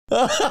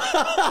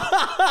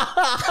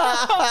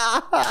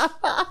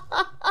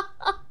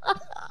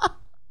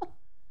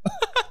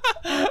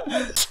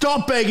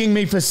Stop begging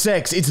me for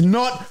sex. It's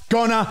not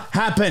gonna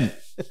happen.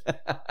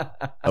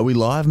 Are we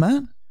live,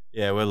 man?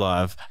 Yeah, we're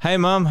live. Hey,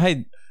 Mum.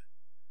 Hey.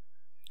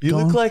 You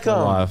look like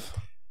live.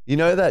 You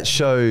know that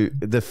show,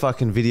 the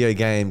fucking video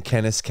game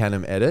Kenneth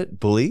Canham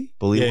edit, Bully?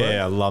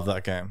 Yeah, I love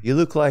that game. You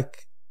look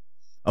like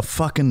a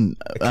fucking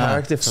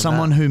character from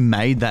someone who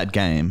made that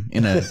game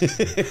in a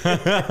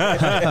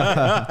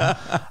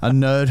a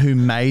nerd who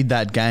made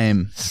that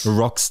game.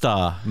 Rock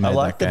star. I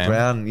like the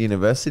brown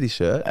university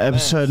shirt.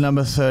 Episode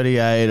number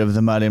 38 of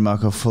the Marty and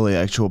Michael Fully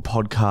Actual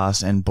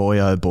podcast, and boy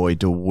oh boy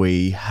do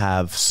we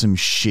have some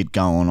shit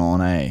going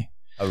on, eh?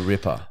 A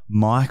ripper.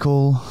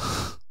 Michael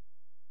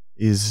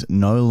is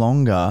no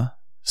longer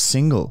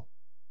single.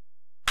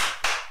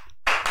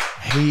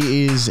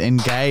 He is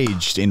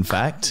engaged, in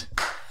fact.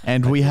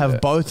 And we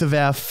have both of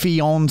our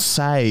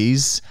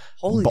fiancés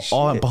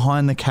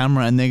behind the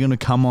camera, and they're going to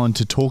come on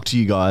to talk to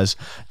you guys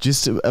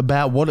just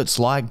about what it's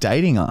like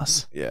dating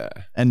us. Yeah.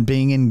 And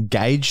being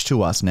engaged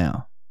to us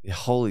now. Yeah,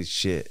 holy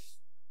shit.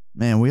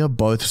 Man, we are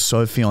both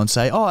so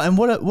fiancé. Oh, and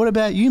what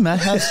about you, Matt?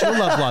 How's your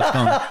love life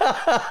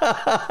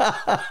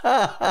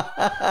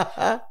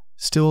going?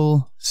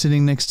 Still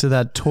sitting next to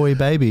that toy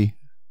baby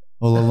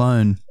all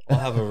alone. I'll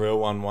have a real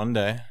one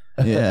day.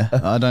 Yeah,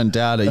 I don't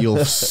doubt it.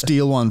 You'll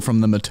steal one from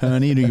the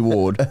maternity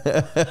ward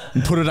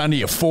and put it under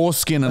your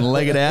foreskin and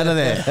leg it out of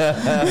there.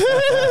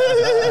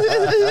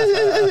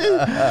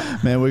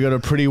 Man, we got a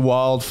pretty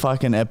wild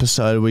fucking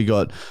episode. We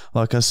got,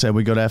 like I said,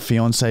 we got our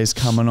fiancés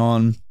coming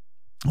on.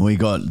 We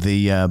got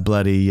the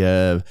bloody,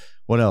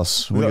 what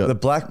else? We got the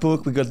Black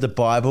Book. We got the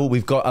Bible.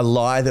 We've got a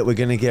lie that we're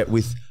going to get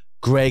with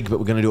Greg, but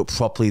we're going to do it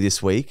properly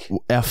this week.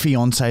 Our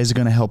fiancés are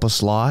going to help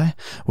us lie.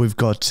 We've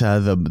got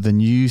the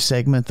new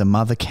segment, the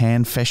Mother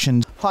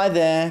Confession. Hi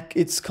there,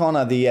 it's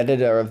Connor, the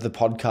editor of the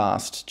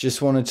podcast.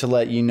 Just wanted to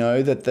let you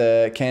know that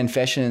the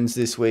confessions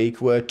this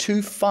week were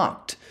too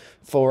fucked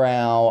for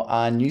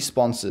our new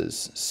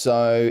sponsors.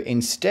 So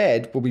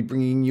instead, we'll be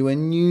bringing you a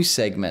new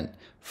segment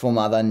for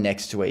Mother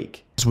next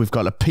week. We've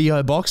got a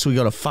P.O. box. We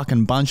got a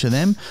fucking bunch of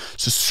them.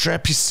 So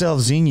strap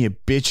yourselves in, you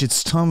bitch.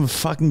 It's time to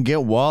fucking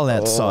get wild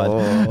outside.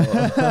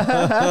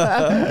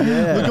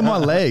 Yeah. Look at my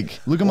leg.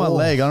 Look at my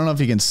leg. I don't know if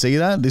you can see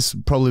that. This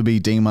will probably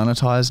be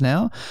demonetized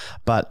now.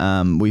 But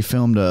we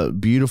filmed a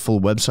beautiful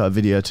website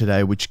video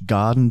today, which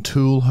garden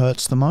tool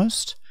hurts the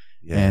most.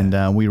 Yeah.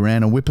 And we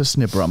ran a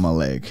whippersnipper up my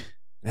leg.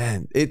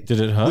 Man, did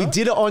it hurt? We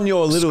did it on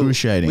your little...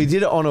 Excruciating. We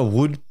did it on a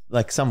wood...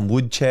 Like some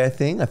wood chair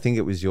thing. I think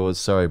it was yours.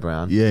 Sorry,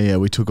 Brown. Yeah.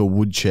 We took a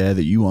wood chair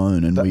that you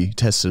own and we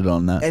tested it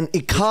on that. And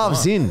it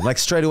carves in like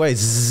straight away.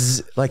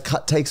 Zzz, like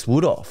takes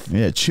wood off.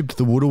 Yeah, it chipped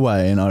the wood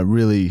away, and I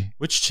really...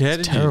 Which chair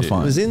did terrifying. you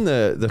do? It was in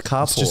the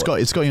carport.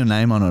 It's got your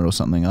name on it or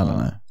something. I don't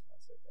know.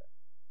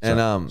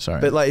 And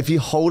sorry. But like if you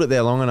hold it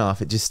there long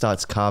enough, it just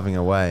starts carving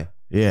away.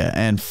 Yeah,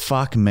 and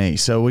fuck me.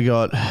 So we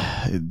got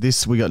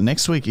this. We got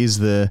next week is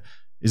the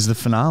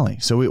finale.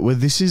 So we got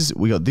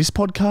this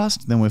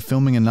podcast, then we're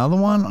filming another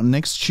one on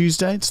next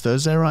Tuesday. It's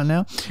Thursday right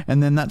now,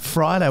 and then that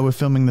Friday we're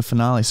filming the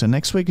finale. So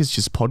next week is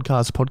just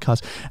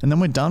podcast, and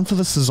then we're done for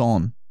the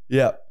season.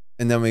 Yeah,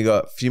 and then we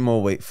got 4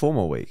 more weeks.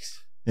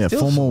 Yeah, Still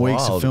 4 more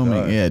weeks wild of filming.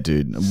 to go. Yeah,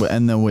 dude,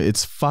 and then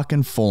it's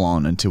fucking full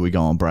on until we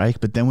go on break.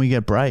 But then we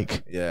get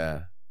break.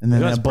 Yeah, and then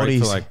you guys our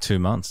bodies break for like 2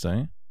 months, don't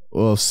you?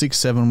 Well,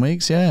 6-7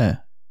 weeks. Yeah.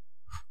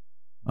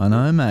 I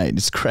know, mate.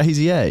 It's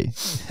crazy, eh?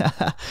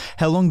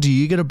 How long do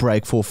you get a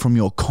break for from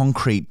your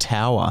concrete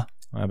tower?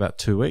 About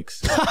 2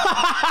 weeks. That's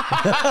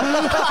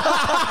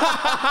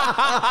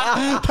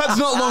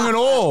not long at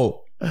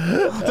all.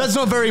 That's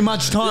not very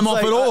much time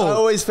off at all. I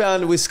always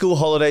found with school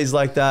holidays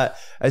like that,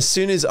 as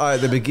soon as at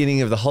the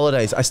beginning of the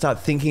holidays, I start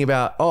thinking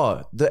about,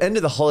 the end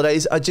of the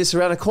holidays are just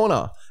around a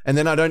corner. And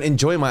then I don't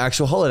enjoy my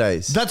actual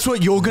holidays. That's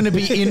what you're going to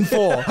be in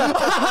for.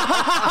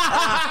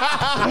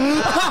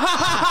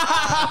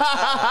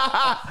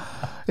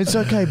 It's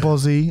okay,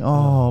 Bozzy.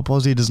 Oh,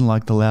 Bozzy doesn't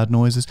like the loud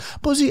noises.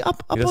 Bozzy,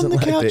 up on the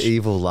like couch. The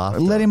evil laughter.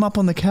 Let him up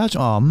on the couch.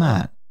 Oh,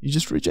 Matt, you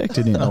just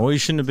rejected him. Oh, well, you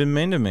shouldn't have been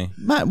mean to me.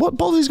 Matt,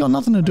 Bozzy's got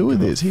nothing to do with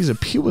this. He's a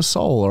pure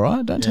soul, all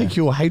right? Don't take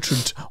your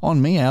hatred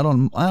on me, out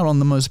on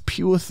the most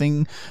pure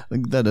thing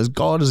that as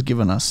God has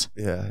given us.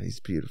 Yeah,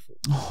 he's beautiful.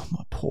 Oh,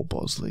 my poor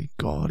Bosley.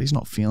 God, he's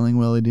not feeling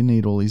well. He didn't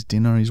eat all his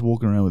dinner. He's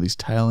walking around with his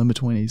tail in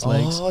between his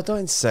legs. Oh,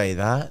 don't say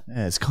that.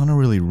 Yeah, it's kind of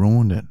really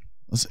ruined it.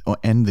 Let's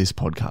end this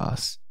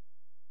podcast.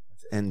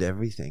 Let's end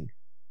everything.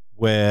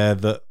 Where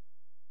the...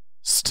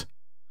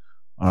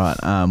 All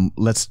right,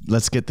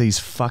 let's get these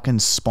fucking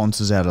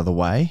sponsors out of the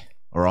way,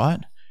 all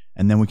right?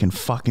 And then we can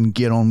fucking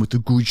get on with the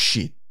good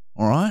shit,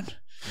 all right?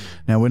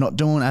 Now, we're not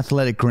doing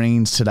athletic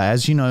greens today.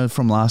 As you know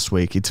from last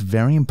week, it's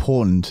very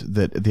important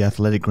that the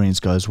athletic greens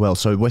goes well.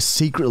 So we're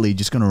secretly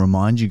just going to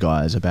remind you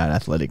guys about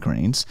athletic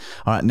greens.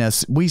 All right, now,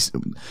 we're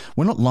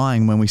not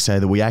lying when we say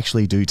that we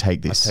actually do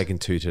take this. I've taken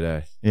 2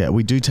 today. Yeah,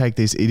 we do take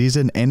this. It is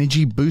an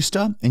energy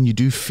booster, and you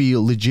do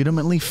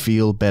legitimately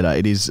feel better.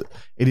 It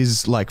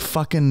is like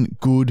fucking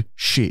good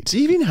shit. Do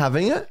you even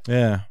having it?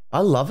 Yeah. I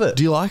love it.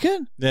 Do you like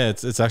it? Yeah,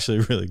 it's actually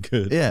really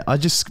good. Yeah, I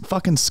just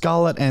fucking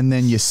scull it, and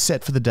then you're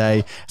set for the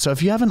day. So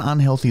if you have an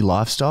unhealthy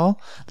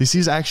lifestyle, this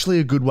is actually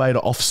a good way to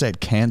offset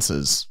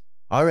cancers.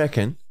 I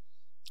reckon.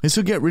 This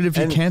will get rid of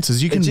your And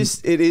cancers. You can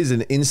it is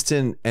an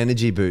instant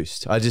energy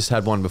boost. I just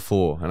had one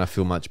before and I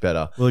feel much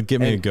better. Will it get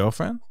me a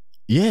girlfriend?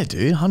 Yeah,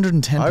 dude,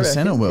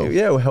 110% it will.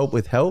 Yeah, it will help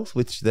with health,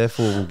 which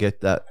therefore will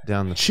get that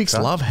down the Chicks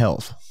track. love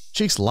health.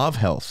 Chicks love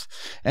health.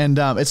 And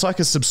it's like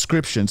a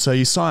subscription. So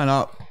you sign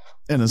up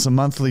and it's a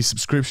monthly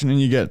subscription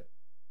and you get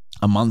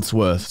a month's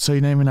worth. So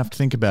you don't even have to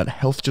think about it.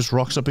 Health just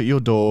rocks up at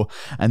your door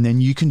and then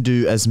you can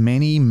do as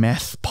many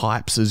meth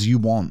pipes as you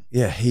want.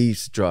 Yeah,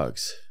 heaps of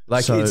drugs.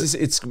 Like So- it's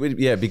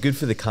it'd be good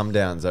for the come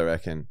downs, I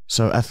reckon.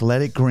 So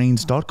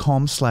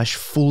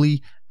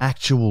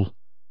athleticgreens.com/fully-actual.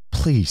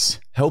 Please.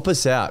 Help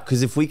us out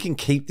because if we can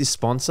keep this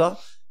sponsor,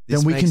 this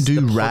Then we can makes do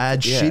the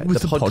rad shit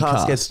with the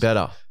podcast. gets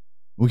better.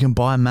 We can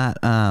buy Matt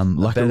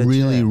like a better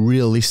really chair.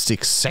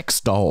 realistic sex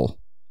doll.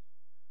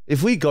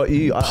 If we got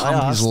you, I Pump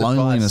asked his the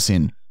loneliness price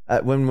in.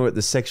 when we were at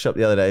the sex shop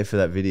the other day for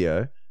that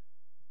video.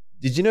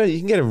 Did you know you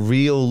can get a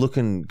real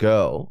looking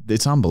girl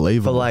It's for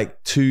unbelievable.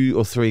 like $2,000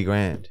 or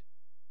 $3,000?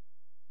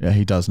 Yeah,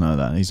 he does know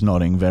that. He's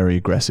nodding very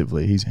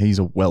aggressively. He's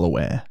well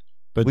aware.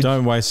 But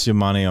don't waste your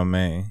money on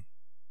me.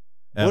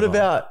 What Ever.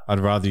 about I'd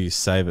rather you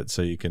save it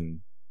so you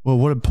can. Well,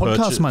 what a podcast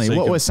Purchase- money. so you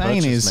What can we're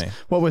saying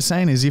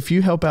purchase is, if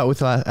you help out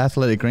with our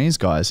Athletic Greens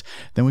guys,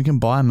 then we can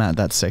buy Matt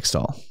that sex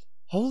doll.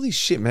 holy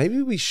shit?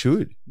 Maybe we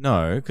should.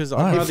 No, because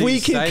If we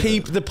can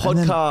keep the And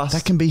then podcast,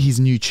 that can be his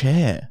new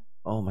chair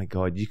oh my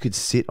god, you could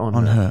sit on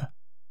her.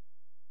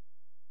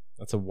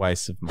 That's a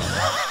waste of money.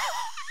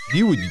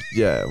 You would,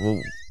 yeah.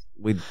 Well,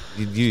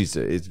 you'd use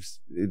it.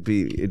 It'd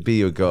be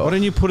your goal. Why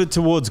don't you put it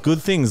towards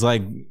good things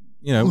like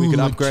we could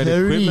like upgrade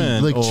charity,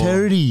 equipment, like or-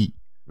 charity.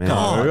 Man, No,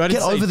 I God, didn't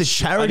get say over the ch-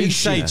 charity I didn't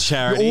say shit.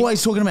 charity. You're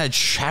always talking about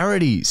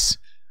charities.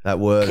 that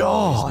word. annoys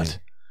God, me.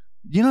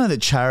 you know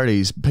that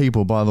charities,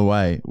 people. By the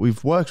way,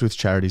 we've worked with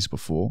charities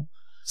before.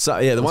 So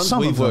yeah, the ones Some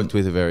we've of them- worked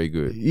with are very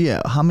good.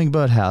 Yeah,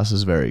 Hummingbird House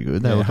is very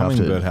good. They Yeah, look after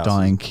Hummingbird House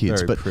dying is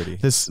kids. very But pretty.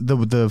 this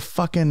the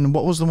fucking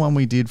what was the one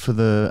we did for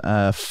the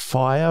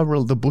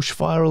the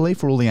bushfire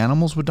relief where all the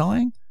animals were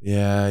dying?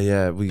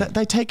 Yeah.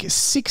 They take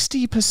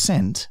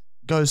 60%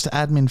 goes to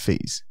admin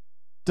fees.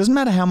 Doesn't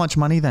matter how much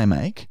money they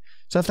make.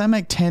 So if they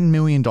make $10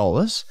 million,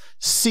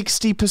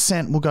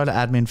 60% will go to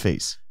admin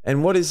fees.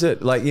 And what is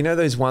it like? You know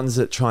those ones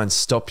that try and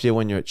stop you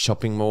when you're at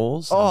shopping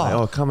malls? Come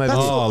over. that's- here.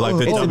 Oh, like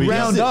the it's a W-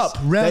 round up,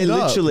 round They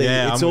up. literally,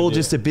 Yeah, it's I'm all with you.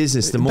 just a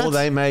business. The more That's-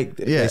 they make,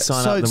 yeah, they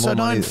sign so- up. The so more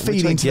don't money. feed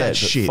which I into get, that but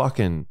shit.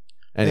 Fucking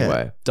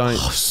anyway, don't.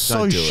 So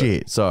don't do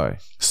shit. It. Sorry.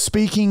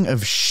 Speaking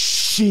of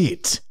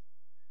shit,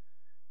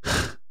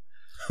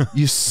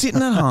 you're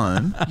sitting at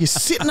home.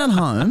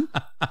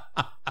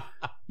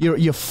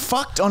 You're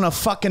fucked on a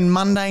fucking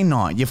Monday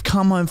night. You've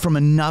come home from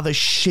another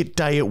shit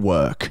day at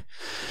work.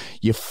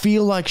 You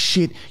feel like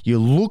shit. You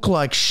look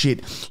like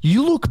shit.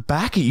 You look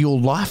back at your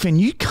life and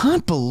you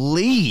can't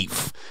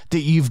believe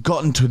that you've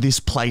gotten to this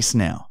place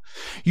now.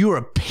 You're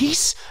a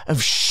piece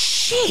of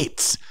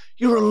shit.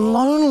 You're a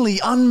lonely,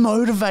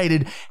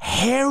 unmotivated,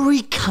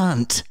 hairy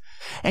cunt.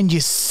 And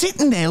you're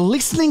sitting there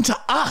listening to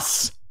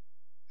us.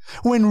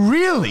 When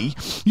really,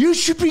 you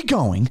should be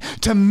going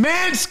to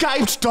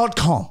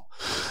manscaped.com.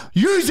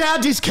 Use our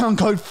discount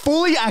code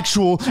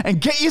FULLYACTUAL and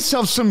get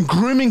yourself some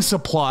grooming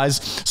supplies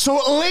so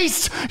at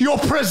least you're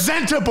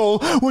presentable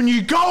when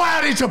you go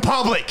out into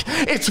public.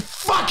 It's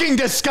fucking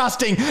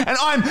disgusting and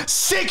I'm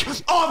sick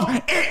of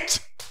it.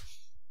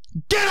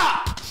 Get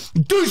up!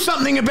 Do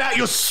something about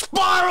your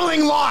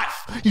spiraling life!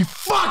 You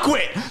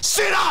fuckwit!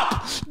 Sit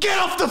up! Get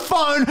off the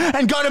phone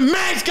and go to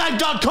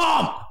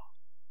manscaped.com!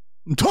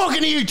 I'm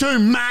talking to you too,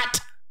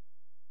 Matt!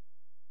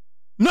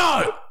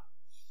 No!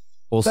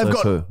 Also They've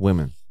got- for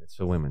women. It's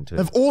for women too.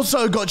 They've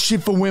also got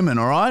shit for women,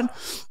 all right?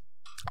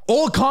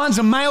 All kinds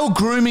of male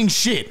grooming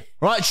shit,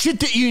 right? Shit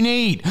that you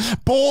need.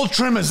 Ball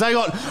trimmers. They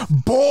got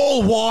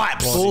ball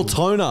wipes. Ball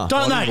toner.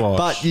 Don't they? wash.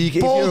 But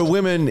if Ball- you're a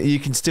woman, you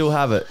can still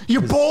have it.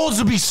 Your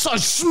balls will be so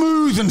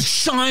smooth and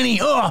shiny.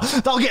 Ugh,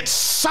 they'll get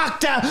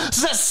sucked out of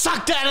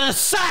the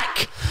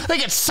sack. They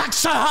get sucked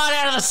so hard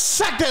out of the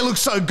sack, they look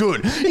so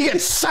good. You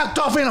get sucked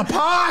off in a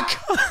park.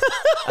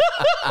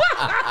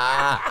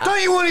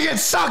 Don't you want to get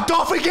sucked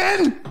off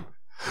again?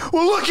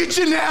 Well, look at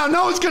you now.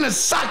 No one's going to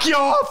suck you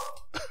off.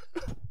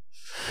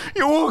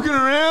 You're walking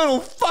around all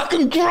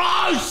fucking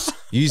gross.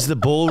 Use the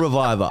ball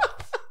reviver.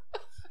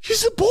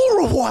 Use the ball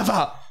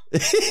reviver.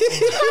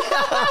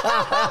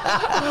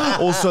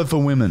 Also for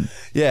women.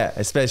 Yeah,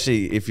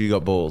 especially if you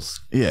got balls.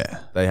 Yeah.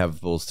 They have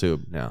balls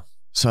too now.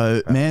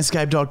 So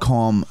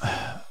manscaped.com,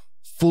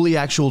 fully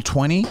actual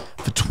 20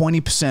 for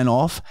 20%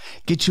 off.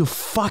 Get your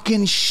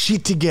fucking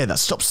shit together.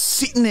 Stop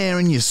sitting there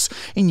in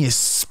your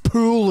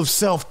pool of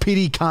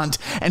self-pity, cunt,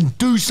 and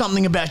do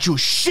something about your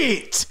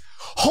shit.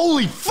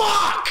 Holy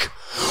fuck!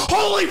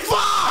 Holy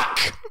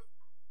fuck!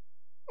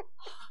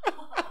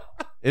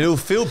 It'll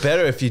feel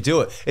better if you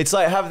do it. It's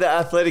like have the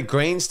athletic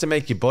greens to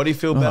make your body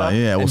feel better.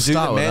 yeah, we'll and do the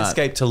start with that.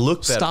 Manscaped to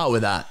look better. Start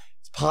with that.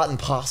 It's part and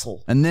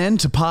parcel. And then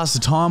to pass the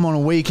time on a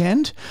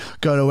weekend,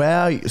 go to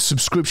our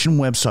subscription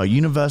website,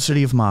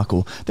 University of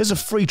Markle. There's a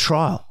free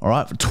trial, all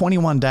right, for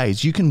 21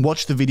 days. You can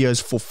watch the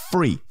videos for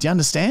free. Do you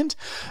understand?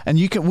 And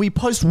we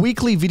post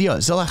weekly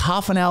videos. They're like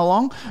half an hour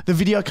long. The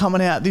video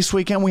coming out this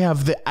weekend, we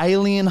have the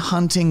alien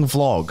hunting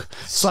vlog.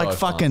 It's like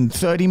fucking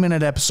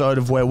 30-minute episode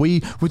of where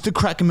we, with the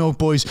Cracker Milk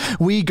Boys,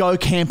 we go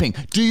camping.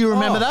 Do you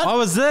remember that? I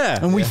was there.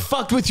 And we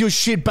fucked with your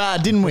shit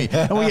bad, didn't we?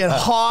 And we get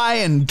high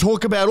and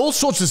talk about all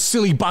sorts of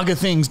silly bugger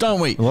things, don't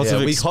we? Lots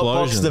of We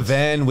explosions. hotboxed the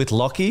van with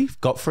Lockie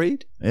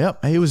Gottfried.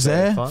 Yep, he was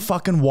there. fun.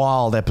 Fucking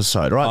wild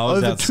episode, right? I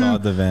was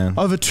outside the van.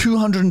 Over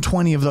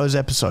 220 of those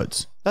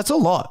episodes. That's a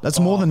lot. That's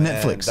more than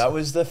Man, Netflix. that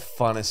was the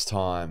funnest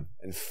time.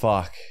 And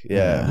fuck.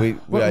 Yeah.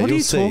 What are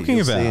you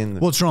talking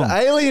about? What's wrong? The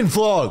alien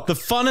vlog. The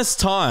funnest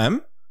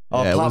time.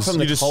 Oh, Yeah, it apart was- from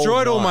the You cold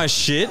destroyed all night. my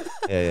shit.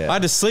 Yeah. I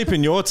had to sleep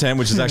in your tent,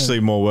 which is actually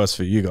more worse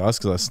for you guys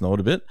because I snored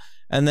a bit.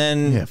 And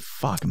then, Yeah,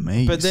 fuck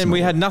me. but then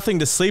we had nothing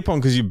to sleep on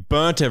because you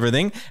burnt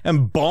everything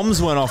and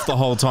bombs went off the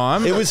whole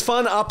time. It was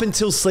fun up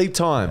until sleep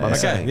time. I'm okay.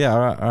 saying. Yeah. All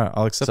right.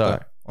 I'll accept Sorry.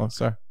 that. Oh,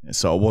 sorry.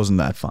 So it wasn't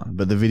that fun.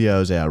 But the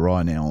video's out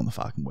right now on the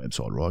fucking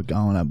website, right? Go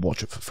and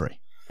watch it for free.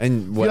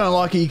 And If you don't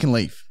like it, you can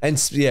leave.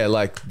 yeah,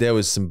 like there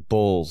was some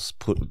balls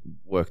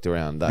worked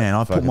around that. Man, I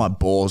put fucking- my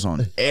balls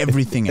on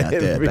everything out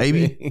there,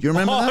 baby. Everything. You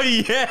remember Oh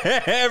that?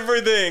 yeah,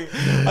 everything.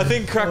 I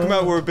think Crack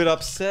Melt were a bit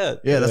upset.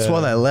 Yeah, that's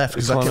why they left,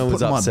 because I Connor kept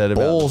was putting upset my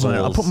about balls on it.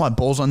 I balls. put my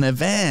balls on their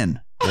van.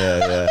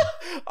 Yeah.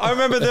 I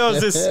remember there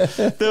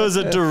was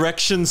a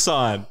direction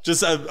sign,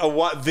 just a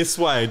what this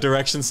way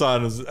direction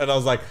sign, and I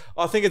was like,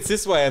 I think it's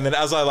this way, and then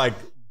as I like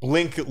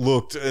blink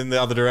looked in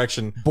the other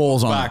direction,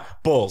 Balls on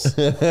back, balls.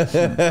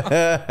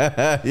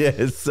 Yeah,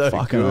 it's so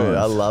Fucking good. oath.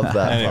 I love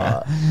that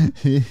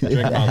Anyway. part.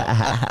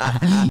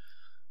 Drink on.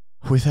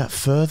 Without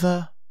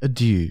further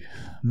ado,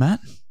 Matt,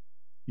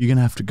 you're going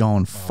to have to go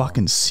and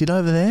fucking sit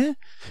over there,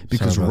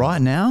 because Sorry about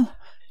right now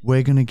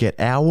we're going to get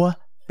our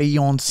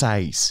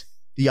fiancés,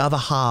 the other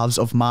halves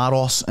of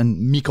Martos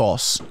and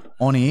Mikos,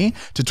 on here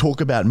to talk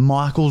about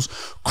Michael's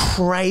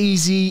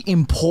crazy,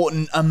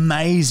 important,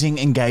 amazing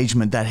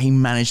engagement that he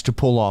managed to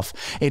pull off.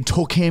 It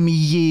took him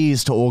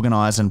years to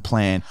organize and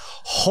plan.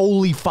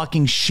 Holy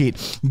fucking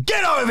shit.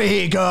 Get over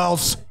here,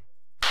 girls.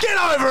 Get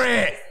over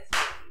here.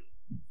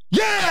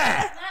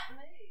 Yeah.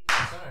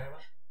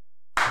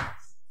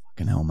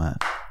 Fucking hell,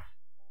 Matt.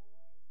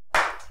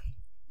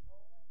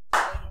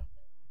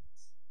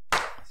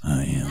 Oh,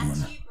 yeah,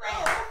 man.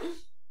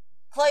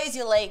 Close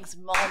your legs,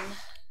 Mon.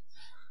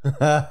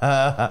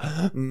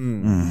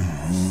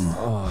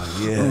 Oh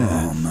yeah.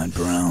 Oh, Matt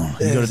Brown.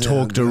 You got to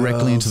talk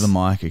directly into the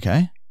mic,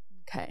 okay?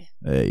 Okay.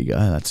 There you go.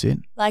 That's it.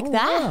 Like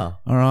that? Wow.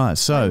 All right. I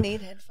So,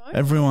 need headphones.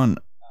 everyone,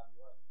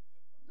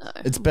 No.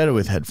 it's better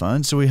with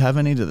headphones. Do we have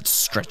any to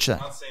stretch that?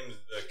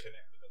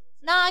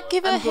 Nah,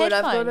 give her I'm good.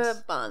 I've got headphones.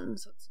 a bun,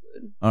 so it's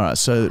good. All right.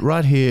 So,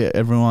 right here,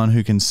 everyone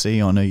who can see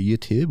on a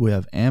YouTube, we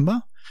have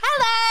Amber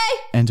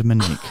Hello. and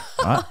Monique.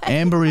 All right.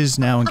 Amber is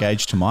now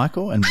engaged to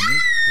Michael, and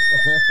Monique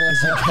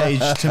is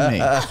engaged to me.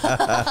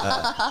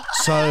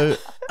 So,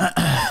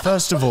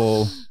 first of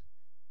all,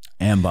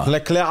 Amber.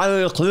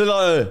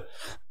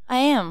 I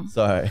am.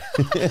 Sorry.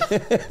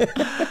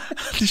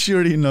 She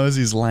already knows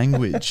his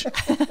language.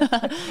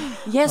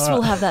 Yes,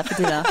 we'll have that for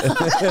dinner.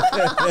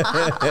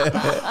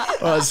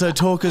 All right, so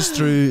talk us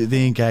through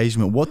the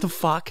engagement. What the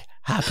fuck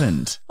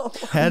happened?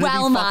 How did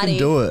Well, he fucking Marty.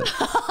 do it?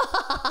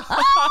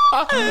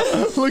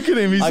 Look at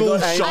him. He's all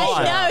got shy.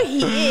 angry. I know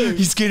he is.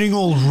 He's getting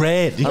all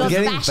red. I'm You're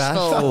getting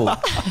bashful.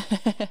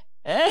 bashful.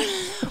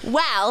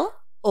 Well,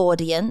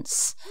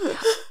 audience,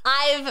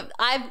 I've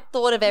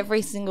thought of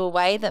every single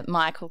way that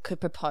Michael could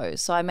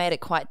propose, so I made it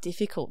quite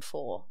difficult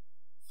for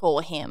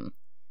him.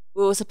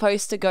 We were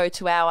supposed to go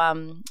to our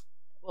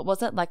what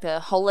was it, like the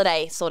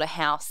holiday sort of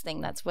house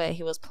thing? That's where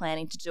he was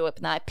planning to do it,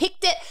 but then I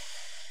picked it,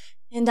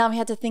 and he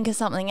had to think of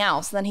something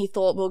else. Then he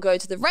thought we'll go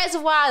to the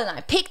reservoir, and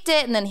I picked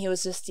it, and then he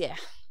was just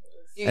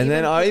And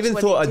then I even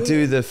thought I'd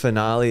do the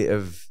finale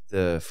of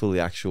the Fully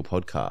Actual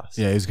podcast.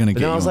 Yeah, he's going to But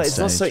get then you I was on like, it's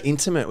not so stage.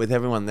 intimate with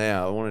everyone there.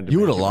 I wanted to.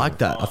 You would make have it liked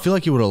that. I feel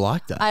like you would have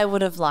liked that. I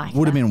would have liked.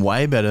 Would have that. been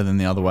way better than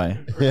the other way.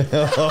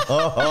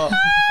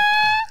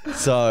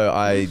 So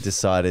I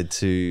decided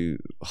to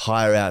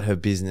hire out her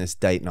business,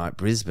 Date Night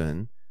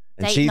Brisbane,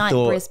 and Date she night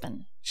thought,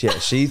 Brisbane. yeah,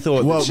 she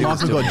thought. Well, that she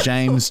was Michael doing got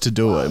James to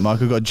do it.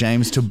 Michael got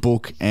James to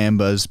book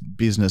Amber's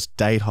business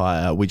date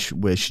hire,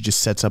 where she just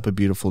sets up a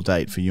beautiful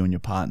date for you and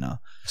your partner.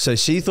 So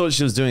she thought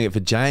she was doing it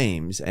for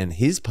James and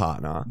his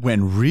partner.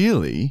 When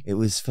really, It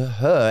was for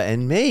her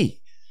and me.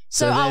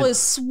 So then- I was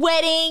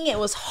sweating. It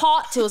was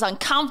hot. It was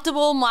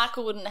uncomfortable.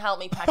 Michael wouldn't help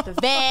me pack the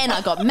van.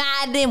 I got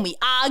mad at him. We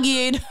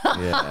argued.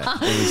 Yeah,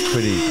 it was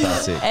pretty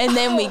classic. And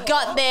then we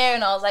got there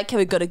and I was like, okay,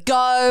 we got to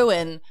go.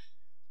 And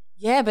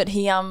yeah, but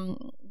he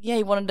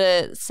wanted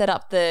to set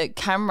up the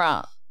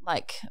camera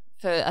like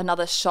for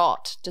another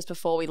shot just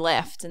before we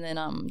left. And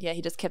then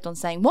he just kept on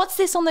saying, what's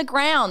this on the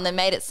ground? They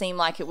made it seem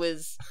like it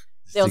was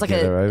there was like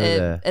Together over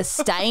there. a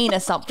stain or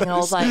something. I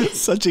was like,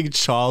 Such a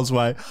child's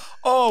way.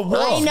 Oh,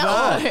 what?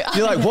 I know.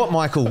 You're like, what,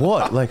 Michael?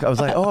 What? Like, I was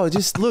like, oh,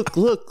 just look.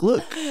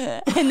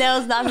 And there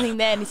was nothing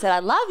there. And he said, I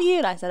love you.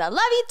 And I said, I love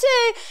you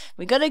too.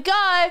 We got to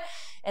go.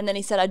 And then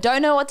he said, I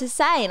don't know what to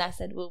say. And I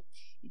said, well,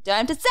 you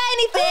don't have to say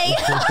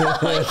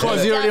anything.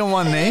 Was he already on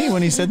one knee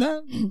when he said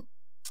that?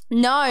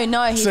 No.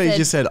 He So said, he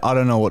just said, I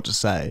don't know what to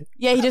say.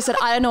 Yeah, he just said,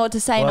 I don't know what to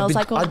say. And I was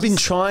like, I'd been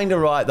trying to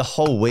write the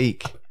whole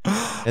week.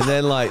 And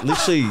then like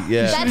literally,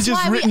 yeah. That's Should have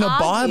just why we written a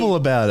argue. Bible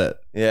about it.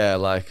 Yeah,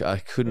 like I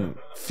couldn't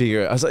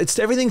figure it. I was like,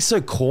 everything's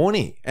so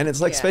corny. And it's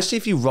like, especially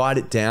if you write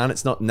it down,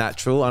 it's not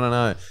natural. I don't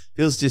know. It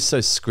feels just so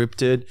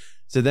scripted.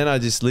 So then I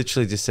just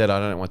literally just said, I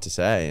don't know what to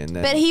say. And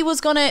then, But he was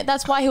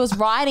that's why he was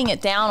writing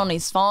it down on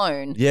his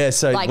phone. yeah,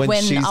 so Like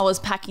when she's, I was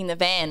packing the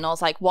van, and I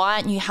was like, why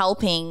aren't you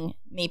helping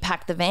me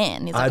pack the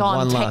van? He's I like, had oh, I'm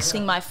one last-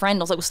 texting my friend.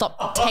 I was like, well,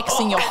 stop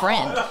texting your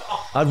friend.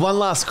 I had one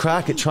last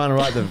crack at trying to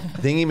write the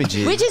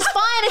thingy-majig. Which is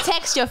fine to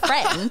text your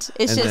friend.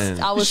 It's And just, then-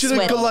 I You was should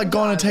have sweating.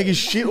 gone and take a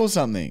shit or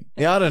something.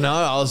 Yeah, I don't know.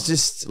 I was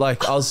just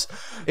like,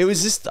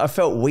 I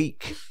felt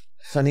weak.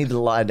 So I needed to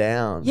lie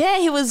down. Yeah,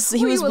 he was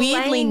you were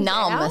weirdly laying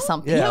numb down? or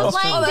something. Yeah, he I was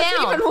was laying trying- Oh, that's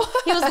down. even worse.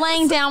 He was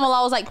laying down while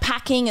I was like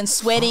packing and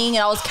sweating,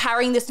 and I was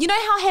carrying this. You know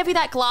how heavy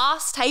that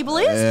glass table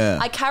is? Yeah.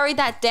 I carried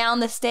that down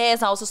the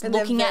stairs. I was just And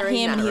they're looking at very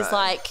him, and he's narrow.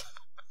 like,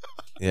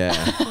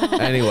 Yeah.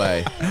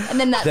 Anyway, and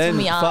then that's then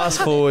when we fast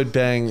argued. forward,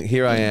 bang,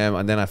 here I am.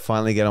 And then I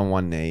finally get on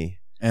one knee.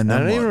 And I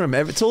then don't even what?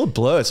 remember. It's all a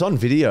blur. It's on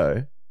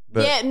video.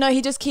 But Yeah, no,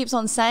 he just keeps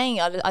on saying,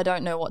 I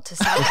don't know what to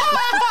say.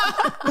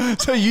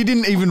 So you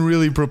didn't even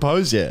really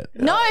propose yet.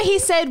 No, he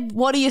said,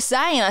 what do you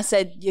say? And I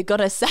said, you got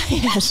to say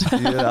it. you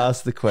gotta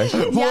ask the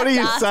question. What do you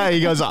that's- say?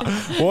 He goes,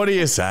 what do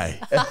you say?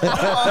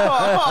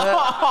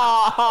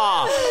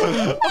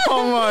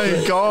 Oh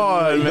my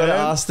God, You gotta man.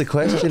 ask the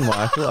question,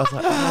 Michael. I was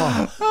like,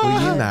 oh,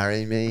 will you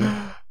marry me?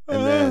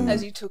 And then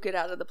As you took it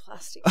out of the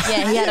plastic.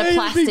 Yeah, he had a Big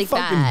plastic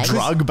fucking bag.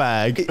 drug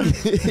bag.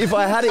 if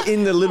I had it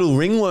in the little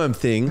ringworm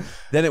thing,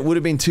 then it would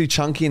have been too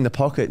chunky in the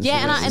pocket.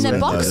 Yeah, and the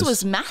Wouldn't box notice.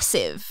 was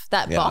massive,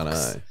 that Yeah, I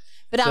box. know.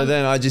 But So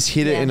then I just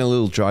hid it yeah. in a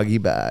little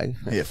druggy bag.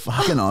 Yeah,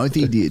 fucking oath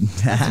he did.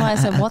 that's why I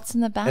said, what's in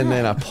the bag? And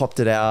then I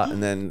popped it out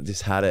and then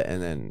just had it. And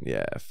then,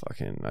 yeah,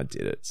 fucking, I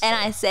did it. So. And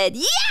I said,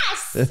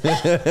 yes,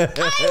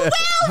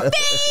 I will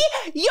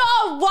be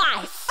your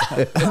wife.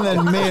 And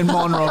then me and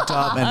Mon rocked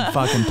up and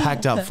fucking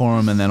packed up for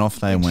him, and then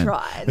off they went.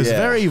 tried. It was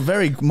Yeah.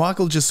 very.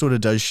 Michael just sort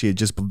of does shit,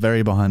 just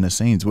very behind the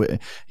scenes.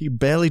 He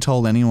barely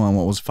told anyone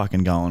what was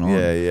fucking going on.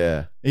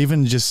 Yeah.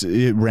 Even just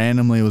it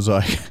randomly was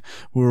like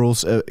we were all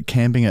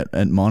camping at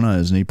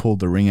Mono's, and he pulled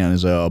the ring out and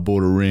he's like, "Oh, I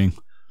bought a ring."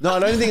 No, I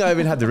don't think I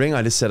even had the ring.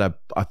 I just said I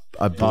bought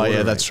Oh it.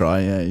 yeah, that's right.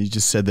 Yeah, he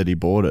just said that he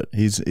bought it.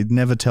 It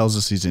never tells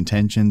us his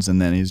intentions,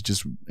 and then he's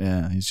just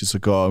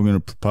like, "Oh, I'm going to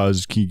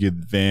propose. Can you get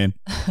the van?"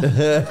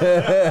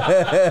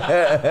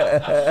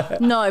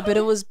 No, but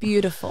it was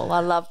beautiful. I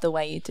loved the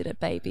way you did it,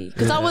 baby.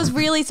 Because I was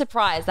really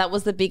surprised. That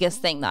was the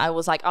biggest thing that I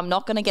was like, I'm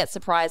not going to get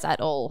surprised at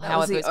all. That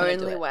was however the it's gonna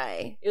do only it.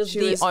 way. It was she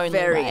the was only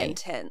very way.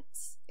 intense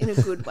in a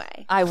good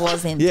way. I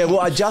was in. Yeah, well,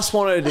 I just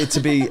wanted it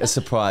to be a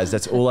surprise.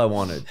 That's all I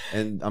wanted.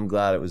 And I'm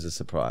glad it was a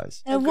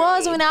surprise. It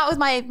was. I went out with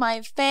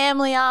my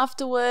family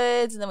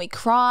afterwards, and then we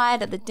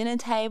cried at the dinner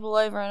table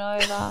over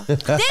and over.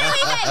 Didn't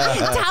we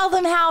tell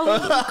them how we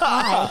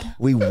cried?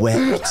 We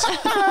wept.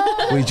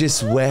 We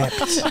just wept.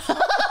 We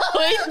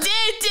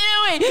did,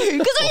 didn't we?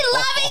 Because we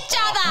love each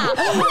other.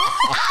 Oh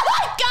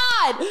my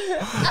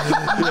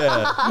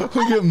God.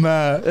 Look at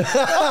Matt.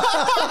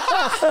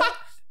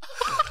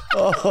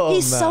 Oh,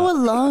 He's so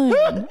alone.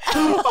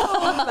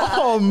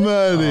 Oh,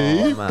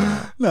 Matty.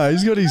 man. No,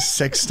 he's got his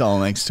sex doll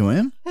next to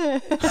him. All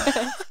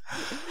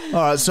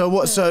right, so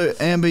what? So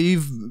Amber,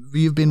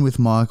 you've been with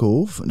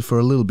Michael for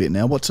a little bit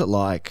now. What's it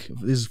like?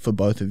 This is for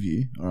both of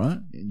you. All right,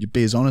 you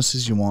be as honest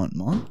as you want,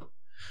 Mon.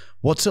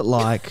 What's it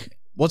like?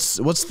 What's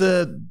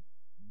the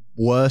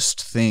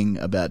worst thing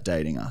about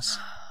dating us?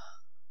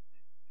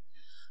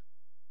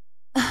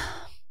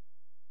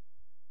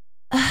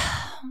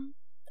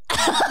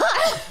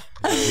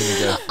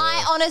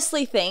 I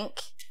honestly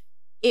think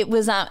it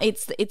was it's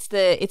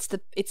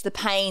the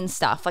pain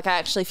stuff. Like I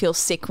actually feel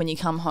sick when you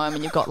come home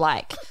and you've got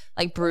like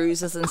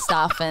bruises and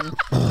stuff, and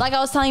like I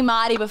was telling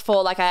Marty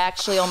before, like I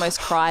actually almost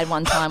cried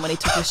one time when he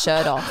took his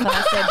shirt off, and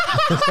I said,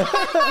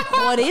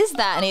 "What is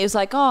that?" And he was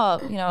like, "Oh,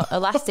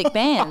 elastic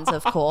bands,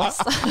 of course."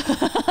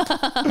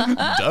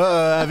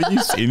 Haven't you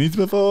seen it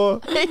before?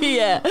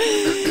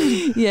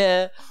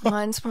 yeah.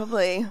 Mine's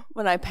probably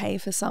when I pay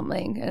for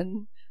something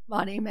and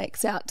Marty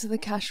makes out to the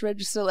cash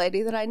register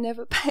lady that I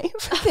never pay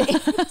for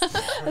things.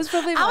 That's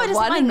probably I my would just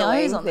one put my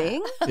nose annoying on that.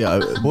 thing. Yeah.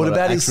 What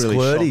about his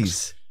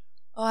squirties?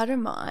 Oh, I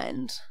don't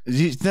mind.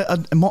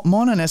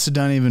 Mon and Esther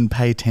don't even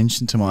pay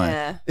attention to my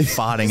Yeah.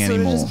 farting Sort of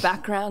anymore. just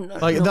background.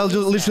 Like they'll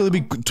just literally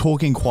be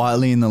talking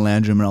quietly in the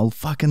lounge room, and I'll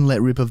fucking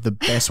let rip of the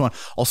best one.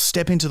 I'll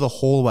step into the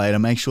hallway to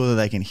make sure that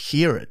they can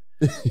hear it,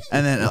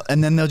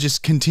 and then they'll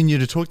just continue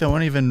to talk. They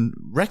won't even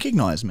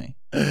recognize me.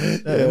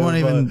 It won't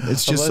even.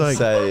 It's just like.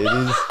 Say,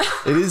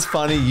 it is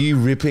funny you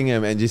ripping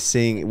him and just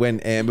seeing when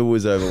Amber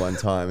was over one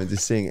time and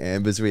just seeing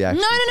Amber's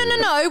reaction.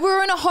 No. We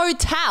were in a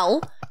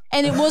hotel.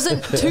 And it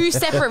wasn't 2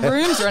 separate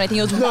rooms or anything.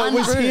 It was one it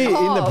was room. here in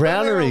the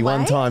Brownery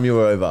one time you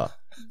were over.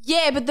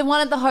 Yeah, but the one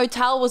at the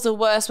hotel was the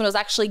worst when it was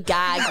actually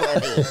gag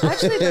worthy.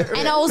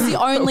 And I was the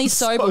only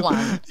sober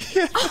one.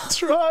 Yeah,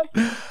 that's right.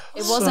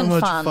 It wasn't so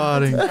much fun.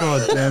 farting.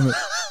 God damn it.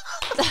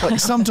 Like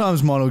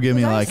sometimes Mon will give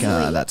me like,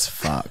 that's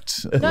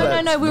fucked.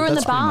 No. We were in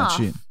the That's bar.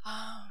 pretty much it.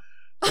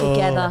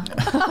 Together.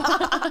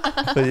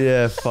 But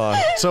yeah,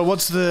 fuck. So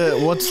what's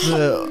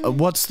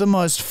the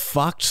most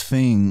fucked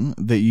thing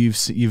that you've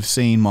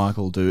seen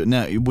Michael do?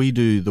 Now we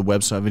do the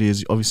website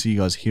videos. Obviously, you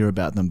guys hear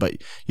about them, but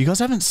you guys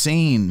haven't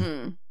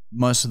seen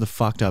most of the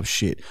fucked up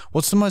shit.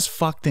 What's the most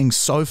fucked thing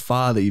so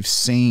far that you've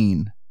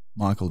seen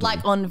Michael do?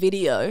 Like on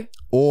video.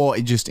 Or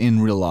just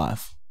in real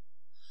life?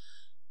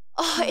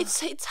 Oh,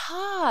 it's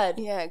hard.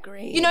 Yeah,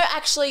 agree. You know,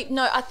 actually,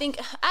 no, I think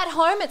at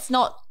home it's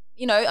not,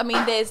 you know, I mean,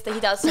 he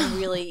does some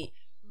really,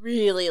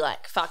 really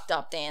like fucked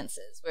up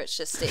dances where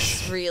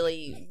it's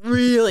really,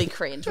 really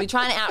cringe. We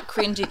try and out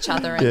cringe each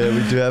other. And Yeah,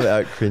 we do have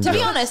out cringe. to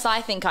be honest,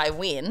 I think I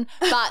win.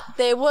 But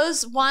there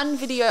was one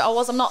video,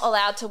 I'm not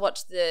allowed to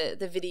watch the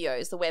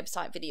videos, the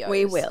website videos.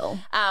 We will.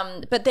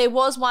 But there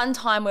was one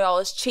time where I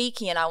was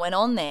cheeky and I went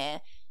on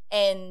there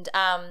and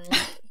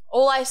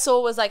all I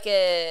saw was like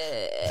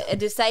a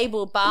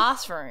disabled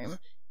bathroom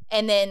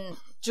and then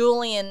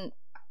Julian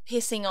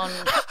pissing on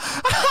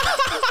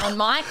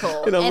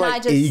Michael. And I'm like I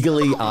just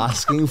eagerly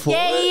asking for it.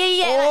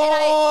 Yeah.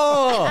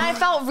 Oh, And I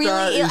felt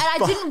really ill. And I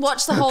didn't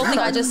watch the whole thing.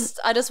 I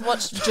just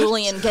watched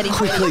Julian getting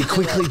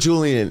quickly,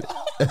 Julian.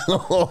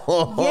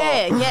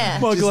 Yeah.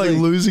 Like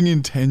losing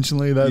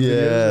intentionally that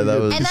video. Yeah, that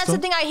was. And that's the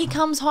thing. He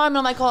comes home and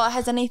I'm like, oh,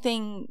 has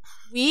anything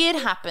weird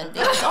happened?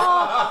 He goes,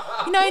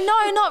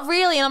 no, not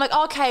really. And I'm like,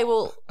 okay,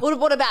 well,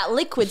 what about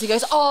liquids? He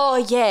goes,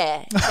 oh,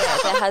 yeah,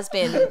 there has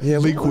been. Yeah,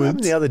 what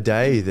happened the other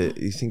day that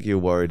you think you're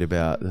worried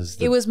about?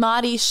 It was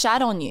Marty's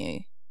shat on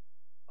you.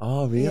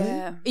 Oh, really?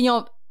 Yeah.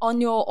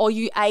 Or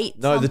you ate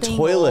No, the something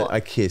toilet or-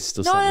 I kissed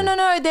or something.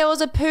 No. There was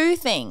a poo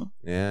thing.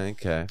 Yeah,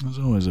 okay. There's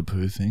always a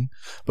poo thing.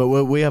 But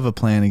we have a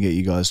plan to get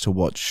you guys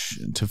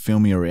to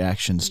film your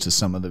reactions to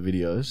some of the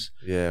videos.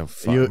 Yeah,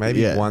 fuck.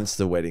 Maybe yeah. once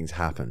the wedding's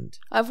happened.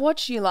 I've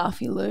watched You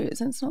Laugh, You Lose,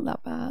 and it's not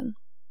that bad.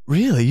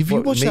 Really? Have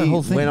you watched that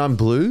whole thing? When I'm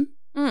blue?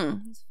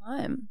 It's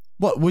fine.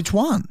 What? Which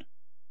one?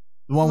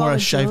 The one where I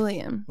shave.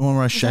 Julian. The one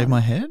where I shave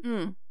my head.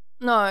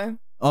 No.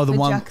 Oh, the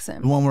with one.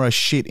 Jackson. The one where I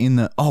shit in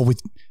the. Oh,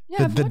 with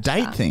Yeah, I've the watched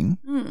date that. thing.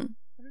 I don't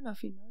know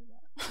if you know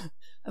that.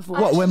 I've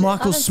What? watched Where it. Michael I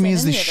haven't smears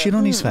seen the any of shit it.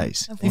 on his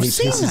face. I've You've He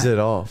seen pisses that? it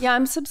off. Yeah,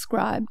 I'm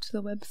subscribed to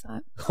the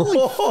website. So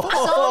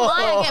am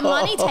I. I get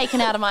money taken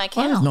out of my I had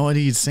account. no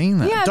idea you'd seen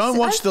that. Yeah, Don't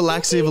watch I've the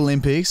Laxative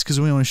Olympics because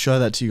we want to show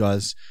that to you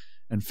guys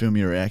and film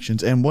your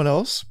reactions. And what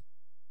else?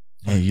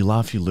 Yeah, You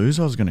Laugh, You Lose.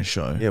 I was going to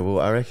show. Yeah, well,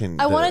 I reckon.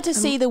 I wanted to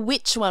see the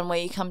witch one where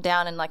you come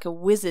down in like a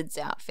wizard's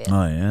outfit.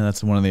 Oh yeah,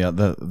 that's one of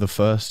the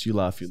first You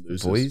Laugh, You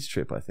Lose. boys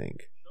trip, I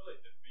think.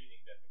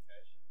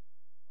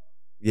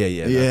 Yeah.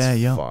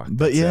 Yeah. Fucked.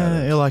 But That's yeah,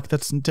 savage. you're like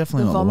that's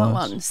definitely The not vomit the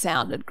worst. one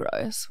sounded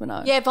gross when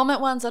I. Yeah, vomit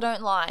ones I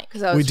don't like.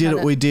 Because I was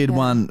We did yeah.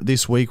 one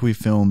this week. We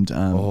filmed.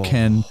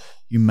 Can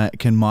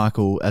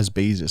Michael as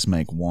Beezus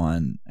make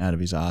wine out of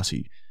his ass?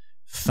 He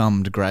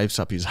thumbed grapes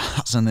up his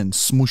ass and then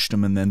smushed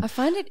them and then. I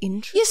find it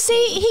interesting. You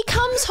see, he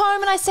comes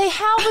home and I say,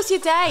 "How was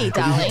your day,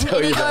 darling?"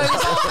 And he goes,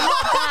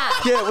 "Oh, not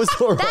bad." Yeah, it was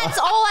all right. That's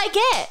all I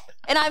get.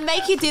 And I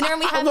make you dinner and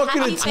we have I'm not happy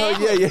going to tell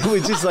family. you. Yeah, we're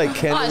just like I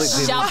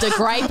candlelit dinner. shoved a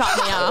grape up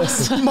my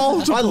ass.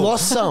 I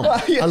lost some.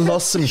 I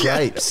lost some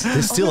grapes.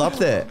 They're still up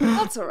there.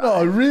 That's all right.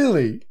 Oh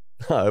really?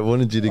 I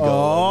wanted you to go.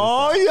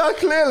 Oh yeah,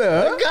 clearly.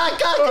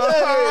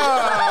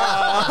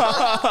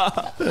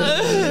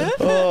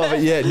 Oh,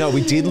 but yeah, no,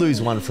 we did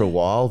lose one for a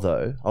while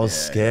though. I was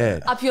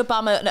scared. Up your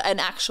bum an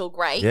actual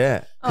grape.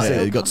 Yeah. Oh, Yeah,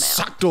 it'll it got come out.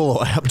 sucked all the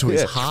way up to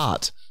his Yeah.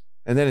 heart.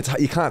 And then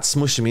you can't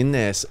smush them in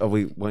there. So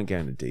we won't go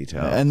into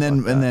detail. And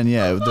then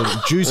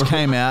the juice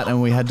came out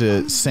and we had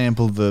to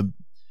sample the.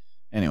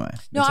 Anyway,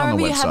 No, it's I on the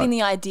remember you website. having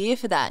the idea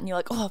for that, and you're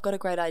like, "Oh, I've got a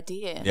great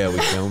idea." Yeah, we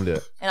filmed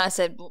it. And I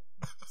said, well,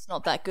 "It's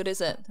not that good,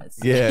 is it?"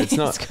 Yeah, it's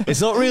not.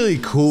 It's not really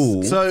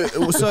cool. So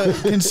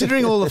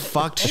considering all the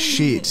fucked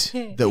shit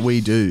that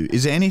we do,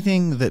 is there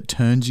anything that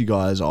turns you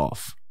guys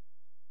off?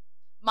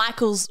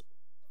 Michael's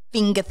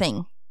finger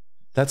thing.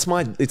 That's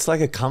it's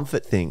like a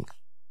comfort thing.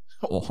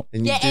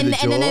 And you Yeah, do and the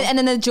jaw.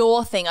 then the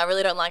jaw thing I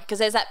really don't like because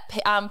there's that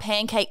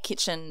pancake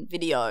kitchen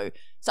video.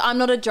 So I'm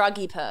not a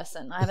druggy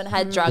person. I haven't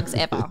had drugs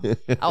ever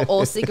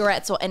or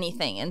cigarettes or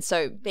anything. And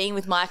so being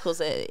with Michael's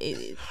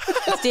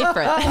it's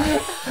different.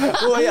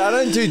 Well, yeah, I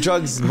don't do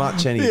drugs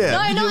much anyway. No,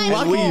 I you're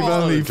lucky know. you've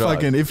only Drug.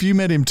 fucking. If you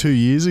met him 2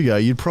 years ago,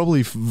 you'd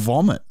probably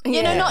vomit.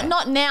 You know,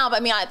 not now, but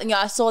I mean,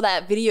 I saw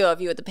that video of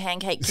you at the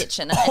pancake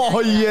kitchen. And Oh,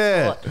 I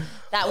yeah. thought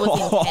that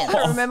was intense.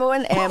 I remember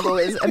when Amber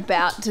was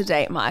about to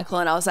date Michael,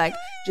 and I was like,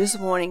 "Just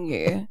warning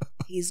you,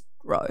 he's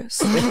gross."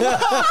 She still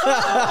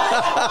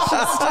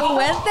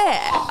went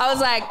there. I was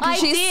like,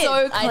 "She's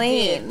so I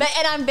clean." did. But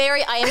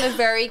I am a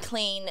very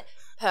clean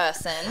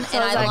person, and I was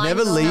I like, like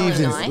Never nice.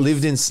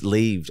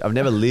 I've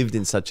never lived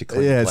in such a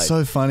clean Yeah, place. it's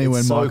so funny It's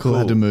when so Michael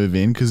had to cool. move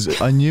in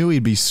because I knew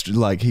he'd be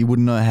he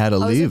wouldn't know how to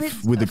was a live bit-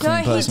 with a No, clean No,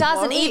 he person.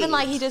 doesn't. Worried. Even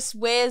like he just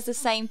wears the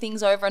same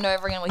things over and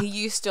over again. What he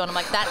used to, and I'm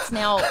like, that's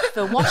now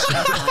for washing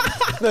time.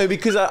 No,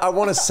 because I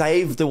want to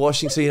save the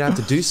washing so you don't have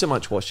to do so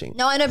much washing.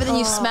 No, I know, but then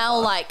you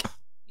smell like,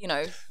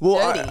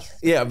 dirty.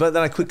 But then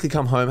I quickly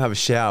come home, have a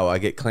shower, I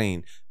get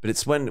clean. But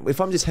it's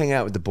if I'm just hanging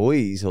out with the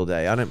boys all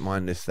day, I don't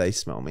mind if they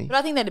smell me. But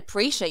I think they'd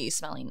appreciate you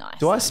smelling nice.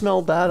 Do I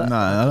smell bad? No,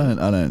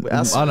 I don't.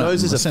 Our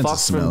noses my are sense of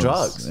fucked from smells,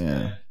 drugs.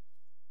 Yeah.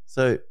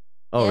 So,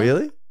 Yeah.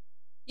 really?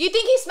 You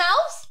think he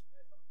smells?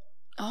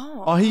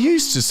 Oh, he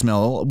used to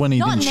smell when he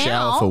Not didn't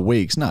shower now. for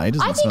weeks. No, he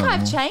doesn't I think smell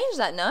I've anymore. changed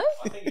that, no?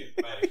 I think it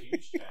made a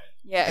huge change.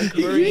 Yeah,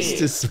 He used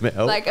to agreed.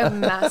 smell. Like a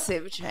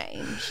massive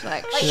change.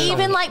 Like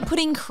Even like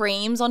putting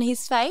creams on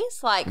his face,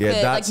 like Yeah, the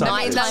like that's something.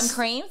 nighttime That's-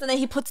 creams, and then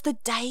he puts the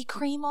day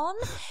cream on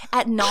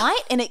at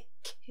night, and it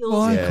kills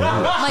Why? me. yeah,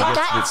 Like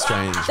that's a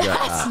bit that's strange.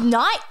 that's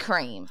night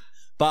cream.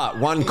 But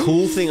one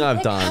cool thing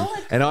I've done,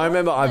 and I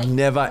remember I've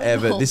never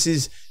ever.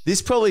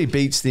 This probably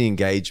beats the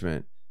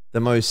engagement. The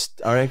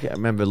most I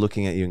remember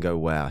looking at you and go,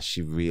 "Wow,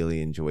 she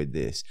really enjoyed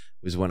this."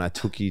 Was when I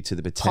took you to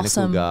the botanical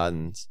Possum.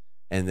 gardens,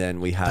 and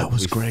then we had That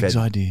was we Greg's fed-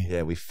 idea.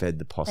 Yeah, we fed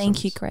the possums.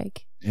 Thank you, Greg.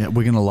 Yeah,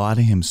 we're gonna lie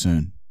to him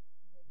soon,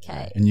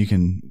 Okay. and you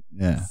can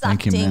thank him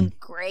Sucked in then.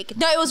 Greg.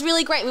 No, it was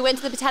really great. We went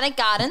to the botanical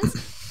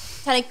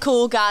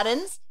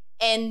gardens,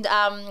 and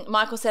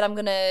Michael said, "I'm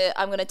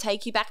gonna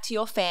take you back to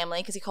your family,"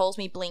 because he calls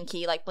me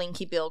Blinky, like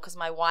Blinky Bill, because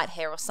my white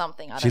hair or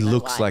something. I don't She know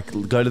looks why.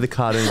 like go to the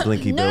cartoon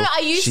Blinky Bill. No, I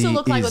used She to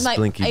look like is with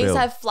Blinky I used Bill. to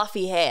have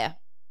fluffy hair.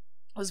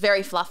 It was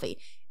very fluffy.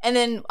 And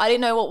then I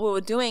didn't know what we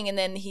were doing, and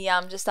then he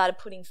just started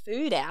putting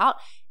food out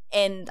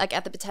and like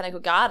at the botanical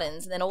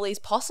gardens, and then all these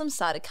possums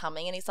started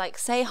coming, and he's like,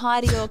 "Say hi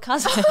to your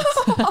cousins."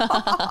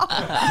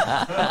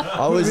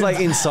 I was like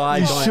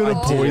inside. You going, should I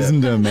have did it.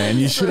 poisoned them, man.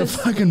 You should have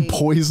fucking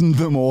poisoned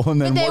them all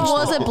and then But there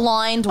watched was a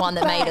blind one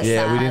that made us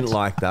Yeah, sad. we didn't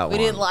like that one.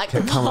 We didn't like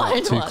Kept the coming up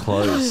blind too one.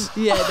 close.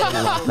 Yeah.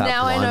 That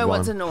now I blind know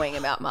what's one. annoying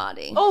about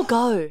Marty. Oh,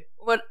 go.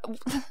 What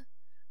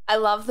I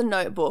love The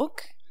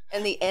Notebook,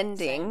 and the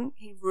ending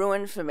he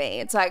ruined for me.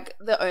 It's like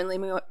the only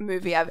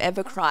movie I've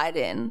ever cried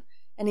in.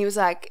 And he was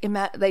like,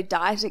 they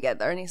die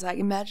together, and he's like,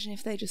 imagine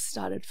if they just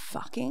started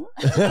fucking.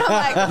 And I'm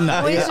like, No,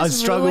 "Well, it yeah, I just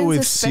struggle ruins with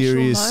a special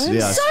serious. moment."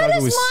 Yeah, I So struggle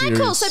does with Michael.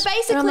 serious. So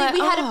basically, And I'm like, we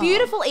had a oh.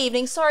 beautiful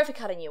evening. Sorry for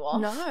cutting you off.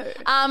 No.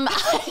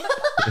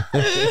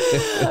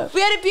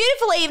 We had a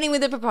beautiful evening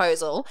with the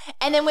proposal,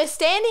 and then we're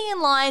standing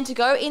in line to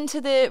go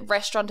into the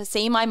restaurant to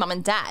see my mum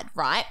and dad,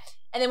 right?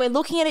 And then we're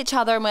looking at each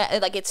other, and we're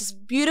like, it's this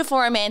beautiful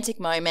romantic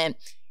moment.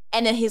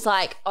 And then he's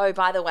like, "Oh,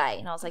 by the way,"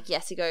 and I was like,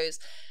 "Yes." He goes,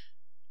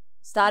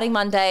 "Starting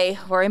Monday,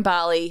 we're in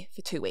Bali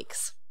for 2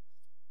 weeks,"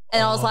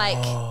 and I was like,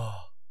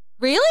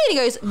 "Really?" And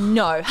he goes,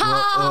 "No." It's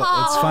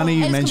funny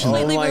you And mentioned that.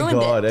 completely Oh my ruined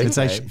God, it. It's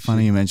actually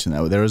funny you mentioned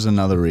that. There is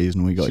another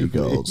reason we got you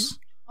girls.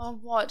 Oh,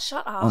 what?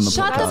 Shut up. On the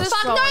Shut the podcast.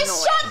 fuck! No,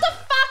 shut the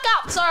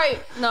fuck up! Sorry.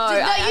 No,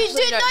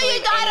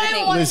 I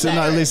don't want Listen, to.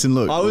 no, listen.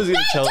 Look, I was going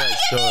to tell Don't that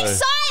get me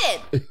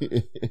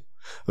story. excited.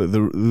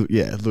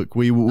 Look,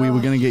 we were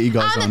going to get you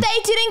guys on. They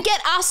didn't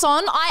get us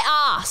on.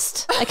 I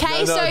asked. Okay,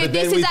 No, so but then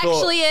this we is thought-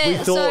 actually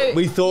a.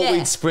 we thought yeah.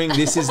 we'd spring.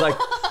 This is like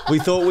we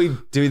thought we'd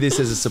do this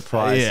as a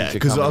surprise. Yeah, since you're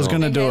because I was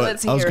coming going to on. do Okay, it.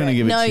 let's I was hear going to it.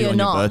 give it No, to you you're on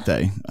not. your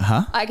birthday.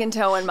 Huh? I can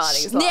tell when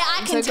Marty's lying. Yeah, I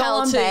can So go tell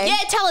on, too. babe. Yeah,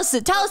 tell us the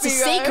Off you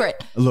go.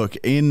 secret. Look,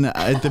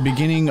 at the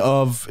beginning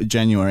of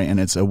January, and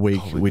it's a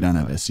week. We don't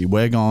have SC.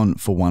 We're gone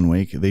for 1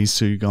 week. These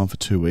two gone for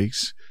 2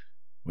 weeks.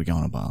 We're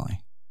going to Bali.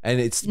 And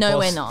it's No, boss,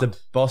 we're not. the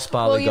boss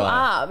Bali Well, you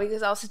guy. are,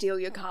 because I'll steal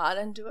your card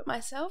and do it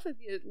myself if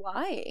you're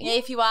lying. Yeah,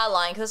 if you are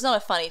lying, because it's not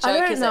a funny joke. I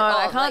don't is know. It? Oh,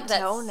 I like, can't that's-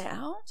 tell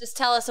now. Just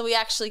tell us, are we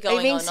actually Are you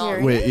going being or not?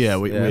 serious? We Yeah,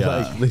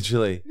 are. like,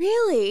 literally,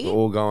 Really? we're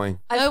all going.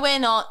 No, we're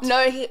not.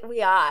 No,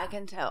 we are. I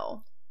can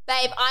tell.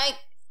 Babe,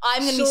 I'm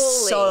going to be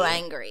so Surely.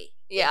 angry.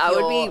 Yeah, I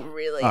would be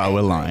really. Oh,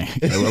 we're lying.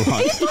 Yeah, we're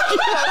lying.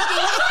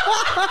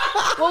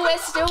 Well, we're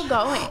still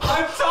going.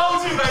 I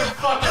told you they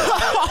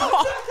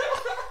fucking.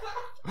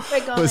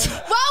 We're going. Listen,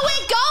 Well,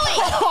 we're going.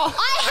 I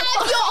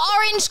have your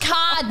orange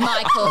card,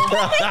 Michael.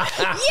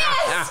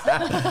 Yes.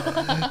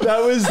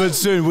 that was. But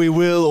soon we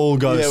will all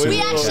go. Yeah, soon. We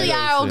will. actually Yeah,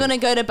 are all soon. going to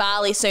go to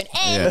Bali soon.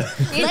 And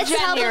In let's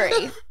tell them-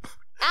 January.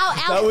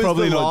 That was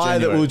Probably the not lie that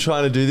January. we were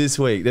trying to do this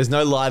week. There's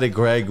no lie to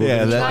Greg. We're Yeah,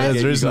 gonna try and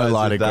there get is you no guys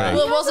lie to with that. Greg.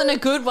 Well, it wasn't a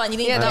good one. You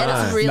didn't Yeah, get that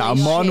us was really really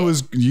Nah, Mon shit.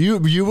 was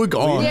you were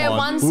gone. Yeah,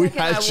 Mon. 1 We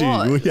second had I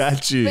you. was. We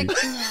had you.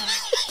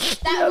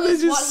 That Yeah, was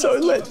they're just what so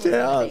his let gift was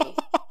down. gonna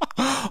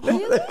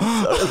be.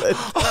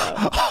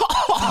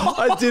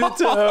 I did it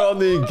to her on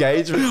the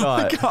engagement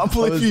night. I can't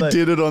believe was you like-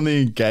 did it on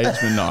the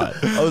engagement night.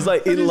 I was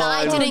like in No,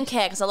 line. I didn't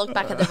care because I looked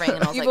back at the ring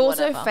and I was You've like,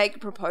 also whatever. fake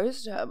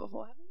proposed to her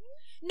before, haven't you?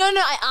 No,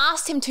 I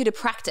asked him to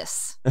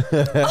practice.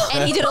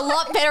 And he did a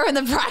lot better in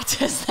the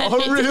practice than Oh,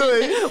 he did. really?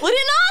 Well, he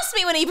didn't ask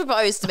me when he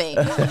proposed to me.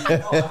 Go on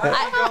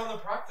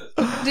the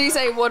practice. Do you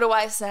say, what do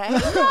I say? No,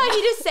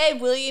 he just said,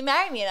 "Will you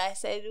marry me?" And I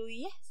said, "Well,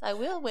 yes, I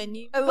will when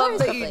you I propose love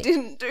that you properly."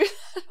 didn't do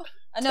that.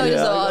 I know it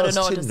is odd. I don't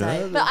know what to too say.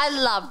 nervous. But I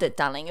loved it,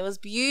 darling. It was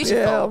beautiful.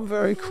 Yeah, I'm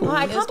very cool. Oh,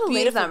 I It was can't believe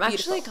beautiful, that. I'm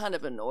beautiful. actually kind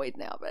of annoyed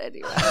now, but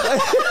anyway.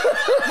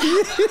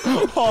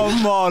 Oh,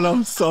 Mon,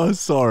 I'm so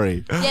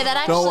sorry. Yeah, that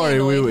actually Don't worry.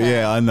 annoyed her.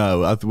 Yeah, I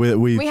know. We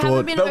We thought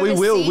haven't been But we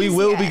overseas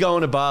will be yet.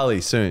 going to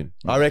Bali soon.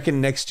 I reckon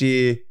next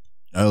year,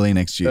 early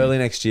next year. early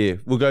next year.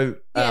 We'll go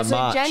Yeah, so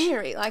March.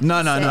 January. Like No,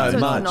 you no, said, no, so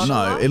it's March. not no.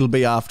 July? It'll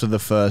be after the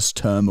first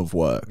term of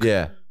work.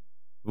 Yeah.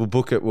 We'll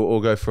book it. We'll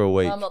all go for a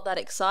week. Well, I'm not that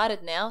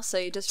excited now, so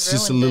you just It's ruined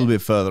just a little it,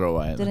 bit further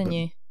away, didn't but-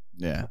 you?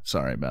 Yeah,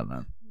 sorry about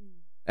that.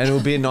 And it will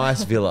be a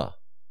nice villa.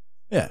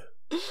 Yeah,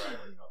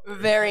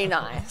 Very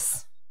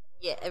nice.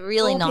 Yeah, a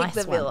really We'll nice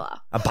pick the one.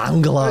 villa. A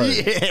bungalow.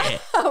 yeah.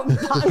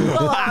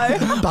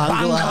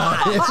 Bungalow.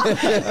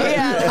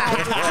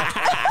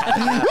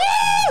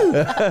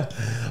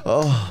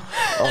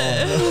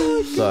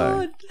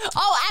 So,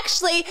 Oh,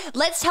 actually,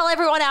 let's tell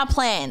everyone our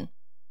plan.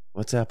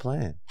 what's our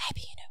plan?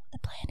 Maybe you know what the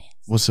plan is.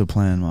 What's the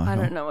plan, Michael? I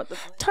don't know what the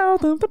Tell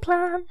them the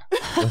plan.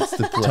 What's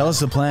the plan? Tell us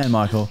the plan,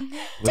 Michael. We're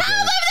getting,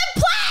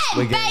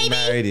 we're getting baby.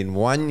 married in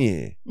 1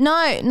 year.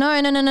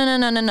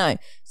 No.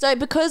 So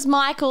because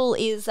Michael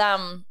is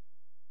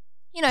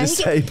you know,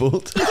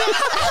 Disabled. no,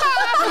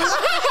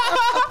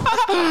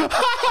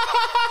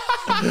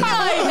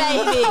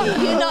 baby,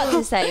 you're not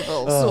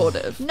disabled. sort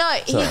of. No,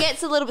 Sorry. he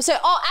gets a little bit. So,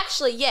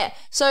 actually, yeah.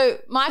 So,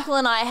 Michael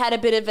and I had a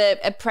bit of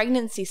a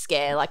pregnancy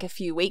scare like a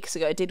few weeks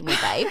ago, didn't we,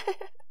 babe?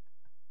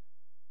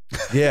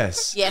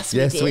 Yes. Yes, we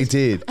yes, did. we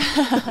did.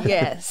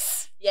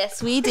 Yes.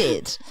 Yes, we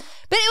did.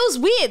 But it was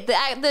weird.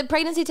 The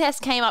pregnancy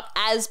test came up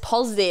as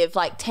positive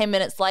like 10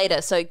 minutes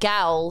later. So,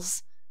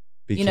 gals,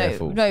 Be you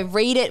careful. know,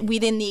 read it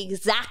within the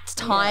exact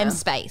time Yeah.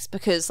 space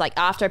because, like,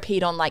 after I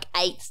peed on like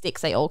 8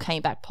 sticks, they all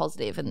came back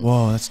positive. And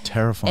Whoa, that's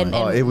terrifying.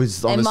 Oh, it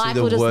was and honestly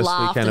Michael the just worst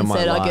laughed weekend and of my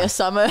said, life. "I guess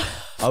I'm a."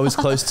 I was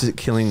close to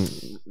killing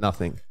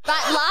nothing. But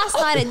last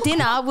night at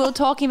dinner, we were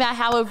talking about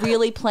how we're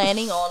really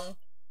planning on,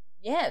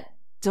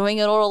 doing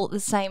it all at the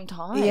same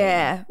time.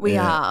 Yeah, we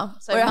Yeah. are.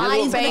 So We're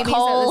Marty's having gonna babies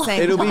call- at the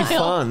same It'll be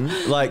time.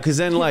 fun, like, because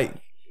then, like,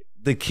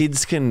 the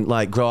kids can,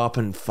 like, grow up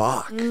and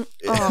fuck.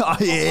 Oh,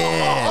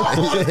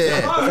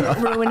 yeah.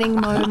 Ruining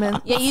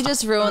moment. Yeah, you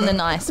just ruined the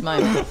nice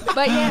moment.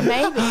 But yeah,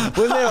 maybe.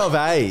 When they're of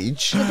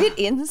age. It's a bit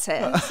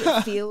incest.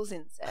 It feels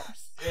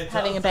incest.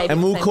 Having a baby. And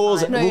at we'll the same call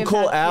time. No, we'll you've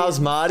call had ours kids.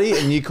 Marty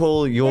and you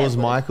call yours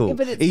Michael. Yeah,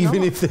 but it's even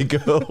not. if they're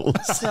girls.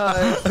 So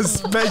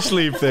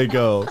Especially if they're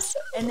girls.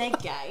 And they're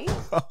gay.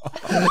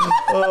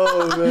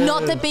 Oh man.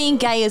 Not that being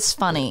gay is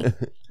funny.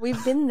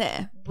 we've been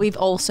there. We've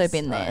also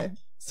been there.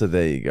 So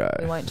there you go.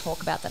 We won't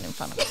talk about that in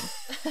front of them.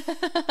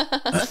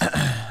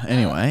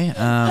 Anyway,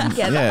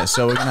 yeah.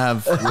 So we're gonna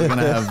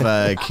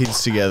have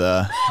kids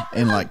together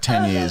in like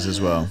 10 years as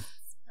well.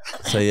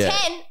 So yeah,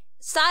 10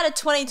 started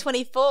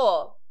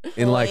 2024.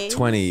 in like boys.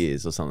 20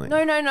 years or something.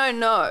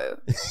 No.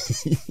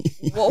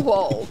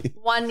 Whoa.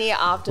 1 year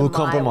after We'll my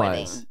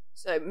compromise. wedding.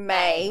 So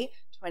May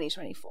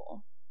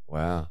 2024.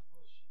 Wow.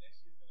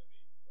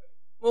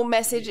 We'll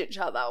message each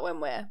other when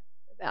we're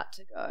about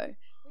to go.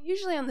 We're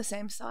usually on the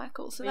same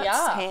cycle, so We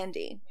that's are.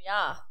 handy. We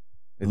are.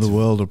 It's- The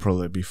world will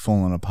probably be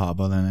falling apart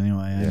by then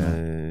anyway.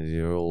 Yeah,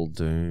 you're all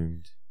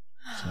doomed.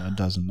 So it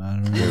doesn't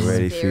matter. Get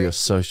ready for your Conspiracy,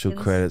 social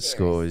credit conspiracy.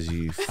 scores,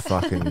 you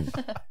fucking.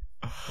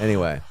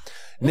 Anyway,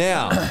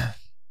 now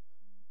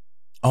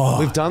Oh,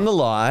 we've done the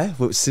lie.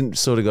 We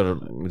sort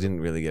of we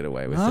didn't really get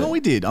away with no, it. we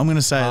did. I'm going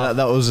to say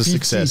that was a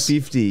success.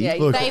 50-50. Yeah,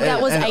 Look, Babe,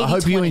 that was and I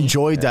hope you 80-20.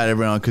 enjoyed that,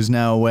 everyone, because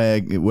now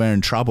we're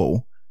in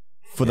trouble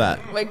for that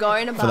We're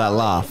going to for that Bali.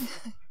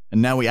 laugh,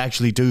 and now we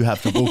actually do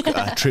have to book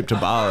a trip to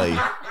Bali,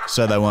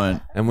 so they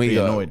won't And we be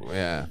got annoyed.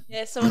 yeah.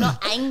 Yeah, so we're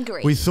not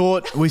angry. We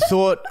thought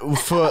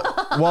for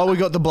while we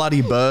got the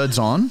bloody birds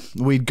on,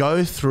 we'd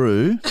go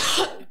through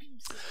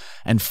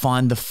and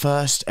find the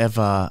first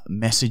ever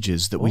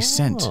messages that we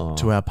sent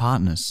to our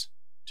partners,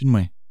 didn't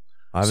we?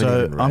 I haven't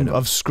So even read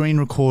I've screen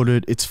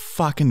recorded. It's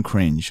fucking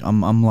cringe.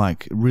 I'm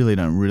like really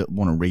don't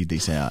want to read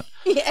this out.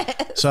 Yeah.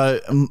 So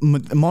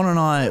Mon and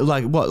I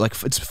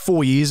it's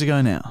 4 years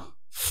ago now.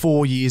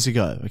 4 years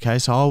ago. Okay,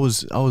 so I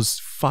was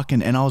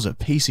fucking and I was a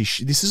piece of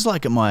shit. This is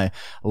like at my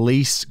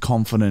least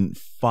confident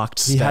fucked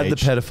He stage. had the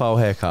pedophile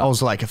haircut. I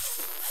was like a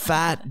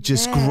fat,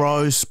 just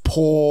gross,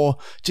 poor,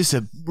 just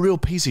a real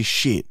piece of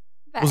shit.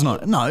 Was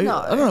not. No, I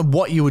don't know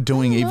what you were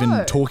doing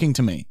even talking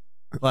to me.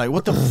 Like,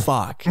 what the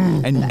fuck?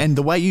 And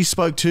the way you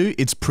spoke too,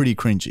 it's pretty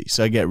cringy.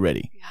 So get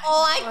ready.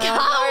 oh, I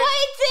can't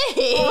wait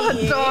to hear.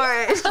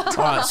 All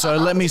right, so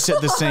let me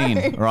set the scene.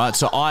 All right,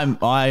 so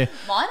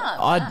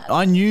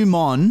I knew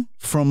Mon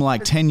from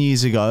like 10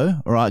 years ago.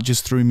 All right,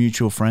 just through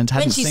mutual friends. When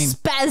Hadn't she seen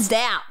spazzed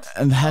out.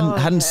 and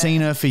hadn't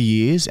seen her for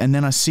years. And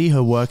then I see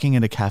her working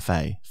at a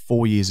cafe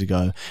 4 years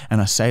ago.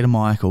 And I say to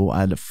Michael,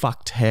 I had a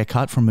fucked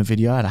haircut from a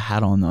video. I had a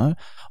hat on though.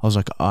 I was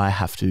like,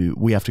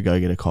 we have to go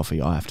get a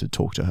coffee. I have to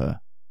talk to her.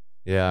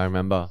 yeah, I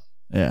remember.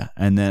 Yeah.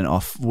 And then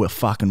we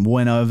fucking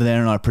went over there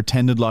and I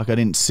pretended like I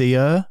didn't see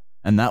her.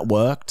 And that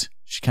worked.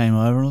 She came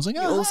over and I was like,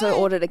 You oh, also hey.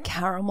 ordered a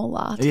caramel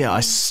latte. Yeah, I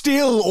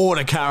still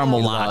order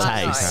caramel No,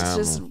 lattes. it's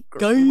just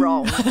Go.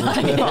 wrong.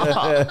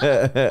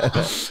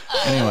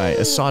 Anyway,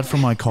 aside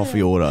from my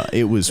coffee order,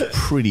 it was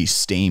pretty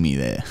steamy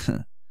there.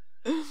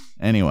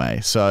 Anyway,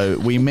 so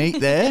we meet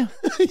there,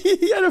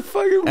 You had a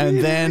fucking and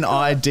weird- then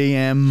I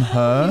DM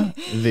her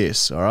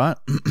this, all right?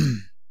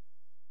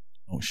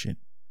 Oh, shit.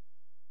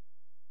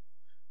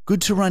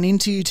 Good to run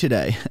into you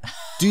today.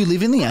 Do you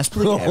live in the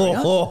Aspley area?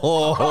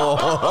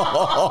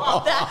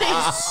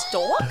 That is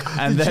stalk.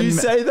 And Did you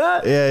say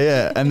that?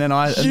 Yeah. And then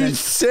I... And You then,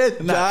 said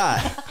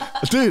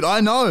that. dude,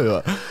 I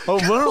know. I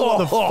don't know what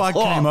the fuck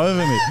came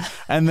over me.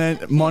 And then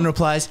Mon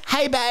replies,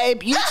 hey,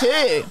 babe, you too. You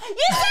said go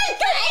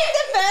in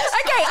the first.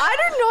 Okay, I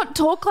do not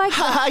talk like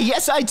that.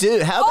 Yes, I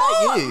do. How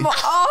about you?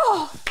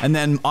 Oh, And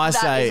then I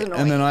That say, is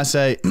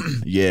annoying.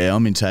 yeah,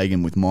 I'm in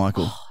Tagan with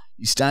Michael.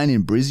 You staying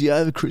in Brizzy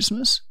over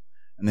Christmas?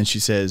 And then she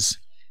says,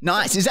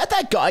 nice. Is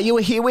that guy you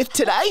were here with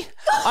today?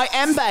 I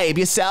am, babe.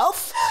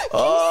 Yourself?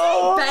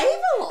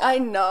 I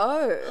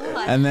know.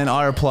 And then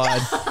I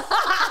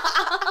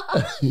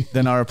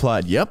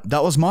replied, yep,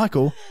 that was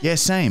Michael. Yeah,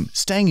 same.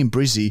 Staying in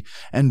Brizzy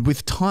and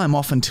with time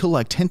off until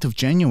like 10th of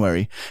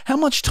January. How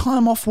much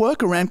time off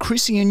work around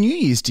Chrissy and New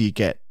Year's do you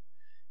get?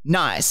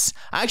 Nice.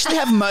 I actually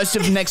have most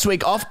of next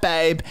week off,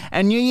 babe,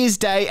 and New Year's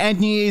Day and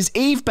New Year's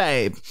Eve,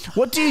 babe.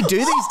 What do you do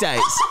these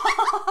days?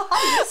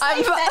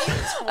 I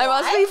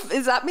must be.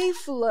 Is that me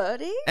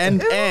flirting?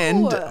 And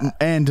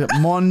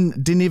Mon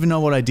didn't even know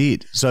what I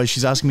did. So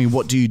she's asking me,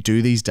 what do you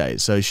do these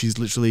days? So she's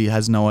literally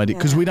has no idea.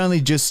 Because we'd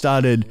only just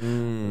started,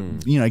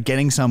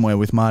 getting somewhere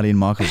with Marty and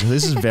Michael. So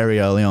this is very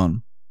early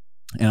on.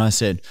 And I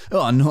said,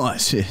 oh,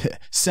 nice.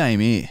 Same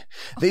here.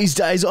 These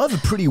days, I have a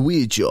pretty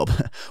weird job.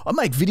 I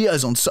make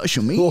videos on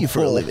social media for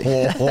a living.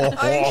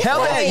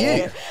 How about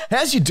you?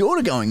 How's your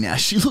daughter going now?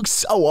 She looks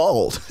so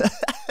old.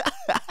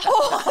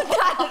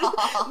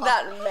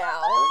 That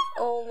mouth.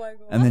 Oh my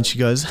god. And then she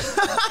goes,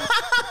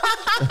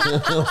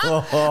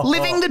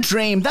 living the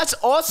dream. That's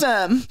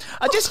awesome.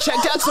 I just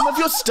checked out some of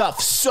your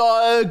stuff.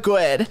 So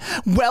good.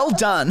 Well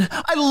done.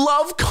 I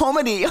love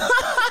comedy. You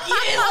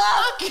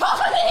love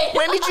comedy.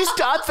 When did you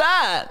start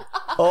that?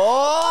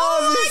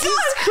 Oh, this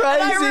is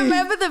crazy. And I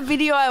remember the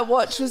video I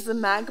watched was the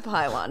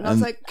magpie one. I was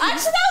like,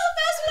 Actually, that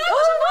was the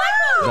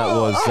first one I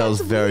watched. That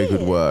was very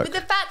good work. With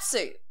the fat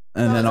suit.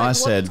 And then I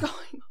was said, like,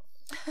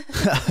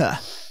 what's going on?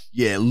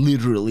 yeah,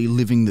 literally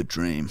living the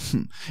dream.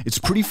 It's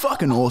pretty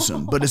fucking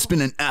awesome, but it's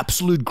been an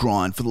absolute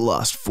grind for the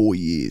last 4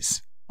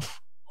 years.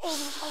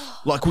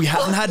 Like, we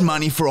haven't had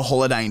money for a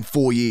holiday in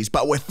 4 years,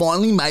 but we're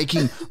finally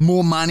making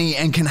more money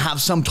and can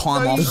have some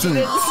time off soon.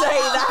 Didn't say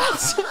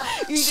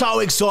that. So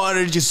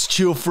excited to just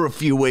chill for a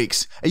few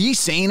weeks. Are you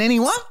seeing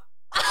anyone?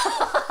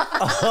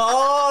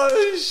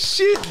 Oh,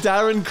 shit.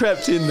 Darren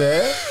crept in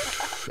there.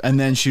 And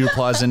then she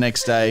replies the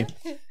next day,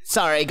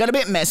 sorry, got a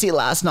bit messy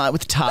last night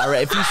with Tara,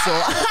 if you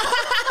saw.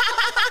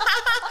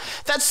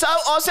 That's so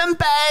awesome,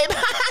 babe.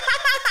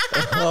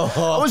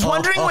 I was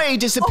wondering where you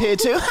disappeared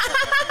to.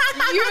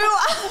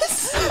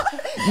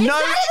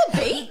 No,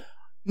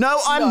 no,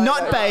 I'm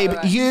not, babe.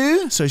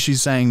 You. So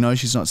she's saying no,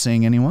 she's not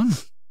seeing anyone.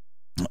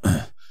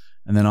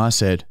 And then I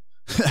said,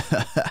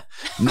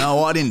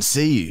 no, I didn't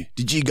see you.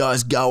 Did you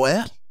guys go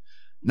out?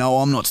 No,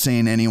 I'm not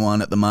seeing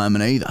anyone at the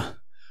moment either.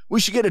 We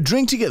should get a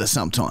drink together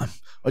sometime.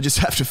 I just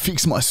have to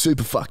fix my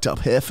super fucked up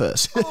hair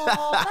first.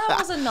 Oh, that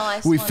was a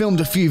nice We one, filmed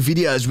a though. few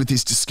videos with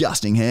this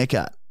disgusting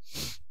haircut.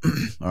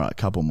 All right, a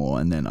couple more,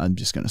 and then I'm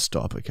just going to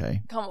stop,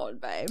 okay? Come on,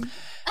 babe.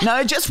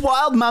 No, just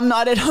wild mum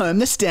night at home,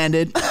 the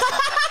standard.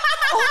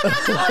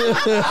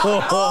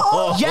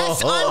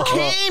 Yes, I'm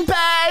keen,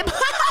 babe.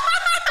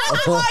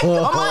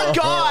 Oh my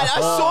God, I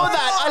saw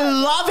that. I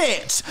love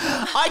it.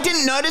 I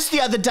didn't notice the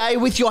other day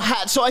with your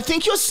hat, so I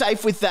think you're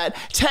safe with that.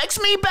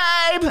 Text me,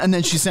 babe. And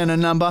then she sent a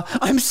number.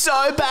 I'm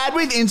so bad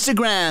with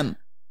Instagram.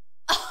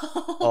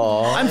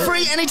 I'm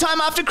free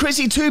anytime after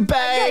Chrissy too,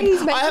 babe. he's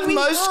making I have me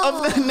most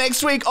of the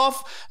next week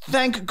off,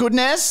 thank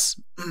goodness.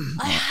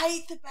 I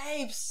hate the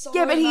babe so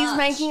Yeah, but he's much.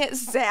 making it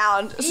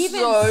sound Even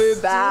so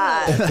still.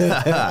 bad.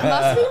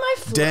 Must be my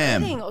flirting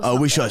Damn, or I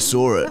wish I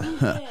something.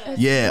 saw it.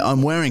 Yeah,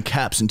 I'm wearing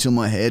caps until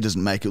my hair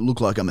doesn't make it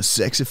look like I'm a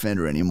sex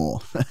offender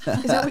anymore. Is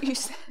that what you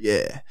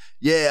said?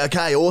 Yeah,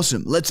 okay,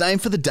 awesome. Let's aim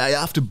for the day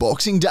after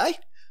Boxing Day.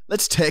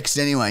 Let's text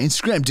anyway.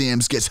 Instagram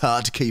DMs gets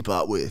hard to keep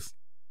up with.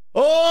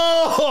 And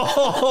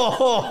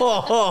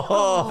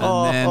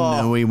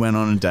then we went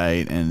on a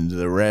date, and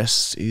the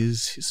rest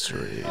is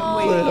history.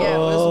 Yeah, it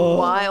was a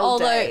wild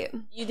Although date.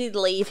 you did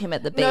leave him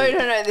at the beach.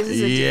 No, this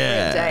is a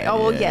Yeah, different day. Oh,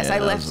 well, yes, yeah, I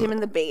that left was him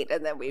in the beat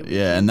and then we...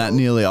 Yeah, and that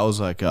nearly, I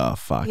was like, oh,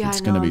 fuck, Yeah, it's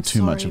I going to know, be I'm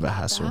too much sorry of a about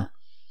hassle. that.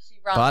 She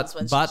runs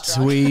when But she's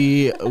drunk.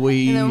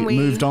 we And then we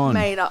moved on.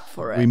 made up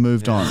for it. We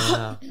moved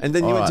on. And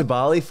then you All went to right.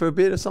 Bali for a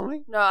bit or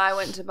something? No, I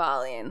went to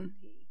Bali and...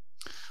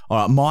 All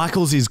right,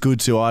 Michael's is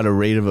good too. I had a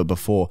read of it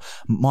before.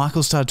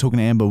 Michael started talking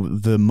to Amber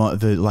the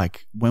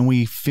like when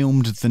we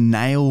filmed the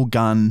nail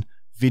gun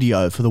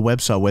video for the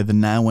website where the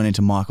nail went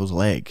into Michael's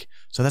leg.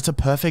 So that's a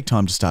perfect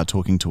time to start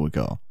talking to a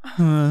girl.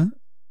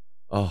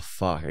 Oh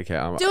fuck. Okay.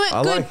 Do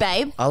it good,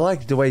 babe. I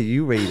like the way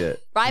you read it.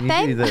 Right,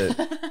 Can babe?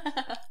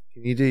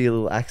 Can you do your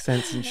little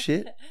accents and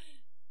shit?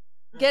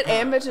 Get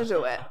Amber to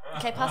do it.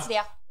 Okay, pass it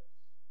here.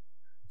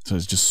 So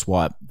it's just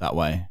swipe that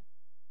way.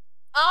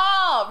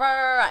 Oh,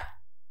 right.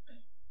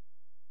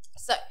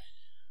 So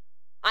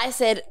I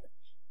said,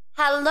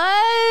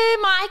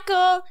 hello,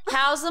 Michael.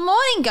 How's the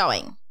morning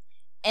going?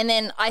 And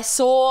then I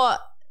saw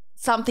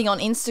something on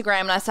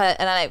Instagram and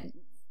I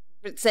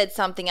said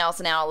something else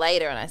an hour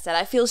later and I said,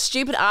 I feel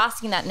stupid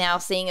asking that now,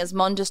 seeing as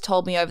Mon just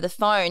told me over the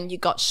phone you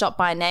got shot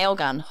by a nail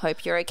gun.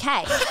 Hope you're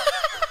okay.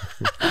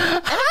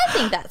 And I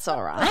think that's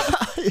all right.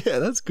 Yeah,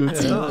 that's good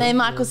stuff. Then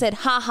Michael said,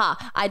 haha,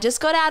 I just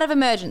got out of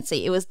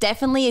emergency. It was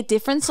definitely a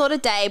different sort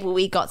of day, but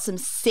we got some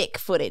sick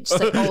footage.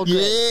 So all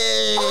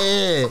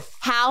good. Yeah.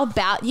 How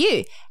about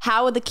you?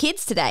 How are the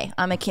kids today?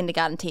 I'm a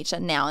kindergarten teacher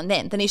now and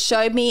then. Then he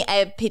showed me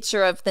a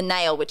picture of the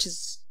nail, which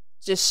is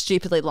just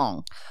stupidly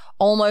long,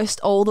 almost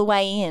all the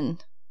way in.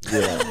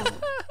 Yeah.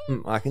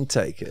 I can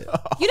take it.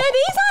 You know,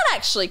 these aren't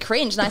actually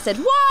cringe. And I said,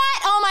 what?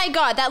 Oh my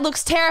God, that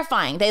looks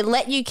terrifying. They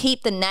let you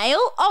keep the nail?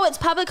 Oh, it's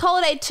public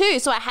holiday too,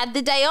 so I had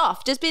the day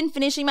off. Just been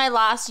finishing my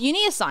last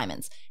uni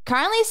assignments.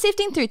 Currently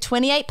sifting through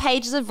 28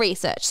 pages of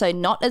research, so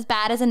not as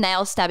bad as a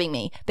nail stabbing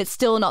me, but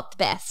still not the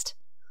best.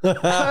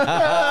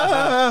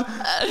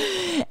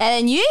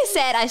 And you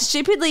said I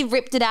stupidly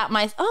ripped it out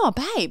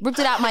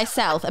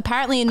myself.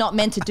 Apparently you're not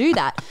meant to do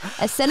that.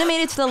 A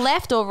centimeter to the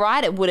left or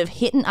right, it would have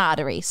hit an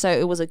artery, so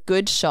it was a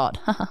good shot.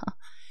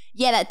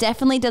 Yeah, that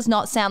definitely does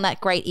not sound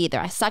that great either.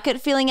 I suck at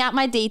filling out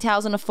my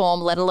details on a form,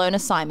 let alone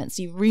assignments.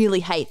 You really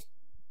hate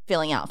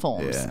filling out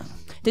forms. Yeah.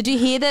 Did you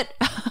hear that?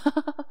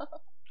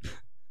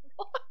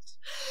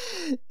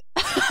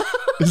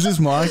 Is this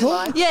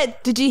Michael? Yeah,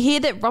 did you hear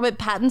that Robert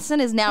Pattinson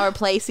is now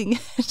replacing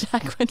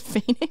Joaquin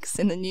Phoenix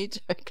in the new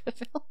Joker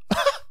film?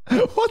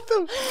 What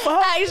the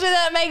fuck? Actually,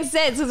 that makes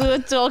sense because we were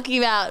talking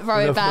about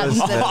Robert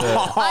Pattinson.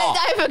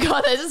 I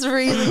forgot. That's just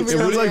really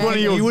Sounds like one of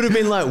your. You would have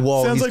been like,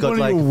 whoa, Sounds he's like got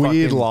one of your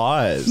weird fucking-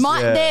 lies.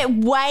 They're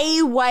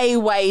way, way,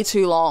 way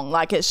too long.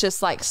 Like, it's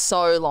just like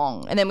so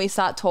long. And then we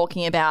start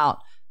talking about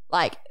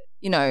like,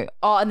 you know,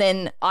 and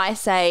then I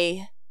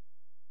say,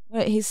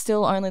 well, he's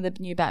still only the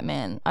new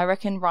Batman. I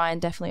reckon Ryan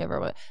definitely over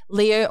Robert.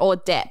 Leo or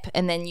Depp.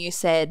 And then you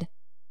said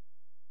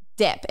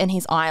Depp and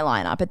his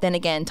eyeliner. But then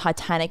again,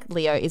 Titanic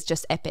Leo is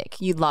just epic.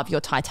 You love your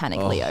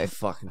Titanic Leo.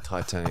 Fucking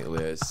Titanic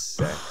Leo is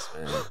sex,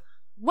 man.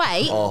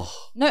 Wait. Oh.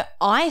 No,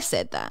 I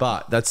said that.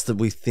 But that's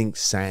we think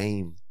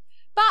same.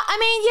 But I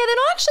mean, yeah, they're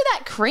not actually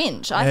that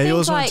cringe. I Yeah, think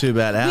yours weren't like too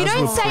bad. we Ours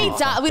don't were say pretty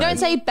fucked, we don't babe.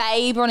 say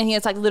babe or anything.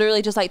 It's like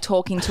literally just like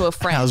talking to a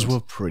friend. Ours were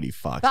pretty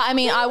fucked. But I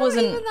mean, I They're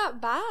wasn't. not even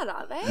that bad,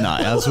 are they? No,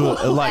 ours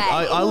were like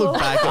I look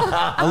back.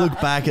 I look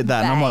back at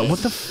that and I'm like, what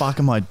the fuck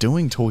am I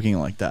doing talking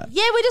like that?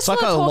 Yeah, we just It's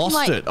like were I talking lost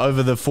like it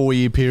over the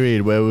 4-year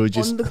period where we were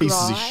just On the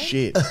pieces of grind?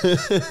 shit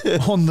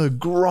on the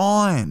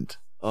grind.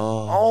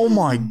 Oh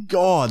my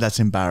God, that's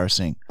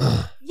embarrassing.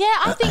 Yeah,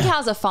 I think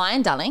ours are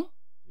fine, darling.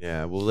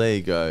 Yeah, well, there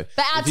you go.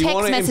 But our if you text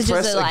want to messages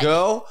impress are like- a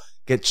girl,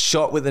 get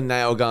shot with a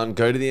nail gun,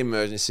 go to the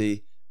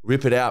emergency,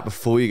 rip it out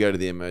before you go to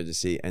the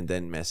emergency, and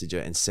then message her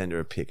and send her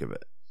a pic of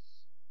it.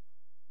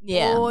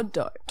 Yeah. Or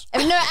don't. I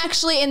mean, no,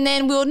 actually, and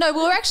then we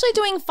were actually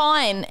doing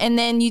fine, and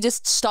then you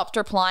just stopped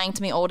replying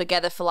to me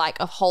altogether for like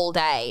a whole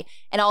day,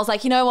 and I was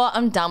like, you know what,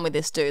 I'm done with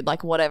this dude.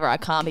 Like, whatever, I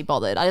can't be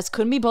bothered. I just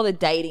couldn't be bothered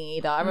dating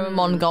either. I remember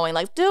Mon going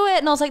like, do it,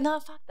 and I was like, no,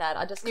 fuck that.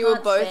 I just You were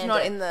can't both stand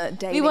not it. in the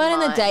dating We weren't in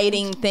the mind.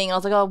 dating thing. I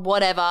was like, oh,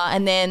 whatever.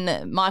 And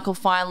then Michael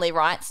finally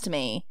writes to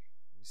me,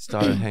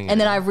 Started hanging and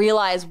then I out.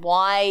 realized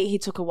why he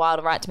took a while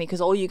to write to me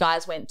because all you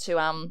guys went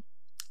to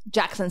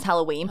Jackson's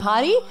Halloween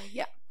party. Oh,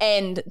 yeah.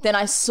 And then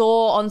I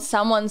saw on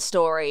someone's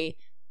story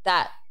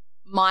that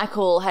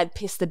Michael had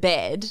pissed the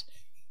bed,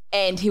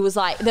 and he was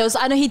like,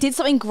 I know he did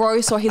something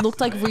gross, or he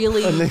looked like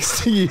really. And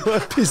next to you, I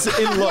piss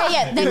in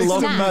next to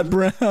Sam. Matt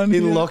Brown.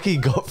 in yeah. Lockie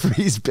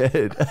Godfrey's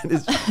bed.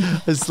 And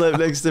I slept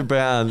next to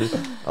Brown.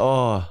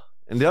 Oh,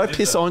 and did I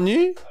piss on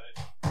you?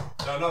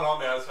 No, not on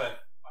me. I just went.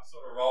 I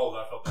sort of rolled.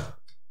 I felt that.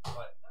 Like,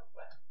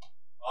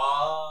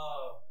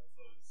 oh,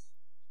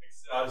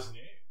 I just knew.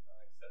 I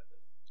accepted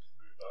it. Just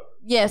moved over.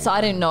 Yeah, so I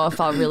didn't know if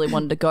I really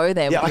wanted to go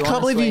there. Yeah, with I you, can't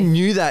believe you honestly.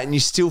 knew that and you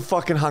still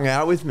fucking hung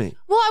out with me.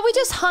 Well, we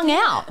just hung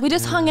out.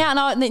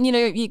 And then, you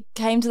know, you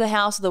came to the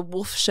house with a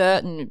wolf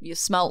shirt and you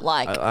smelt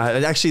like I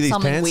had actually these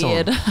something pants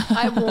weird. on.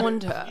 I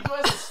warned her.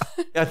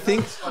 I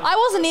think I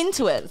wasn't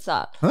into it.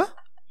 So. Huh?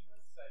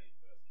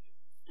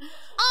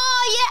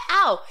 Oh, yeah.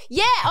 Ow.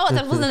 Yeah. Oh,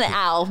 that wasn't an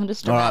ow. I'm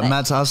just All right, dramatic.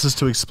 Matt's asked us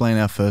to explain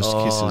our first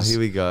oh, kisses. here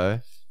we go.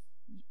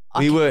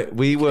 Okay.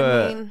 We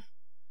were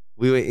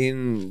we were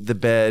in the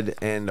bed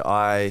and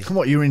I.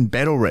 What, you're in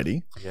bed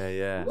already? Yeah,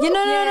 yeah. Yeah,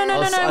 no.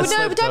 I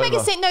slept Don't make a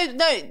over. scene. No,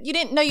 you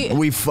didn't. No, you.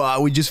 We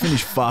just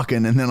finished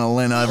fucking, and then I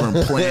leaned over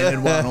and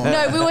planted one on.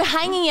 No, we were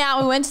hanging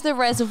out. We went to the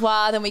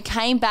reservoir. Then we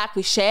came back.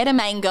 We shared a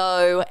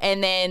mango,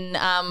 and then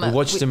We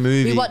watched a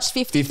movie. We watched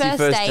 50 First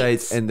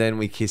Dates. and then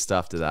we kissed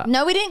after that.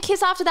 No, we didn't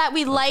kiss after that.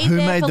 We laid Who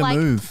there made for the like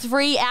move?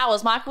 3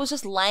 hours. Michael was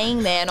just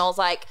laying there, and I was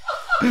like,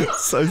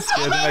 So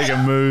scared to make a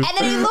move. and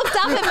then he looked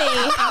up at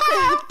me.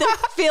 The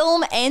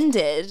film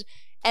ended.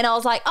 And I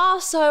was like, oh,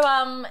 so,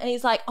 and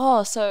he's like,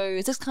 oh, so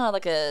is this kind of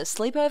like a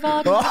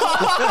sleepover?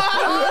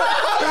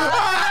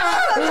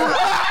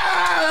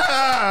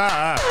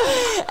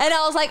 And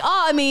I was like,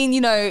 oh, I mean,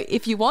 you know,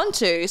 if you want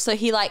to. So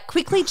he like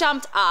quickly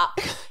jumped up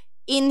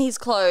in his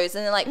clothes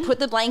and then like put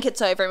the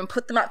blankets over him and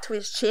put them up to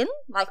his chin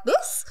like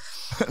this.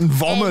 And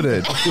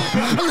vomited.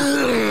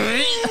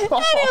 And he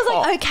was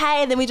like,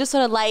 okay. And then we just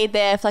sort of laid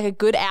there for like a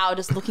good hour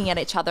just looking at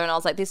each other. And I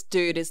was like, this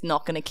dude is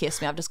not going to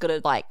kiss me. I've just got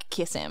to like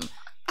kiss him.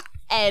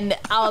 And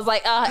I was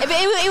like,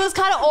 it was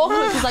kind of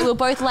awkward because like we were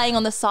both laying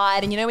on the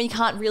side, and you know when you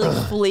can't really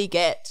fully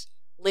get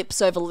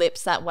lips over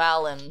lips that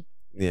well, and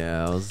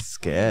Yeah, I was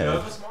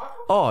scared.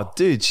 Oh,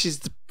 dude,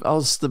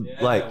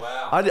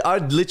 I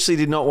literally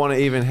did not want to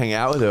even hang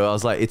out with her. I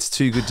was like, it's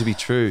too good to be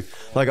true.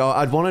 Like,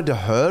 I'd wanted to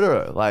hurt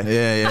her. Like,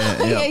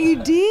 Yeah,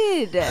 you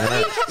did. You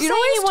saying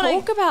always you wanna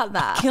talk about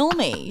that. kill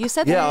me. You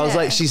said that. yeah, I was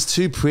like, she's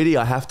too pretty.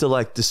 I have to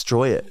like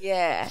destroy it.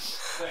 Yeah.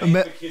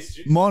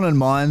 Mon and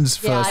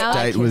mine's Yeah, first I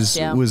like date kiss,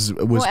 yeah. was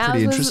Well, ours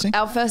pretty interesting.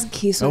 Our first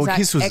kiss Oh, was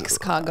kiss at was-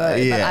 X-Cargo,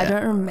 but yeah. I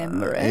don't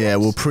remember it. Yeah,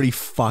 we were pretty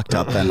fucked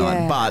up that night.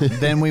 Yeah. But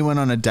then we went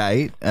on a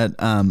date at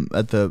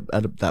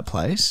that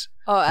place.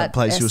 Oh, That at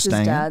place you were Esther's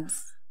staying at?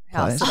 dad's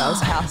house that I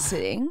was house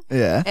sitting.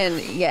 Yeah.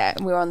 And yeah,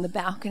 we were on the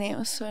balcony. It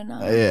was so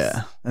nice.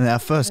 Yeah, and our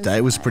first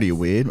date was pretty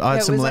weird. I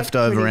had it some was, like,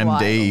 leftover pretty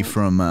MD wild.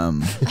 from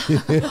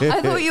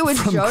I thought you were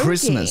from joking.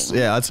 Christmas.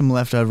 Yeah, I had some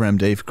leftover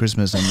MD for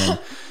Christmas, and then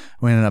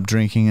we ended up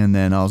drinking. And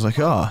then I was like,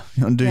 "Oh,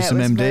 you want to do Yeah, some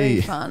it was very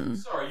MD?" fun.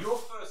 Sorry, your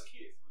first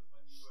kiss was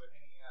when you were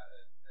hanging out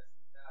at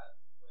Esther's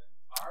dad's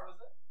when Tara was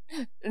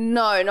there?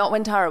 No, not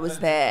when Tara was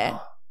there.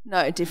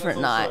 No, different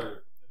night. Also the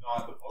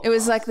night the podcast- It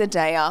was like the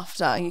day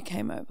after you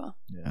came over.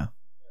 Yeah. the night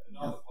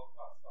the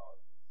podcast started.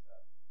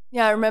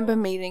 Yeah, I remember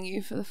meeting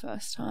you for the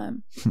first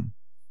time and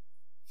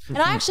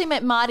I actually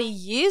met Marty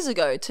years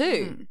ago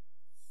too.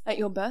 at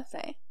your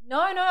birthday. No,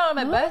 on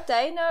my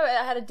birthday. No,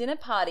 I had a dinner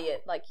party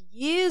at like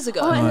years ago.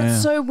 Oh, and yeah.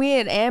 it's so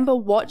weird. Amber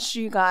watched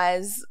you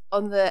guys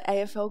on the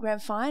AFL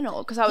Grand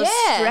Final because I was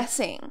Yeah.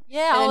 stressing.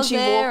 Yeah, and I then was she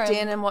there walked and-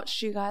 in and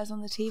watched you guys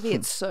on the TV.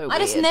 It's so weird. I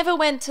just never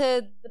went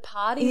to the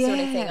parties or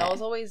anything. Yeah. I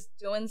was always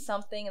doing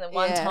something, and then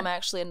one Yeah. time I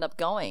actually ended up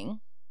going.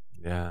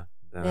 Yeah.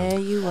 There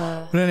you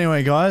were. But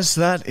anyway, guys,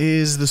 that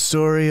is the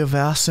story of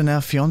us and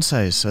our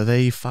fiancés. So there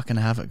you fucking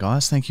have it,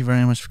 guys. Thank you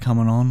very much for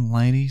coming on,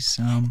 ladies.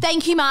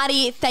 Thank you,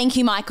 Marty. Thank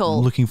you,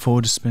 Michael. Looking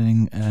forward to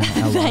spending our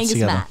lives Thanks,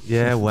 together. Matt.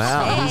 Yeah,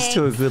 wow. He's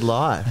to a good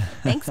life.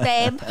 Thanks,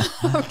 babe.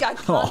 I can't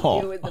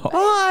deal with the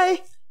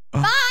Bye.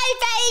 Bye,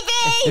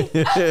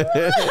 baby.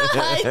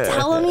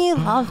 Tell him you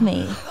love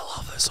me.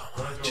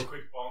 Do a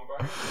quick bong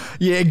break.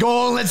 Yeah,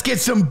 go on, let's get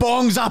some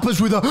bongs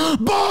uppers with a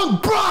bong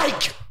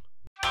break.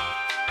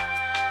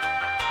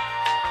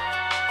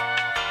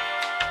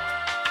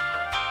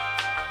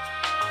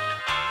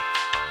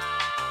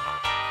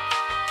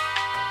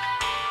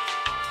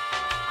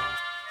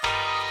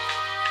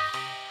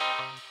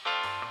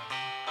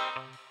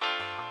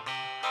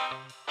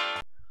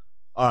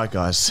 All right,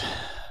 guys,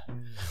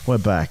 we're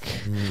back.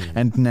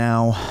 And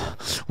now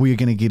we are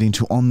going to get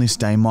into On This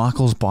Day,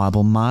 Michael's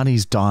Bible,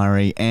 Marty's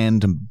Diary,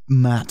 and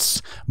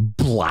Matt's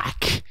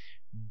Black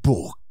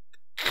Book.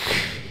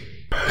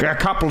 A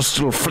couple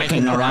still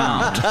flicking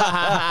around.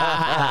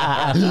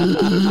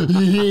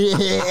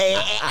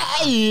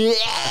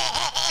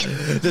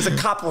 There's a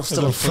couple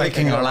still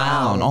flicking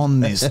around on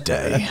this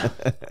day.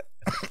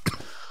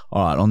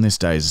 All right, On This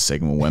Day is a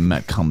segment where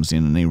Matt comes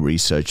in and he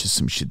researches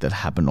some shit that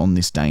happened on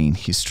this day in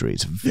history.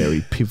 It's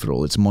very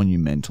pivotal. It's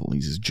monumental.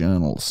 He's a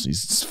journalist.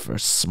 He's a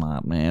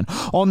smart man.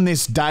 On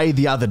this day,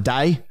 the other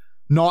day,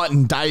 night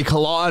and day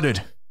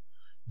collided.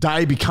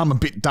 Day become a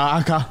bit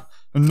darker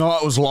and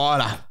night was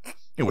lighter.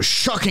 It was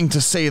shocking to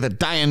see that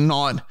day and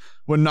night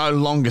were no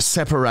longer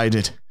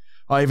separated.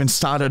 I even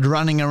started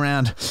running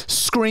around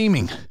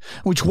screaming,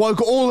 which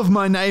woke all of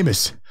my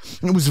neighbours.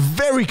 It was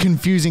very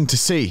confusing to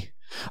see.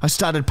 I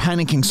started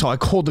panicking, so I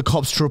called the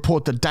cops to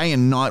report that day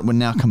and night were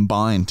now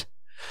combined.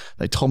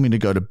 They told me to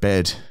go to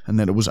bed and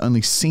that it was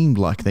only seemed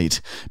like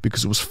that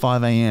because it was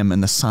 5 a.m.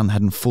 and the sun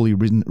hadn't fully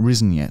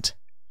risen yet.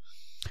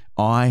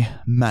 I,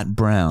 Matt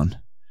Brown,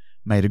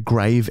 made a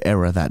grave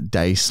error that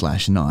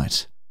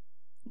day/night.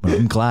 But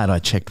I'm glad I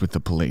checked with the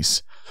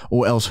police,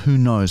 or else who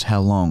knows how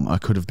long I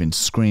could have been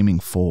screaming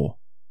for.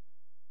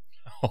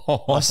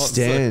 I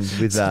stand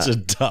with that. Such a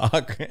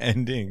dark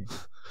ending.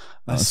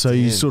 So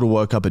you sort of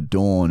woke up at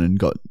dawn and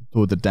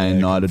thought the day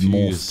and night had morphed.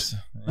 Confused.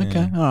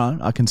 Okay, all right.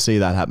 I can see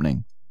that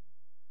happening.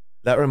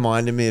 That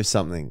reminded me of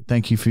something.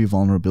 Thank you for your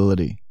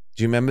vulnerability.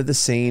 Do you remember the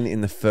scene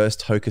in the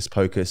first Hocus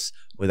Pocus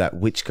where that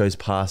witch goes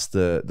past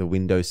the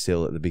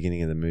windowsill at the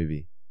beginning of the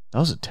movie? That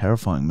was a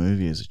terrifying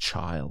movie as a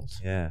child.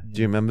 Yeah.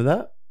 Do you remember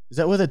that? Is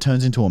that where that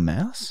turns into a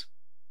mouse?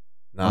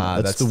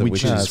 Nah, that's the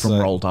witches from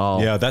Roald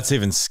Dahl. Yeah, that's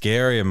even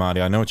scarier, Marty.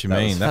 I know what you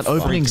mean. That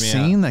opening freaked me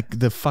scene, out. like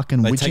the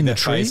fucking They witch take in the their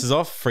tree. faces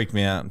off, freaked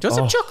me out. Just Oh.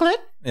 some chocolate.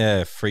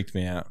 Yeah, it freaked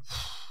me out.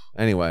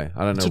 Anyway,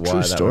 I don't It's know a true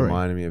why that story.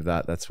 reminded me of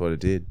that. That's what it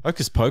did.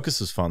 Hocus Pocus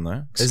was fun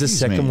though. There's a Excuse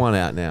second me. one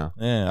out now.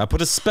 Yeah, I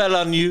put a spell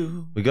on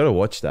you. We got to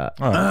watch that.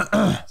 All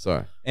right.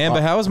 Sorry.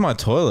 Amber, how was my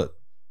toilet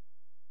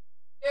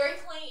Very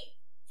clean.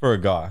 for a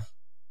guy?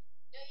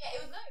 No, yeah,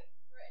 it was no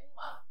for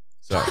anyone.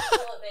 Sorry.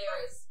 All there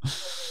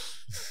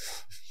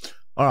is.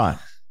 All right.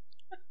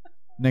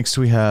 Next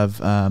we have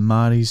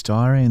Marty's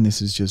diary, and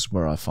this is just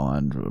where I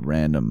find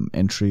random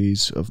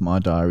entries of my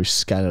diary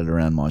scattered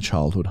around my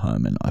childhood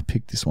home, and I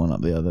picked this one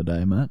up the other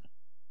day, Matt.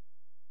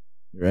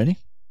 You ready?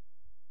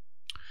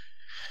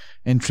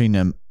 Entry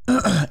number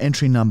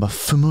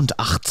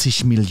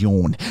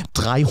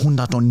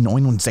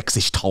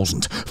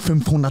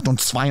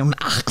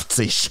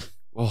 85.369.582.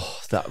 Oh,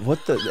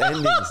 what the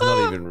ending's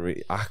not even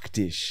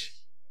actish.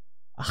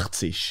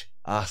 80.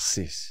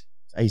 Assis.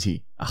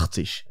 80.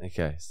 80.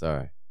 Okay,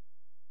 sorry.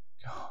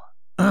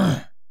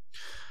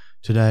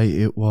 Today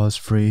it was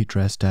free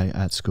dress day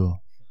at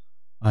school.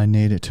 I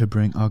needed to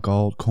bring a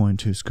gold coin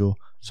to school,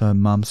 so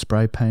Mum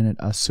spray painted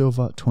a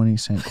silver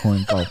 20-cent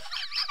coin gold.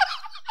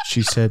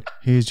 She said,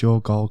 "Here's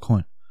your gold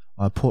coin."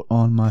 I put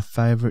on my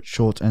favourite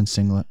shorts and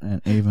singlet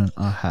and even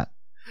a hat.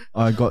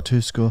 I got to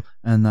school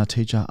and the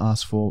teacher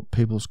asked for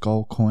people's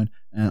gold coin,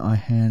 and I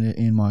handed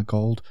in my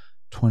gold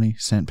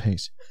 20-cent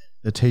piece.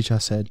 The teacher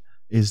said,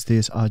 "Is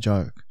this a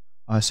joke?"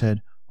 I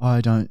said, "I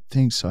don't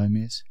think so,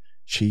 miss."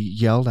 She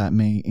yelled at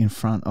me in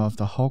front of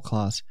the whole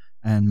class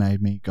and made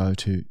me go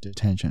to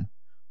detention.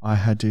 I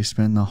had to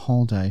spend the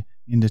whole day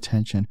in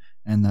detention,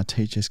 and the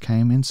teachers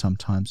came in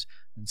sometimes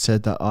and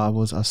said that I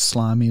was a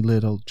slimy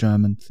little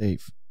German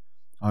thief.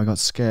 I got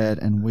scared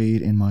and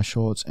weed in my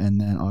shorts,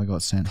 and then I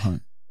got sent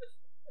home.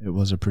 It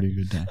was a pretty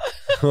good day.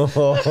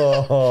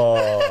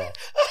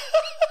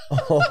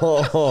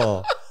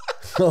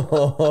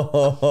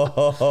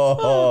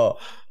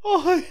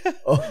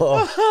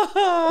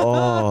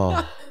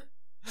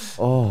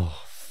 Oh,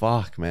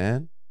 fuck,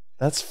 man.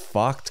 That's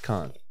fucked,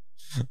 cunt.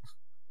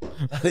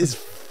 That is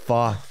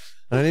fucked.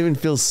 I don't even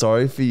feel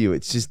sorry for you.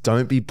 It's just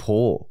don't be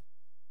poor.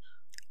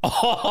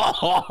 I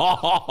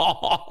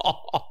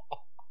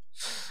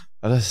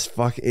just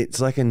fuck. It's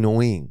like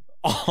annoying.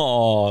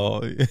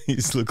 Oh, you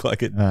just look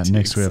like it.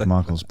 Next we have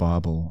Michael's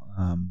Bible.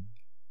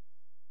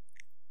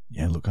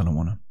 Yeah, look, I don't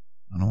want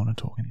to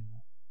talk anymore.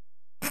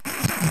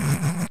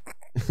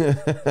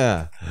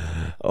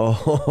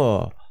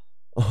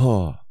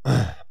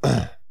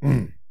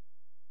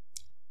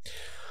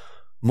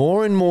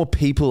 More and more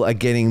people are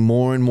getting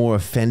more and more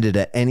offended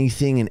at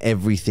anything and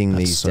everything That's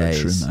these so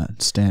days. true,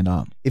 Matt. Stand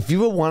up. If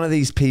you were one of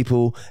these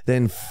people,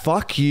 then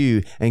fuck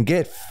you and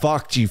get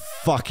fucked, you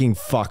fucking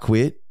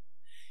fuckwit.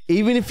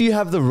 Even if you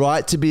have the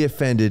right to be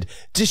offended,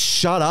 just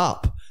shut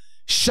up.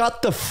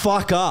 Shut the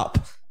fuck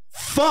up.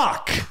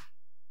 Fuck.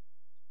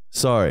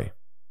 Sorry.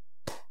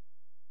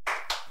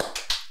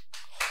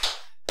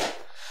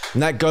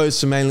 And that goes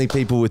for mainly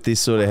people with this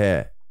sort of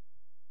hair.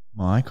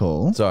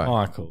 Michael. Sorry.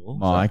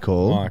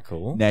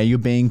 Michael. Now you're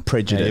being Now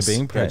prejudiced. you're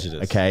being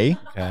prejudiced. Okay.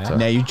 Okay.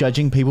 Now you're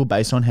judging people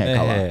based on hair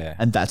color. Yeah.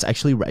 And that's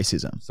actually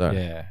racism. Sorry.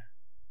 Yeah.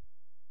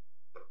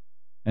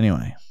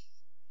 Anyway.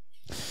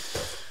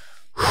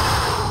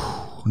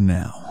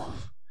 Now,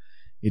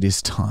 it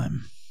is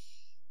time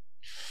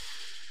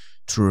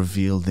to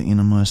reveal the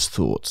innermost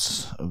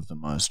thoughts of the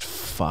most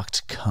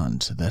fucked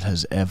cunt that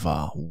has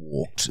ever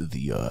walked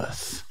the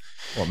earth.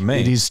 What,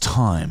 me? It is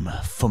time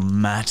for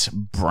Matt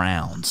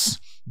Brown's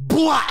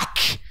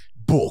Black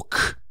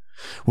Book,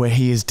 where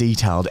he has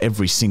detailed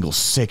every single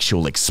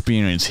sexual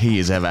experience he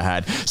has ever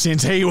had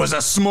since he was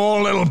a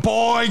small little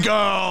boy,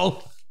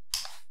 girl.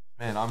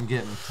 Man, I'm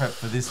getting prepped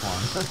for this one.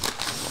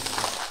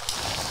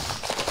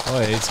 Oh,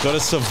 it's got to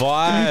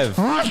survive.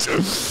 What?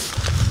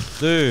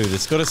 Dude,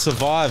 it's got to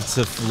survive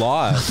to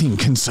live. Nothing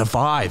can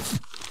survive.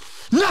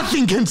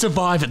 Nothing can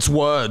survive its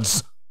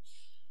words.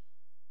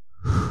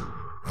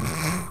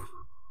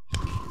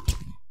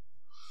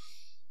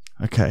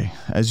 Okay,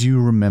 as you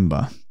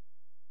remember,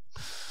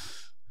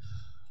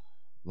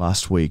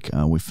 last week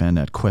we found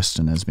out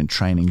Queston has been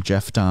training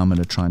Jeff Dahmer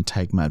to try and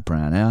take Matt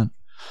Brown out.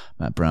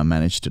 Matt Brown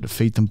managed to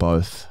defeat them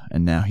both,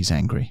 and now he's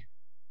angry.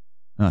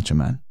 Aren't you,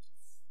 man?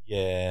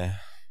 Yeah.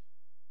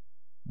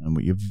 And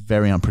you're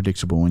very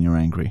unpredictable when you're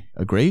angry.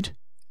 Agreed?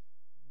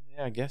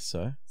 Yeah, I guess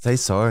so. Say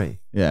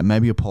sorry. Yeah,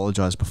 maybe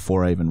apologize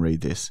before I even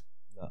read this.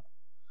 No.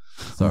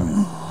 Sorry.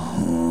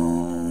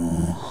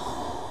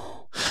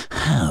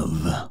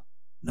 Have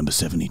number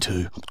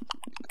 72.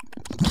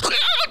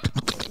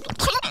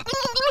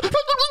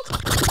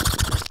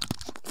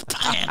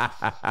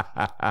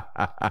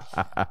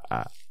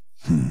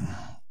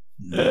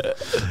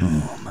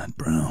 Oh, Matt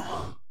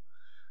Brown.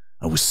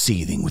 I was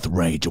seething with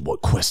rage at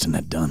what Queston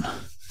had done.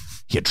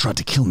 He had tried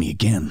to kill me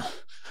again.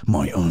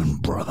 My own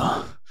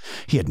brother.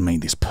 He had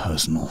made this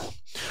personal.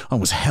 I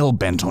was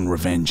hell-bent on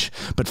revenge,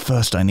 but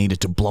first I needed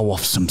to blow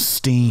off some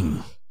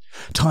steam.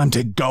 Time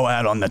to go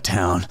out on the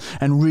town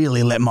and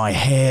really let my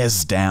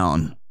hairs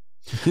down.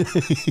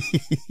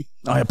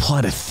 I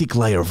applied a thick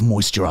layer of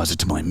moisturizer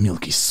to my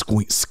milky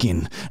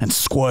skin and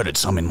squirted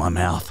some in my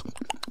mouth.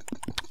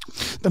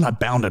 Then I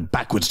bounded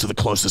backwards to the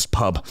closest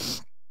pub.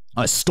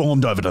 I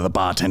stormed over to the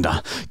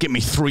bartender. Get me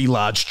 3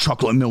 large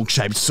chocolate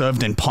milkshakes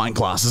served in pint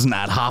glasses and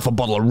add half a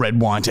bottle of red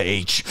wine to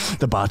each.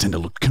 The bartender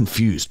looked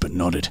confused but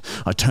nodded.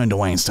 I turned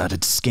away and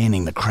started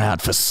scanning the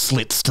crowd for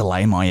slits to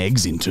lay my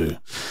eggs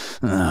into.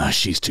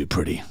 She's too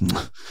pretty.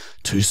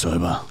 Too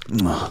sober.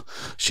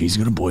 She's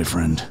got a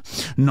boyfriend.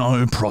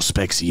 No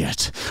prospects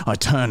yet. I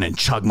turn and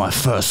chug my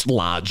first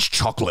large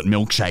chocolate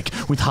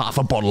milkshake with half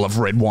a bottle of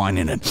red wine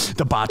in it.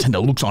 The bartender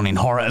looks on in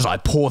horror as I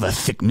pour the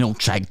thick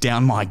milkshake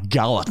down my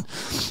gullet.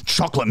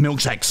 Chocolate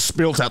milkshake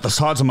spilt out the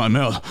sides of my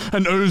mouth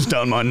and oozed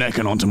down my neck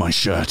and onto my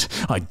shirt.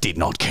 I did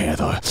not care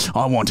though.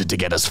 I wanted to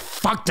get as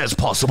fucked as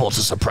possible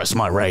to suppress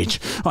my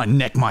rage. I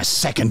necked my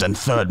second and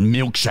third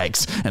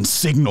milkshakes and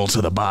signaled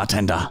to the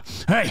bartender,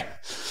 "Hey,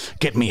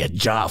 get me a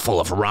jar full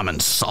of rum and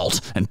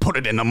salt and put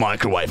it in the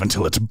microwave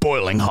until it's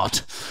boiling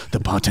hot." The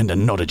bartender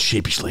nodded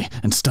sheepishly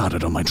and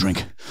started on my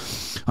drink.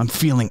 I'm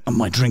feeling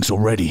my drinks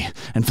already,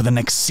 and for the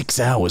next 6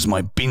 hours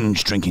my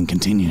binge drinking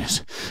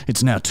continues.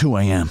 It's now 2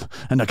 a.m,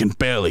 and I can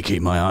barely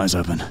keep my eyes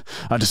open.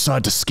 I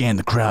decide to scan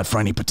the crowd for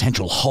any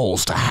potential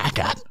holes to hack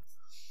at.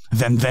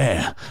 Then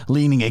there,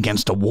 leaning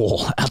against a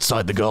wall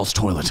outside the girls'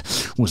 toilet,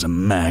 was a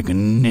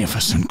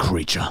magnificent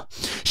creature.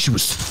 She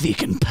was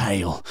thick and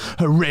pale.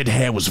 Her red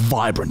hair was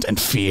vibrant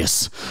and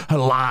fierce. Her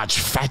large,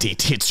 fatty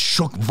tits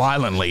shook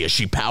violently as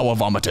she power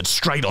vomited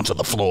straight onto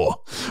the floor.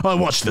 I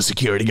watched the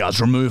security guards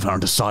remove her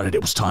and decided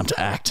it was time to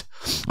act.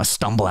 I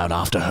stumble out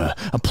after her,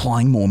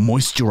 applying more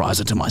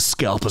moisturizer to my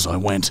scalp as I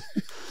went.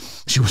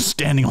 She was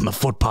standing on the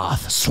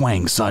footpath,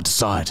 swaying side to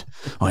side.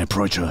 I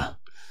approach her.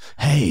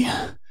 "Hey,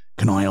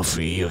 can I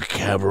offer you a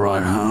cab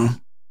ride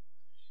home?"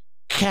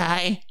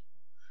 "Okay."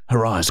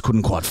 Her eyes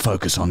couldn't quite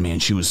focus on me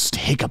and she was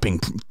hiccuping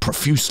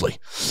profusely.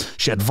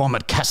 She had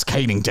vomit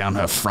cascading down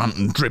her front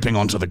and dripping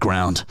onto the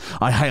ground.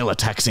 I hail a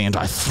taxi and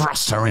I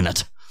thrust her in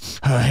it.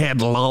 Her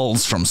head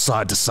lolls from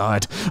side to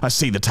side. I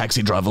see the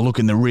taxi driver look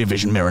in the rear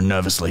vision mirror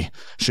nervously.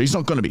 "She's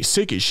not going to be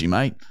sick, is she,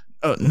 mate?"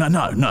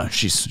 No,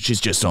 she's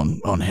just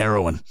on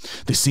heroin.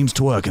 This seems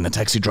to work and the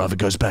taxi driver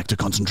goes back to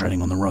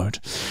concentrating on the road.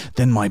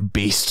 Then my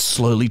beast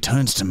slowly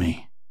turns to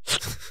me.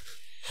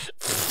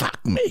 Fuck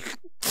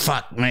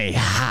me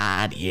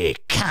hard, you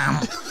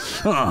cunt.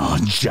 Oh,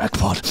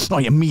 jackpot.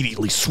 I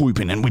immediately swoop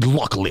in and we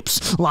lock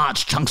lips.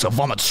 Large chunks of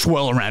vomit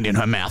swirl around in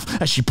her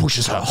mouth as she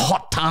pushes her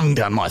hot tongue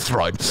down my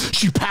throat.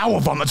 She power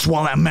vomits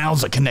while our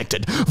mouths are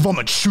connected.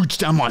 Vomit shoots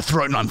down my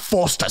throat and I'm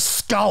forced to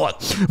scull it.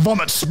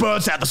 Vomit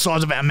spurts out the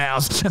sides of our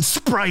mouths and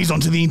sprays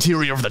onto the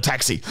interior of the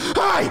taxi.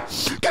 "Hey,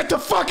 get the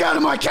fuck out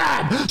of my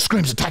cab!"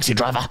 screams the taxi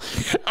driver.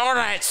 "All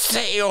right,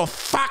 say your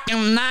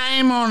fucking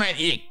name on it,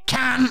 you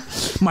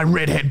cunt." My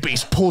redhead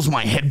beast pulls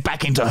my head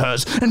back into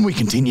hers and we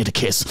continue to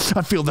kiss.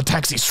 I feel the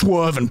taxi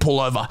swerve and pull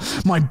over.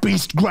 My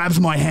beast grabs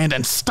my hand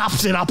and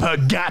stuffs it up her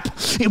gap.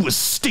 It was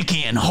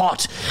sticky and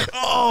hot.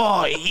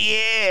 Oh,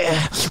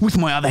 yeah. With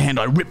my other hand,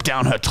 I rip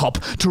down her top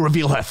to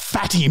reveal her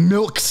fatty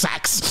milk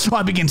sacks.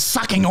 I begin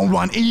sucking on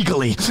one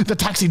eagerly. The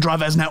taxi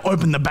driver has now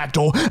opened the back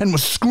door and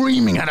was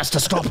screaming at us to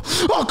stop.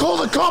 "I'll call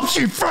the cops,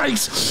 you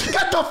freaks!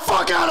 Get the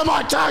fuck out of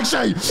my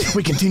taxi!"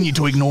 We continue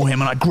to ignore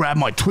him and I grab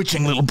my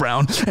twitching little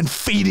brown and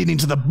feed it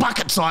into the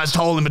bucket-sized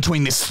hole in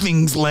between this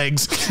thing's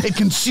legs. It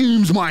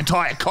consumes my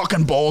entire cock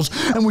and balls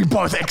and we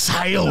both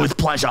exhale with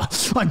pleasure.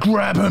 I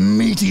grab her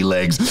meaty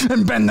legs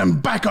and bend them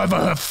back over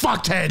her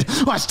fucked head.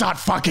 I start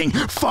fucking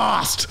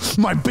fast.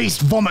 My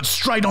beast vomits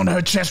straight onto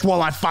her chest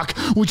while I fuck,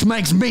 which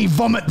makes me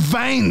vomit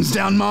veins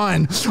down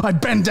mine. I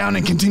bend down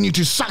and continue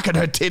to suck at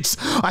her tits.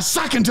 I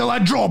suck until I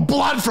draw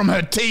blood from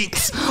her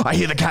teats. I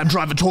hear the cab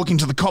driver talking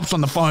to the cops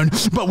on the phone,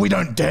 but we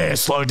don't dare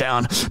slow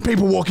down.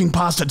 People walking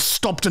past had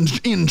stopped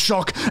in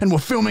shock and were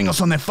filming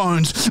us on their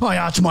phones. I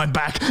arch my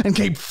back and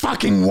keep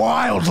fucking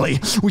wildly.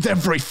 With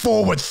every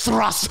forward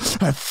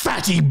thrust, her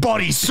fatty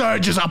body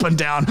surges up and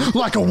down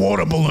like a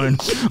water balloon.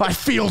 I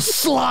feel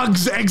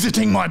slugs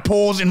exiting my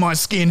pores in my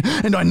skin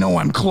and I know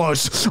I'm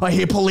close. I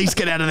hear police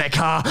get out of their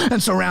car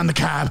and surround the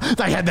cab.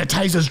 They had their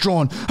tasers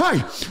drawn.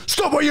 "Hey,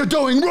 stop what you're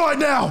doing right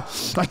now!"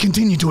 I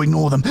continue to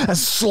ignore them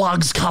as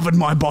slugs covered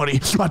my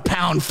body. I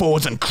pound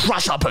forwards and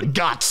crush up her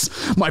guts.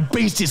 My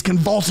beast is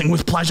convulsing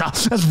with pleasure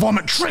as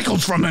vomit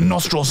trickles from her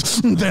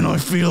nostrils. Then I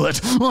feel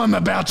it. I'm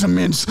about to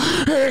mince.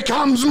 "Here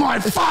comes my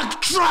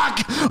fuck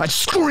truck!" I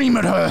scream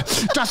at her.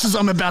 Just as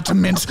I'm about to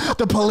mince,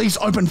 the police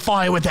open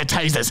fire with their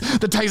tasers.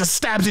 The taser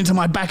stabs into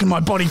my back and my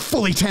body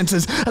fully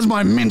tenses as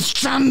my mince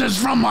chunders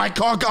from my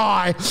cock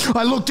eye.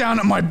 I look down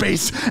at my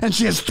beast and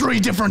she has 3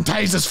 different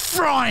tasers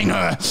frying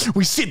her.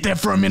 We sit there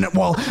for a minute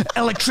while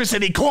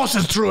electricity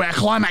courses through our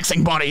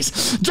climaxing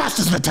bodies. Just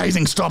as the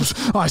tasing stops,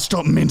 I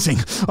stop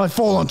mincing. I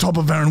fall on top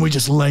of her and we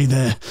just lay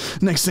there.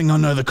 Next thing I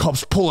know, the cops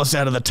cops pull us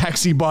out of the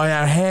taxi by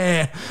our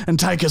hair and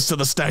take us to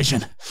the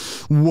station.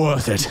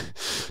 Worth it.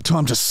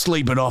 Time to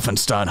sleep it off and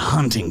start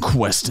hunting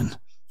Queston.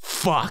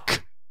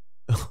 Fuck.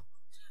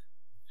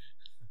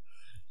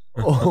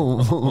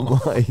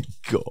 Oh my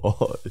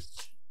god.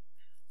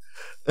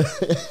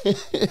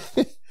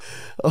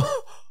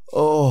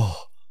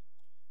 Oh.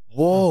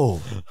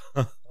 Whoa.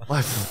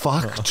 My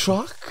fuck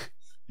truck?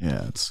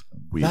 Yeah, it's a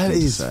weird That thing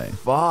to is say.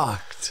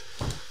 fucked.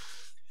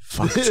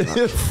 Fuck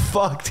truck.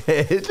 Fucked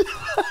head.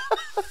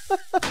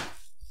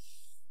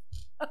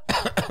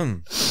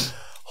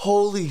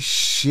 Holy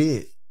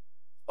shit.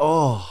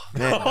 Oh,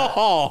 man.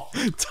 Oh,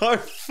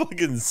 don't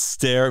fucking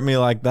stare at me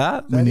like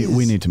that.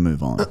 We need to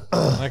move on.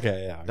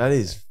 Okay, yeah. That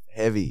is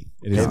heavy.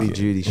 It is Heavy heavy.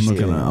 duty I'm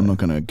shit. not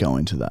gonna go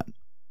into that.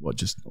 What I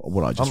just I'm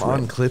read.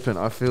 unclipping.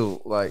 I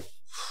feel like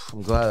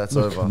I'm glad that's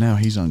Look, over. now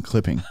he's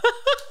unclipping.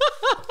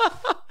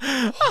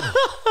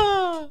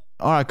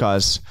 All right,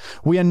 guys.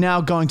 We are now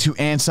going to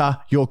answer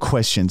your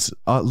questions.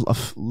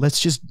 Let's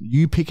just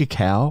you pick a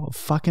cow.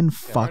 Fucking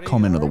fuck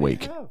comment of the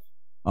week.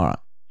 All right.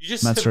 You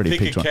just Matt's said already pick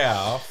picked a one.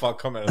 cow. Fuck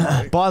comment of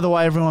the week. By the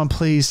way, everyone,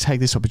 please take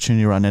this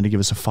opportunity right now to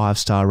give us a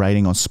 5-star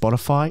rating on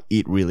Spotify.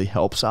 It really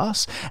helps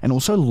us. And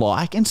also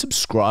like and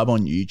subscribe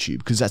on YouTube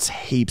because that's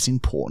heaps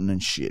important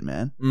and shit,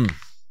 man.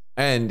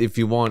 And if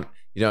you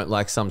don't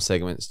like some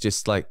segments,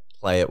 just like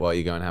play it while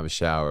you go and have a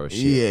shower or shit.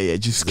 Yeah.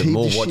 Just The keep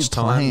more the watch shit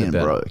time, the playing,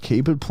 better. bro.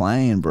 Keep it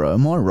playing, bro.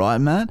 Am I right,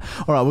 Matt?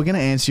 All right, we're going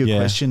to answer your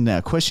question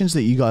now. Questions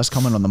that you guys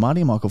comment on the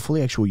Marty and Michael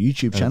Fully Actual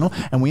YouTube channel,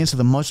 and we answer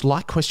the most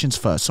liked questions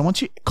first. So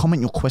once you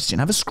comment your question,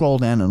 have a scroll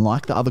down and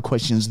like the other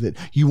questions that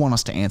you want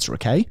us to answer,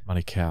 okay?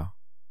 Money cow.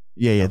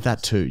 Yeah,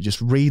 that too. Just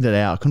read it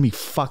out. Couldn't be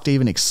fucked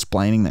even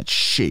explaining that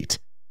shit.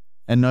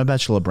 And no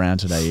Bachelor Brown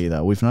today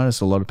either. We've noticed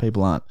a lot of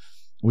people aren't.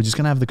 We're just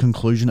going to have the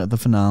conclusion at the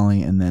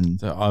finale, and then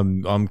So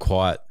I'm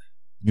quite.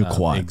 you're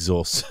quiet.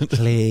 Exhausted.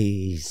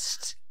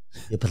 Pleased.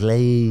 You're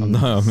pleased.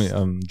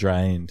 I'm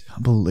drained. I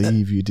can't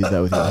believe you did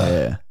that with your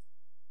hair.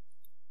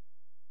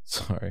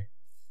 Sorry.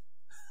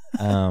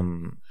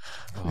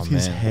 With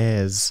his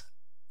hairs.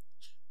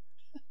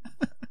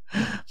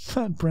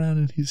 Matt Brown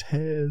and his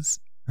hairs.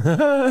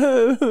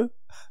 All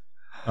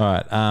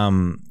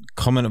right.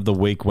 Comment of the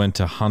week went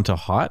to Hunter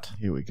Height.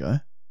 Here we go.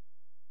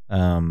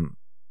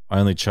 I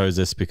only chose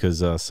this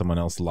because someone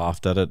else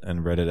laughed at it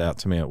and read it out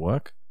to me at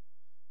work.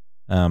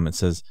 It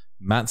says,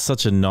 Matt's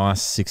such a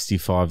nice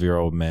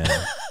 65-year-old man.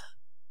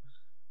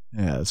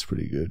 Yeah, that's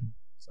pretty good.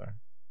 Sorry.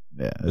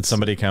 Yeah. But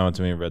somebody came up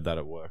to me and read that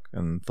at work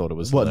and thought it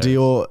was What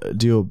hilarious.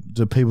 do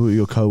people,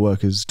 your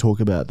co-workers,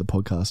 talk about the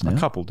podcast now? A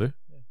couple do.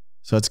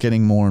 So it's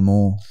getting more and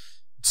more.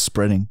 It's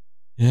spreading.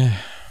 Yeah.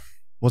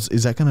 What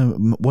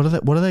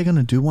are they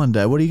gonna do one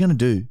day? What are you gonna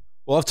do?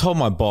 Well, I've told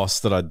my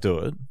boss that I'd do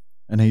it.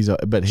 And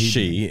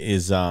She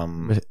is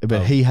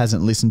but he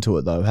hasn't listened to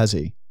it though, has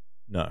he?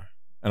 No.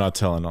 And I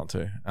tell her not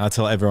to. I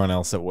tell everyone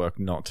else at work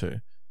not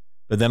to.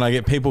 But then I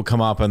get people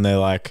come up and they're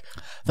like,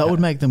 That would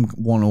make them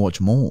want to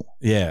watch more.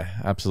 yeah,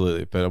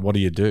 absolutely. But what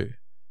do you do?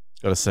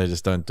 Got to say,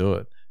 just don't do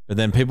it. But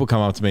then people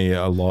come up to me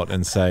a lot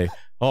and say,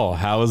 oh,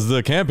 how was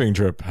the camping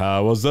trip?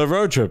 How was the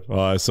road trip?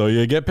 Oh, I saw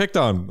you get picked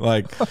on.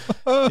 Like,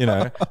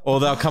 or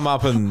they'll come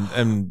up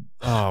and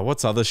oh,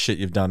 what's other shit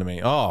you've done to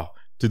me? Oh,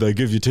 did they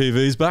give you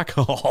TVs back?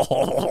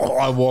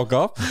 I walk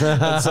off.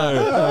 And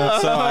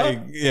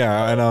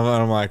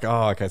I'm like,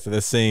 oh, okay. So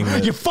they're seeing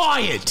it. You're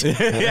fired. So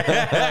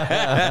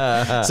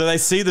they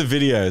see the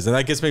videos and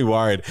that gets me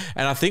worried.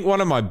 And I think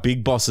one of my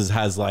big bosses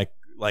has like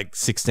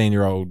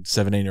 16-year-old,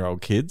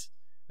 17-year-old kids.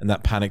 And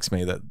that panics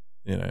me that,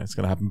 it's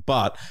going to happen.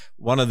 But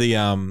one of the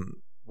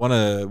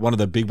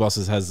big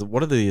bosses has,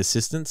 what are the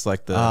assistants?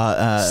 Like the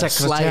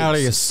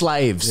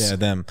slaves. Yeah,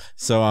 them.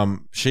 So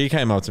she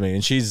came up to me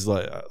and she's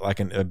like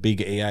a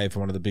big EA for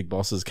one of the big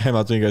bosses came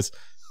up to me and goes,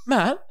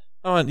 Matt?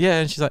 I went,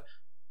 yeah. And she's like,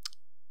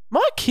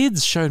 my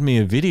kids showed me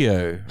a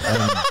video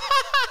and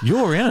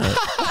you're in it.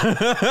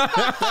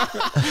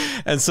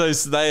 And so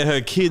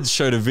her kids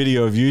showed a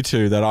video of you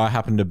two that I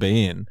happened to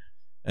be in.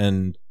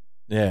 And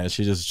yeah,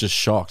 she was just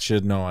shocked. She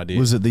had no idea.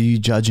 Was it the you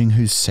judging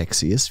who's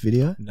sexiest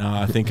video? No,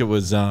 I think it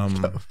was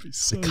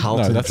The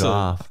Carlton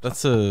draft. I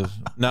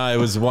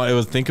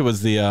think it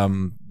was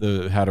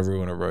the How to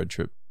Ruin a Road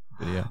Trip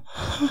video.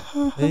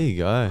 There you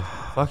go.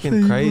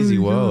 Fucking crazy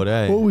world,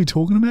 eh? What were we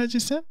talking about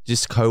just then?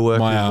 Just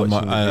co-workers watching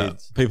the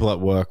vids. People at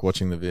work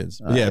watching the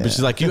vids. But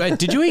she's like,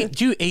 did you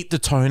eat the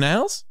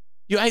toenails?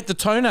 You ate the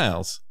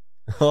toenails.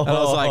 And I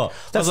was like,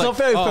 that's not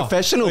very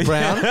professional,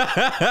 Brown.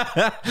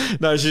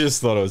 No, she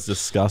just thought it was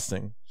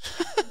disgusting.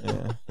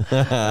 Yeah.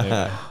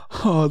 Anyway.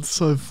 Oh, it's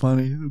so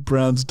funny.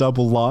 Brown's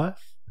double life.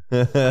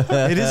 It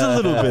is a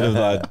little bit of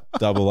that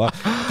double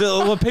life.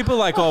 When people are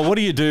like, oh, what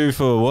do you do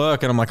for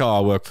work? And I'm like, oh, I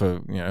work for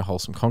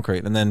Wholesome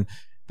Concrete.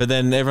 But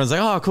then everyone's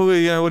like, oh, cool.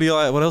 What do you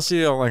like? What else do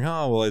you do? I'm like,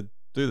 oh, well, I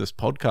do this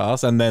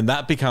podcast. And then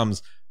that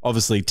becomes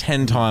obviously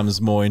 10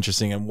 times more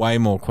interesting and way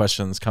more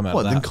questions come out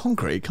of that. Then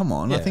concrete? Come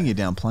on. Yeah. I think you're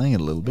downplaying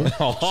it a little bit.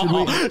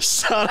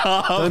 Shut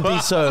up. Don't be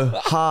so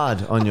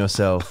hard on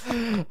yourself.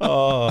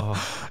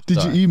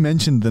 Did you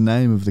mentioned the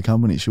name of the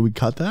company? Should we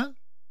cut that?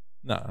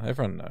 No,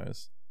 everyone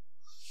knows.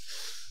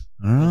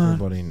 All right.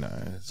 Everybody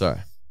knows. Sorry.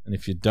 And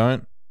if you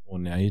don't, well,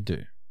 now you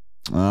do.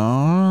 All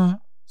right.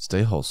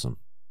 Stay wholesome.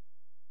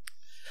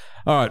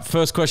 All right.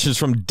 First question is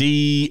from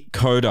D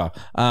Coda.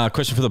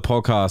 Question for the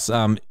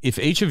podcast. If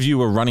each of you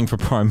were running for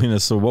Prime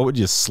Minister, what would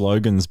your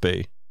slogans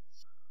be?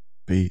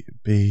 Be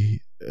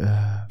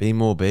Be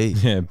more B.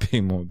 Yeah,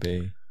 be more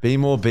B. Be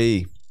more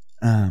B.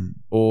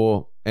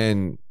 Or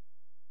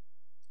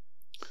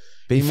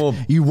be more.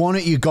 You want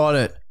it, you got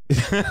it.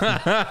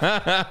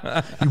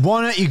 You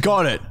want it, you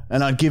got it.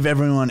 And I'd give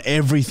everyone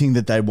everything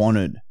that they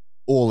wanted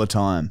all the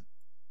time.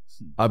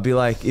 I'd be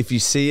like, if you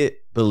see it,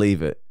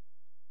 believe it.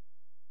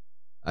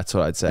 That's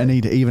what I'd say. I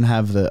need to even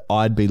have the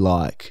I'd be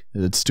like.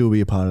 It'd still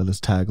be a part of this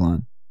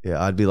tagline.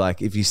 Yeah, I'd be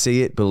like, if you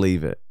see it,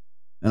 believe it.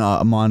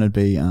 And mine would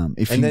be if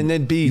And you, then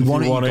there'd be, you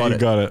want it, Want you it,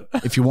 got you it.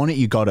 got it. If you want it,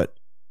 you got it.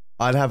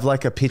 I'd have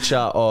like a picture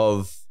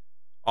of,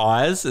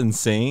 Eyes and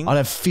seeing. I'd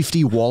have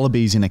 50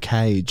 wallabies in a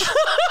cage.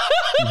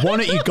 You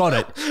want it, you got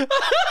it.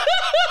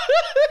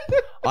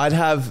 I'd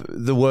have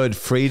the word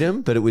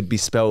freedom, but it would be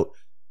spelt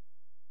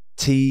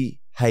THREEFREE.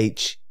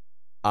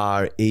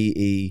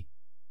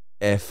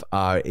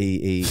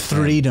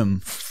 Freedom.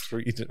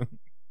 Freedom.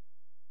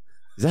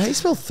 Is that how you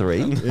spell three?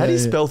 How do you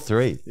spell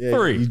three? Yeah,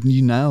 Three.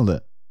 You nailed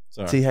it.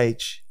 Sorry.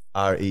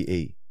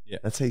 THREE. Yeah.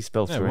 That's how you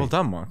spell Yeah, three. well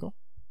done, Michael.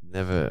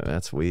 Never.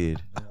 That's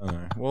weird. I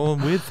know. Well,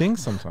 weird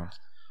things sometimes.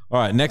 All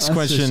right, next That's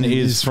question just-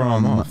 is is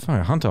from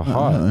from- Hunter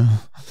High.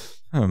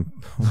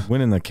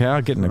 Winning the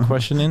cow, getting a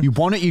question in. You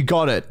want it, you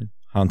got it.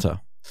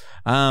 Hunter.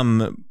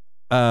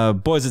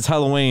 Boys, it's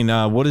Halloween.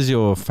 What is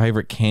your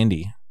favorite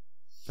candy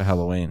for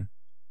Halloween?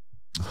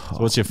 So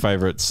what's your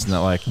favorite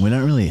snack? Like, We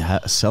don't really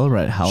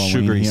celebrate Halloween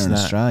Sugary here in snack.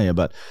 Australia,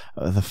 but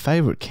the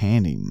favorite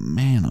candy,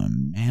 man, oh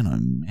man, oh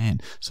man.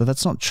 So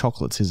that's not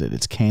chocolates, is it?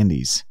 It's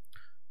candies.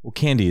 well,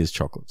 candy is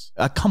chocolates.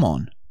 Come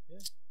on.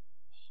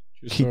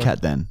 True Kit story.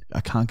 Kat then. I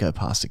can't go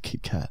past a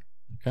Kit Kat.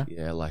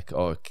 Yeah, like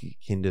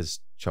Kinder's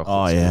Oh,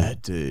 chocolate. yeah,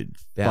 dude.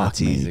 Fuck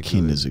Bounties me. are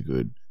Kinders good. are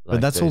good. Like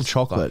but that's all those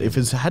chocolate. If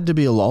fucking- it had to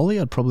be a lolly,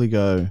 I'd probably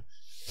go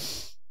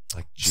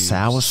like juice.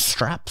 sour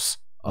straps.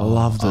 I Oh,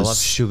 love this. I love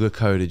sugar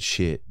coated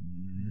shit.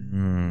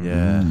 Mm.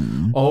 Yeah.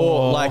 Mm.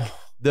 Or like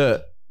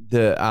the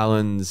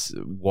Allen's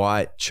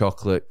white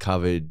chocolate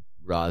covered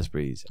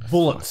raspberries.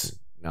 Bullets.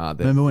 Nah,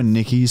 they're Remember when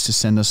Nikki used to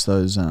send us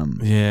those? Yeah,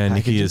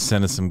 Nikki packages? has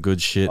sent us some good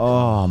shit.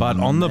 Oh, But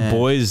on the man.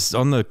 boys,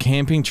 on the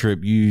camping trip,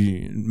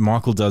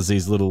 Michael does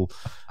these little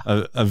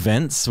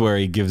events where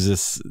he gives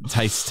us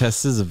taste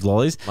testers of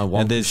lollies. My And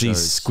Wonka there's these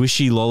shows.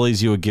 squishy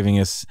lollies you were giving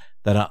us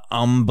that are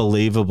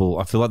unbelievable.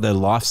 I feel like they're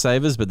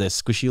lifesavers, but they're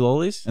squishy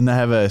lollies. And they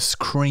have a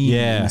cream.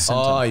 Yeah. In the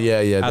center. Oh yeah,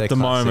 yeah. At they're the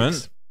classics.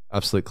 moment,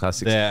 absolute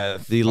classics. They're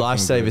The fucking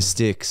Lifesaver good.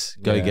 sticks,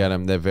 go Yeah. get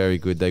them. They're very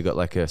good. They got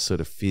like a sort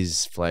of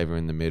fizz flavor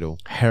in the middle.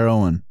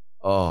 Heroin.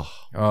 Oh,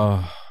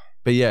 Oh,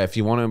 but yeah, if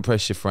you want to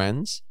impress your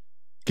friends,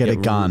 Get a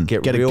Get gun.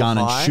 get Get a real gun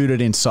high, and shoot it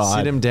sit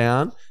inside. them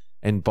down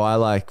and buy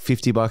like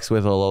 $50 worth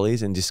of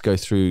lollies and just go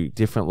through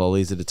different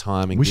lollies at a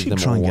time and We give should them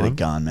try all and get a one.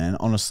 gun, man.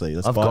 Honestly,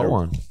 let's I've buy got it.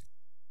 one,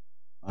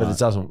 but Uh, it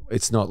doesn't.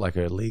 It's not like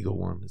a legal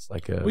one. It's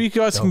like a. well, you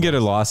guys can get a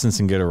license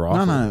and get a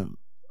rifle. No.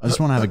 I just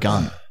want to have a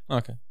gun.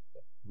 Okay.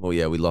 Well,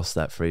 yeah, we lost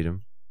that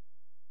freedom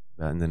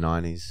in the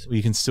 90s. Well,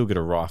 you can still get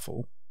a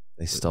rifle,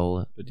 They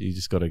stole it. but you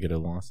just got to get a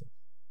license.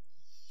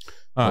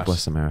 God All right.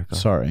 bless America.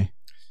 Sorry.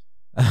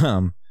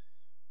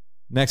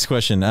 Next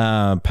question,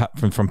 Pat,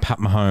 from Pat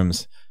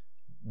Mahomes.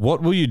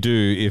 What will you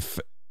do if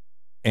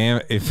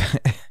Amber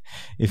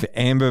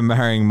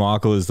marrying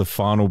Michael is the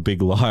final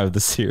big lie of the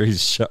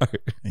series show?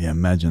 Yeah,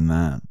 imagine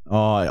that.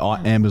 Oh,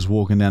 Amber's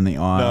walking down the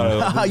aisle.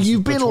 No, this is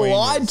You've been between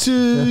lied us.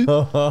 to.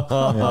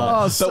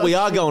 But we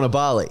are going to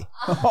Bali.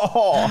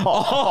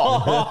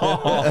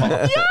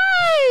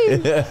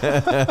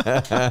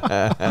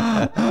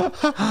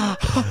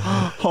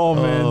 Oh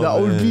man, that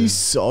would be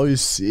so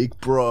sick,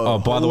 bro. Oh,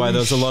 by the way, Holy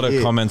there's a lot of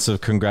shit. comments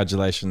of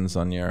congratulations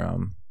on your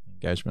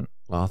engagement.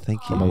 Oh,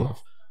 thank From a you.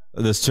 lot-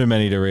 There's too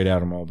many to read out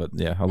them all, but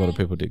yeah, a lot of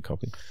people did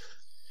copy.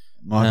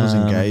 Michael's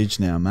engaged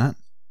now, Matt.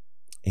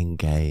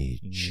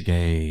 Engage.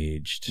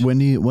 Engaged.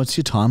 What's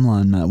your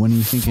timeline, Matt? When are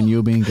you thinking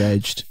you'll be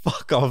engaged?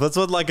 Fuck off. That's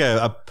what like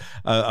a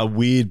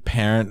weird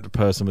parent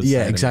person would say. Yeah,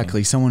 to me.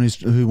 exactly. Someone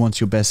who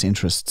wants your best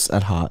interests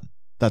at heart.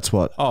 That's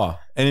what. Oh,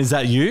 and is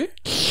that you?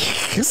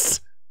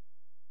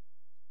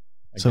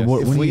 So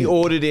what? If when we you,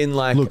 ordered in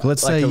like, Look,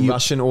 let's like say a you-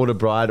 Russian order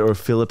bride or a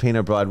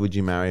Filipino bride, would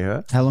you marry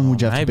her? how long would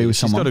you have to be with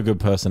She's someone? got a good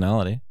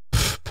personality.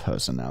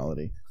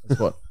 Personality. That's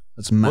what.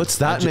 That's Matt. What's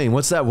that mean?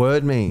 What's that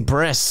word mean?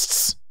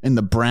 Breasts in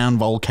the brown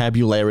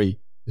vocabulary.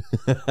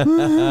 Do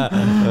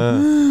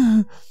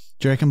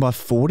you reckon by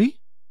 40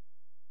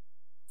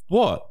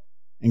 What?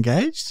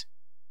 engaged?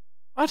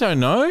 I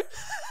don't know.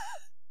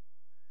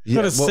 You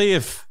got to well, see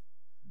if.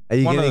 Are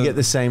you one going of to the- get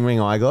the same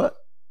ring I got?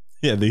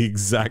 Yeah, the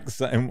exact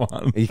same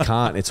one. You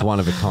can't. It's one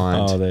of a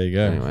kind. Oh, there you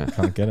go. Anyway.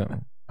 Can't get it.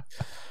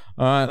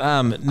 All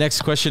right.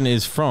 Next question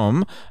is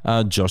from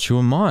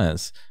Joshua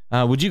Myers.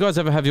 Would you guys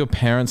ever have your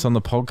parents on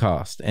the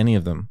podcast? Any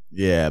of them?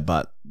 Yeah,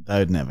 but they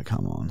would never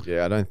come on.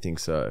 Yeah, I don't think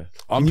so.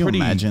 I'm Can you pretty.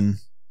 imagine?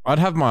 I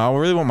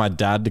really want my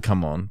dad to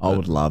come on. I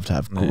would love to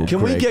have Yeah.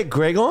 Can we get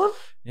Greg on?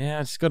 Yeah,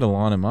 I just got to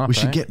line him up. We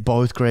should get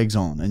both Gregs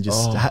on and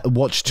just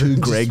watch two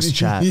Gregs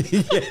chat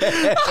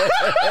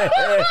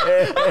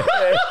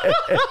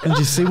and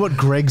just see what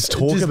Gregs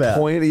talk Just about.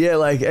 point,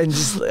 and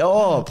just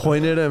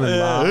point at him and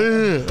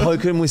laugh,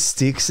 poke him with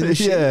sticks and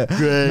shit.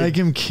 Yeah, make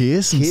him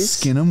kiss and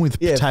skin him with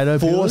potato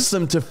force peelers.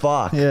 them to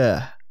fuck.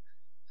 Yeah.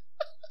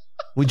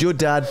 Would your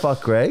dad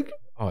fuck Greg?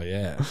 Oh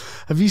yeah.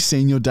 Have you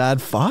seen your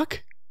dad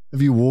fuck?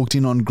 Have you walked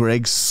in on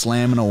Greg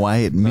slamming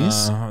away at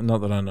miss?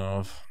 Not that I know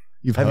of.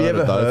 Have you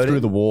ever heard through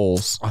it? the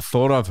walls? I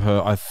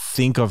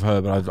think I've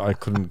heard, but I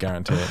couldn't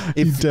guarantee it.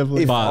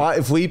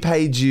 If we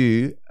paid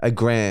you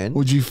 $1,000,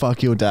 Would you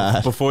fuck your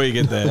dad? Before you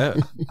get there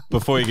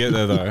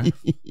though,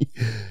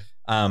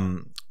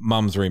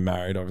 Mum's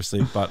remarried,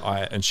 obviously,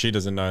 and she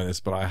doesn't know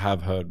this, but I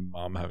have heard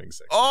Mum having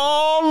sex.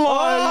 Oh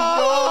my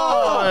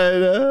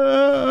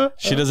god!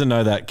 She doesn't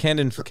know that.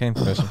 Candid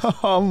confession.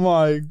 Oh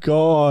my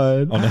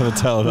god! I'll never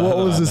tell her that. What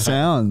was the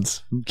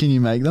sounds? Can you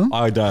make them?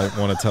 I don't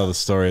want to tell the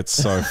story. It's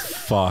so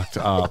fucked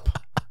up.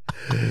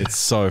 It's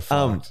so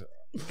fucked.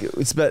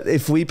 But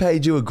if we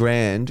paid you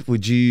 $1,000,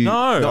 would you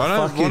not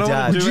fuck your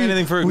dad? Want to do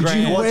anything for Would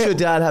you $1,000. watch your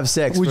dad have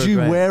sex? Would for you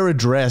 $1,000? wear a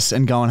dress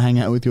and go and hang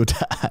out with your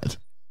dad?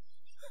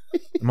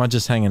 Am I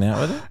just hanging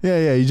out with her?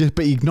 Yeah.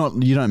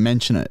 You don't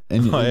mention it,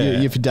 and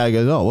if your dad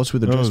goes, "Oh, what's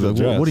with the dress?" the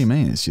dress? What do you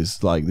mean? It's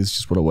just like this is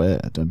just what I wear.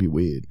 Don't be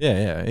weird.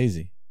 Yeah,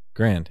 easy,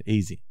 grand,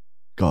 easy.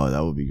 God,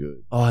 that would be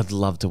good. Oh, I'd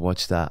love to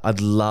watch that.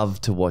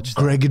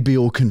 Greg would be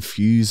all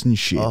confused and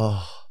shit.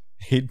 Oh.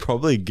 He'd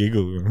probably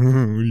giggle. What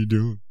are you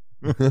doing?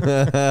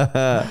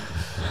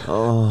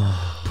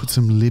 Oh. Put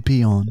some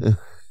lippy on.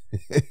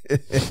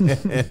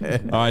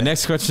 All right,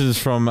 next question is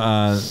from.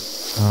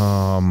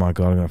 Oh my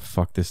god, I'm gonna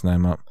fuck this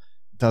name up.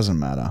 Doesn't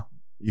matter.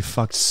 You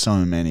fucked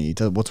so many.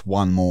 What's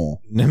one more?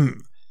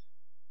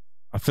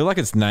 I feel like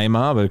it's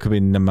Neymar, but it could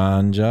be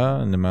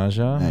Nemanja.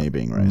 Now you're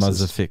being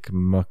racist.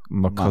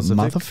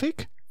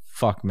 Motherfic?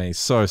 Fuck me.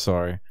 So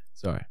sorry.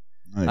 Sorry.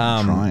 Not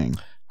even trying.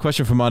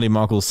 Question from Marty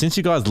Michael. Since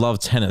you guys love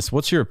tennis,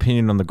 what's your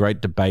opinion on the great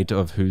debate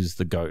of who's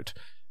the GOAT?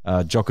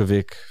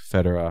 Djokovic,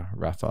 Federer,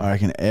 Rafa. I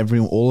reckon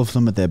all of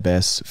them at their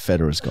best,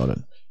 Federer's got it.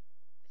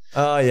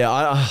 Oh, yeah.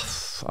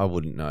 I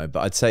wouldn't know, but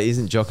I'd say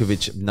isn't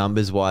Djokovic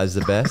numbers-wise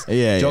the best?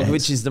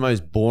 Djokovic is the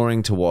most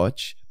boring to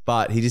watch,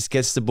 but he just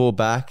gets the ball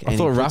back and I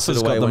thought he puts Rafa's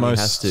it away got the when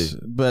most he has to.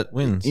 But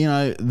wins. You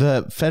know,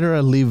 the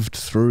Federer lived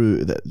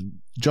through that.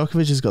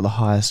 Djokovic has got the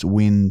highest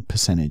win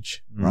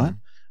percentage, right?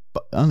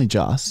 But only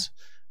just.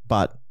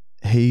 But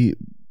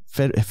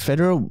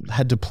Federer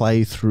had to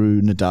play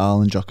through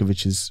Nadal and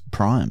Djokovic's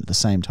prime at the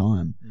same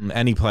time,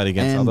 and he played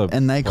against other,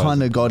 and they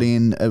kind of got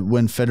in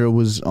when Federer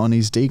was on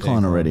his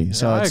decline already.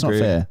 So it's not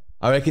fair.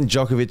 I reckon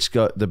Djokovic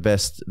got the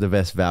best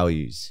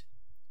values.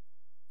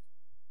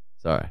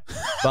 Sorry,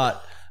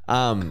 but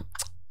it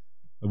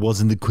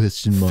wasn't the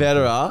question.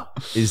 Federer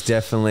is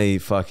definitely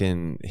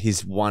fucking.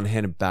 His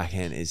one-handed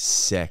backhand is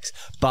sex.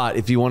 But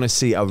if you want to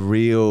see a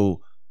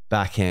real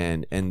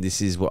backhand, and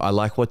this is what I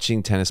like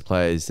watching tennis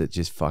players that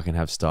just fucking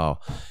have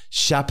style.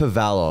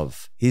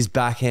 Shapovalov, his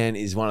backhand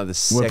is one of the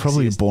sexiest. We're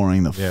probably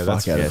boring the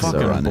fuck out of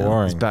fucking right now.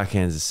 boring. His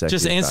backhand's the sexiest.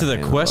 Just answer the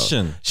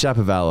question.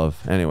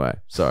 Shapovalov. Anyway,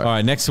 sorry. All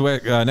right, next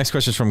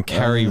question is from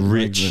Carrie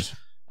Rich.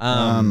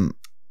 You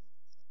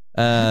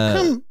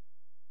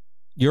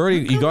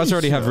guys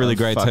already have really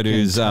great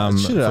tattoos.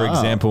 For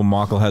example,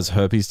 Michael has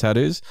herpes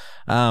tattoos.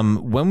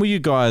 When will you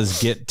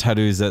guys get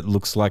tattoos that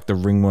looks like the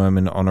ringworm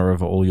in honor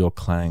of all your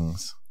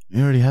clangs?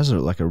 He already has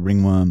like a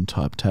ringworm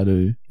type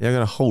tattoo. Yeah, I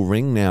got a whole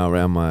ring now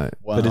around my.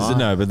 But is it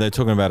no? But they're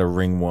talking about a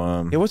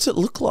ringworm. Yeah, what's it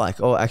look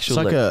like? Oh,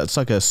 actually, it's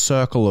like a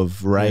circle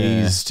of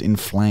raised,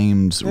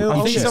 inflamed.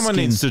 I think someone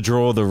needs to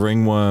draw the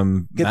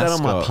ringworm. Get mascot.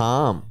 that on my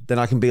palm. Then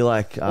I can be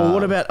like. Or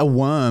what about a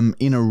worm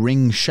in a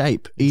ring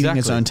shape eating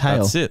its own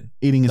tail? That's it.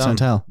 Eating its own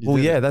tail. Well,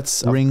 yeah,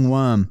 that's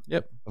ringworm.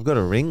 Yep. I've got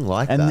a ring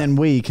like that. And then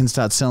we can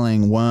start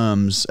selling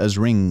worms as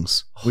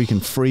rings. We can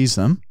freeze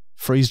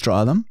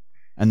dry them,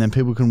 and then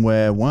people can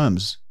wear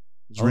worms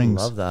as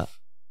rings. I love that.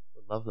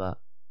 I love that.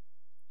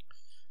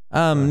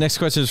 Next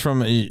question is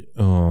from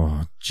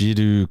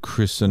Jiddu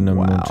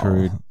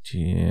Krishnamurti.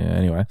 Yeah,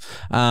 anyway,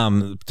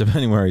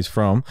 depending where he's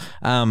from.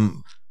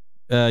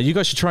 You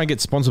guys should try and get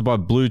sponsored by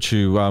Blue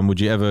Chew. Would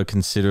you ever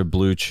consider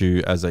Blue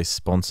Chew as a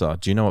sponsor?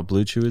 Do you know what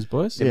Blue Chew is,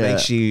 boys? It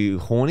makes you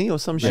horny or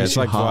some shit. Yeah, it's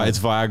like it's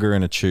Viagra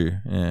in a chew.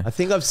 Yeah. I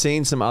think I've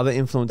seen some other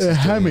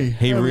influencers.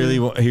 He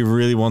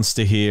really wants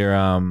to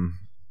hear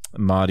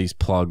Marty's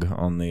plug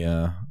on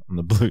the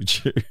Blue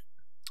Chew.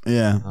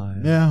 Yeah. Oh,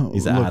 yeah.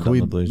 His ad on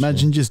the Blue Chew.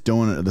 Imagine just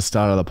doing it at the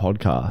start of the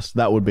podcast.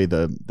 That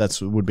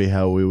would be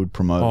how we would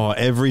promote. Oh,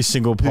 every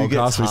single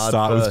podcast we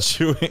start with first?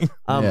 chewing.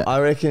 I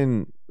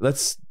reckon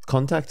let's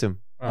contact him.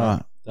 All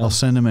right. I'll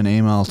send him an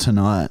email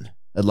tonight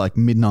at like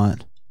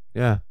midnight.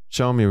 Yeah.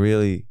 Show him you're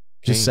really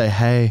keen. Just say,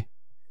 hey.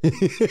 All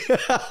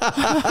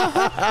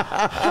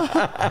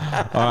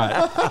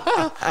right.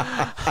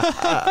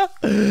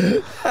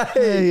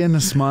 Hey, and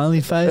a smiley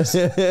face.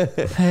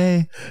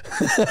 Hey.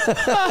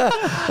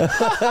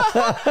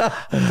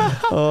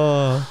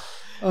 Oh.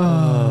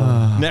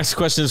 Next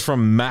question is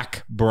from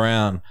Mac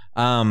Brown.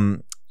 Are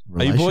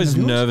you boys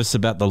nervous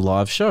about the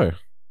live show?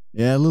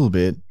 Yeah, a little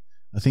bit.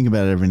 I think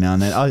about it every now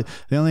and then.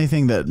 The only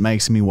thing that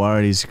makes me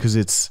worried is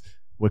because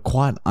we're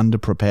quite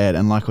underprepared,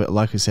 and like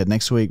I said,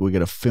 next week we're going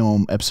to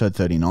film episode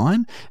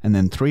 39, and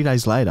then 3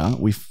 days later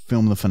we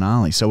film the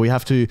finale. So we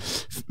have to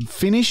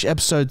finish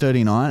episode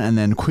 39 and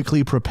then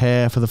quickly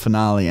prepare for the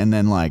finale, and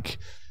then I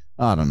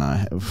don't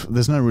know.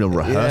 There's no real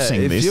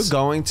rehearsing. If you're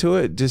going to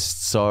it,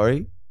 just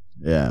sorry.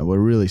 Yeah, we're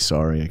really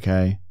sorry.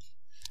 Okay,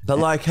 but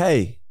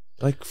hey,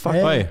 fuck.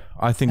 Hey,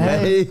 I think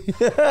hey.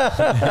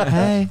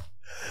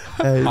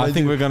 I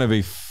think we're going to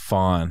be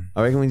fine.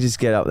 I reckon we just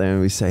get up there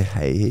and we say,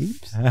 hey,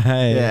 heaps.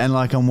 Hey. Yeah, and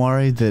I'm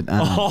worried that.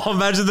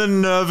 Imagine the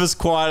nervous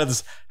quiet of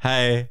this.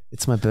 Hey,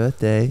 it's my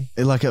birthday.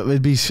 It's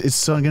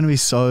going to be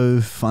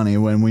so funny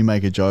when we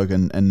make a joke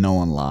and no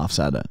one laughs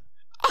at it.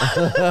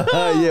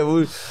 Yeah,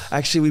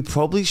 we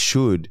probably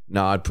should.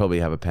 No, I'd probably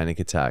have a panic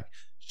attack.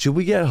 Should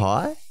we get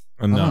high?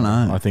 No, I don't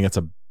know. I think it's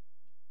up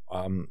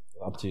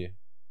to you.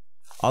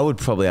 I would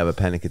probably have a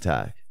panic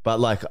attack, but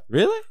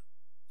really?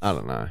 I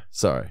don't know.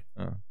 Sorry.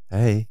 Oh.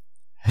 Hey.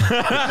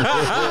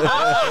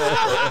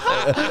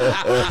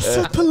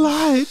 So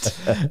polite.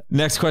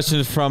 Next question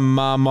is from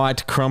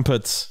Marmite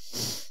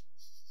Crumpets.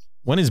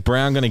 When is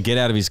Brown going to get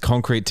out of his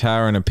concrete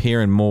tower and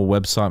appear in more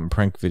website and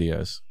prank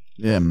videos?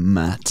 Yeah,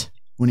 Matt.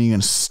 When are you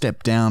going to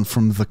step down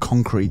from the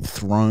concrete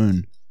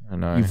throne? I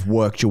know. You've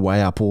worked your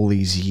way up all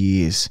these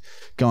years,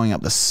 going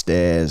up the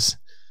stairs,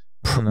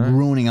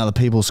 ruining other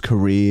people's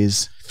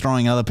careers,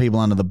 throwing other people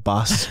under the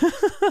bus.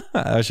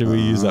 Actually,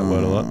 we use that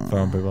word a lot,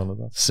 throwing people under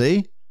the bus.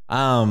 See?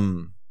 I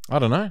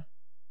don't know.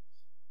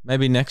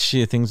 Maybe next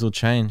year things will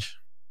change.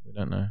 We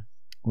don't know.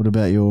 What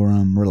about your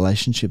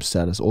relationship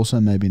status? Also,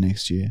 maybe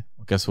next year.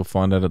 I guess we'll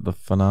find out at the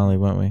finale,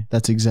 won't we?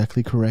 That's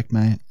exactly correct,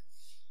 mate.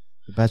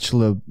 The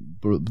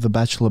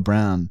Bachelor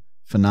Brown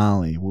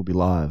finale will be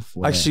live.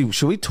 Actually,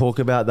 should we talk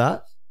about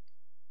that?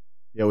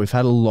 Yeah, we've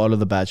had a lot of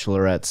the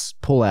Bachelorettes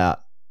pull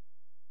out.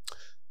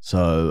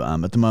 So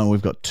at the moment,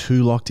 we've got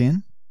 2 locked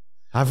in.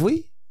 Have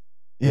we?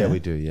 Yeah, we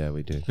do. Yeah,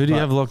 we do. Who do you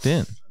have locked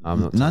in?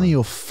 None of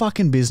your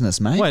fucking business,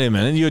 mate. Wait a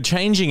minute. You're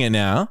changing it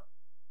now.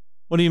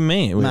 What do you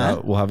mean?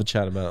 We'll have a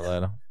chat about it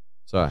later.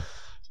 Sorry.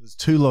 There's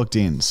 2 locked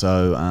in.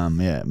 So,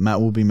 Matt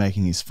will be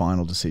making his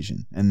final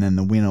decision. And then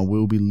the winner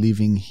will be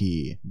living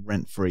here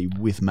rent-free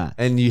with Matt.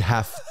 And you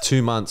have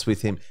 2 months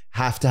with him.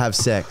 Have to have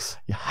sex.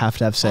 You have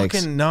to have sex.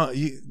 Fucking no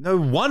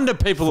wonder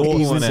people are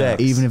pulling out.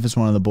 Even if it's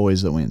one of the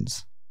boys that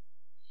wins.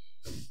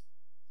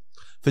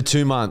 For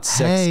 2 months,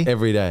 sex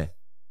every day.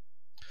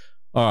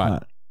 All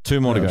right.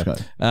 2 more to go.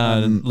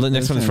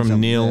 Next one is from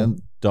Neil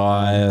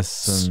Dias.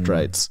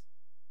 Straits.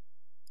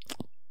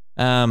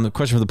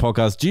 Question for the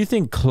podcast. Do you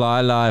think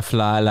cly, lie,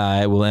 fly,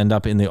 lie will end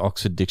up in the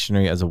Oxford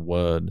Dictionary as a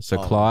word? So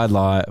cly,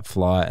 lie,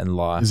 fly, and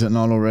lie. Is it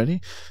not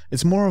already?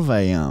 It's more of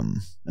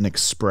an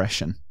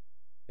expression.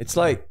 It's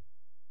like,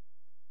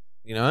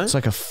 It's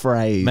like a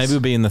phrase. Maybe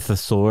it'll be in the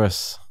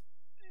thesaurus.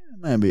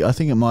 Maybe. I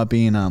think it might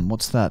be in,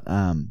 what's that?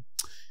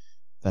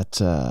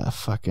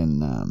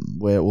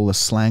 Where all the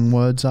slang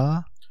words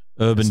are?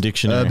 Urban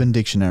Dictionary.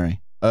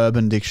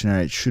 Urban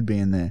Dictionary. It should be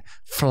in there.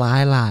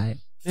 Fly lie.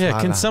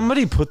 Yeah, can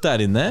somebody put that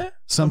in there?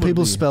 Some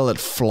people spell it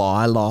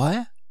fly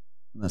lie.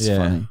 That's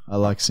funny. I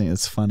like seeing it.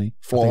 It's funny.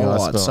 Fly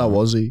lie. It's so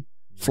Aussie.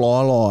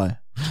 Fly lie.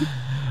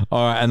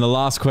 All right, and the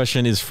last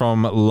question is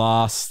from the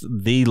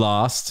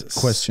last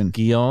question.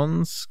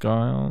 Skion.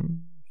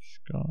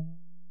 You're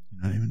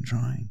not even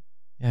trying.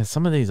 Yeah,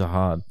 some of these are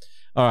hard.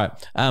 All right.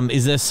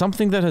 Is there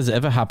something that has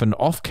ever happened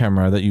off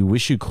camera that you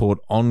wish you caught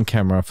on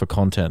camera for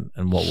content,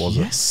 and what was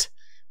it? Yes.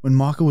 When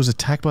Michael was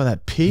attacked by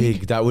that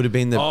pig. That would have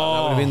been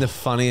the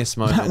funniest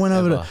moment. He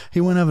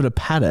went over to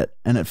pat it,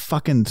 and it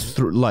fucking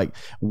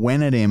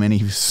went at him, and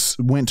he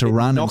went to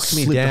run. Knocked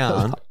me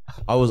down.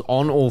 I was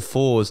on all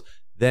fours.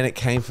 Then it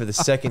came for the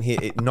second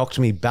hit. It knocked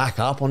me back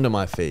up onto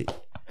my feet.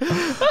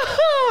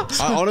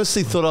 I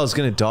honestly thought I was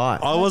going to die.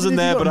 I wasn't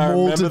there, but I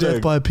remember to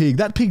death by a pig.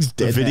 That pig's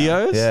dead. The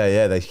videos?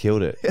 Yeah, they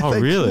killed it. Yeah, oh,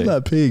 really?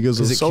 That pig because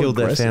it killed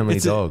their family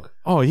dog.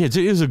 Oh yeah,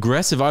 dude, it was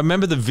aggressive. I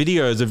remember the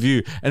videos of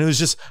you, and it was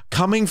just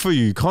coming for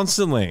you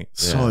constantly.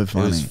 So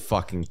funny. It was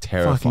fucking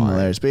terrifying. Fucking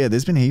hilarious. But yeah,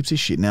 there's been heaps of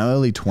shit. Now,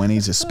 early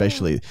 20s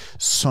especially,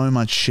 so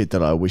much shit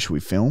that I wish we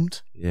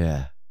filmed.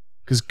 Yeah.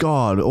 Because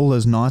God, all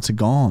those nights are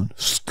gone.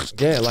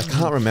 Yeah, I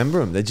can't remember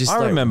them. They're just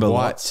remember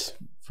white. lots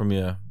from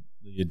your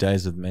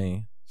days with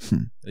me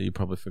that you've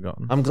probably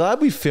forgotten. I'm glad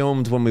we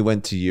filmed when we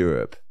went to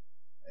Europe.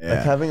 Yeah.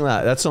 Like having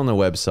that's on the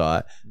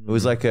website. It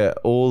was like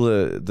all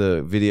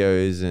the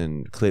videos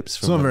and clips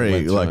from. It's not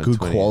very good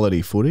 20.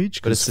 quality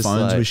footage because it's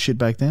phones were shit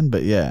back then.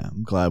 But yeah,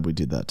 I'm glad we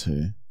did that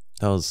too.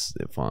 That was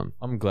fun.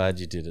 I'm glad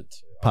you did it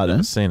too. Pardon? I've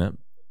never seen it.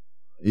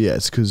 Yeah,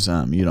 it's because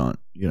you don't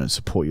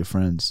support your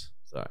friends.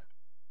 Sorry.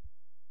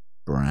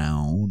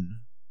 Brown.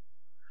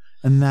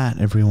 And that,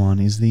 everyone,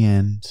 is the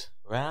end.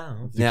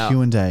 Wow. The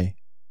Q&A.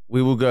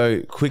 We will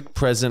go quick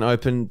present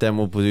open, then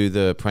we'll do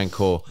the prank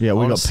call. Yeah,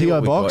 we got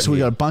PO box. We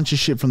got a bunch of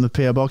shit from the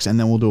PO box, and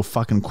then we'll do a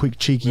fucking quick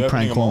cheeky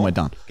prank call and we're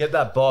done. Get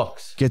that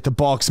box. Get the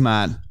box,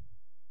 man.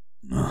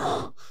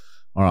 All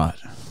right,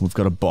 we've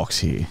got a box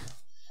here.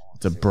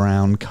 It's a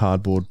brown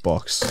cardboard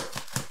box.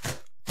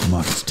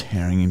 Michael's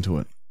tearing into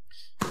it.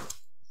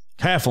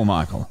 Careful,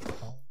 Michael.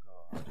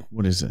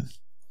 What is it?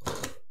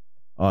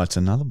 Oh, it's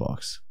another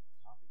box.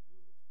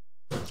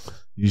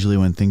 Usually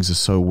when things are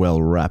so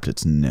well wrapped,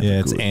 it's never Yeah,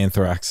 it's good.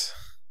 anthrax.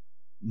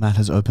 Matt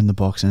has opened the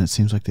box and it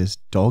seems like there's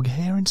dog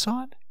hair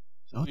inside.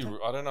 I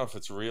don't know if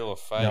it's real or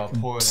fake. Yeah, I'll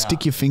pour it Stick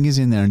out. your fingers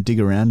in there and dig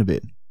around a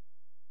bit.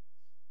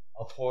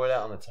 I'll pour it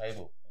out on the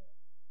table.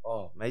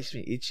 Oh, makes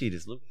me itchy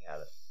just looking at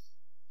it.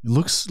 It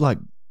looks like...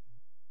 What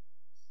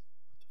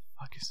the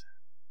fuck is that?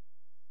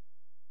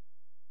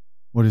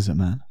 What is it,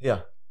 man?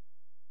 Yeah.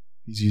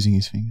 He's using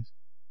his fingers.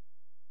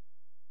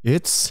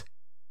 It's...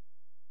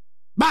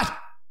 Matt!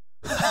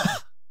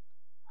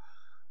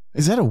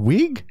 Is that a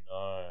wig?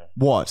 No.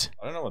 What?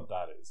 I don't know what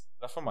that is. Is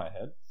that for my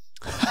head?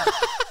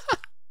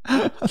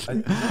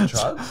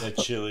 They're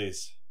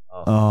chilies.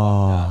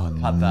 Oh,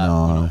 Cut that.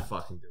 no. We're not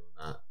fucking doing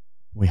that.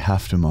 We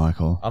have to,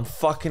 Michael. I'm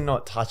fucking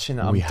not touching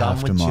it. I'm We done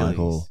have with to, chilies.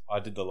 Michael. I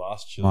did the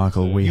last chili.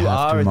 Michael, too. we You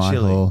have are to, a chili.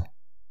 Michael.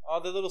 Oh,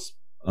 the little.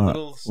 All right,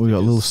 little we got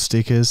little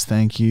stickers. stickers,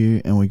 thank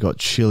you, and we got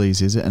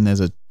chilies, is it? And there's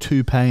a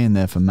toupee in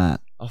there for Matt.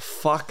 Oh,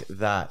 fuck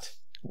that.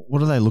 What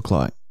do they look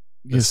like?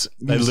 Yes,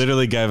 They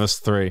literally gave us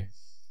 3.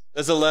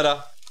 There's a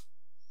letter.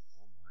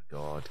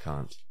 God,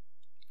 can't.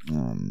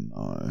 Oh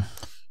no.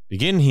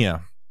 Begin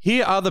here.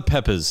 Here are the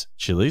peppers,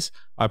 chilies.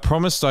 I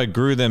promised I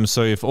grew them,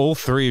 so if all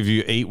 3 of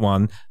you eat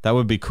one, that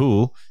would be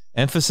cool.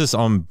 Emphasis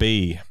on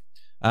B.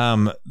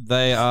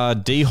 They are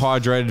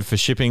dehydrated for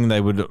shipping.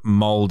 They would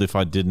mold if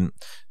I didn't.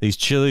 These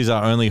chilies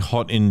are only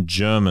hot in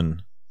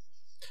German.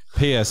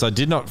 P.S. I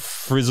did not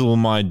frizzle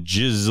my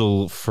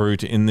jizzle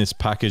fruit in this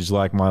package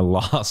like my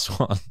last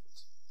one.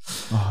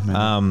 Oh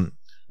man.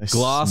 They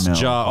Glass smell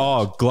jar.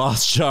 hot. Oh,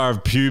 glass jar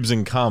of pubes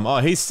and cum. Oh,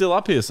 he's still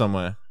up here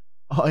somewhere.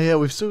 Oh yeah,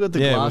 we've still got the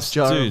Yeah, glass we've-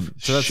 jar dude, of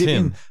so that's shit in-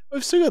 him.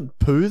 We've still got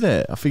poo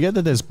there. I forget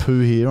that there's poo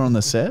here on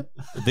the set.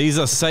 These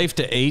are safe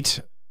to eat.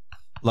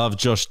 Love,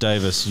 Josh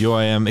Davis.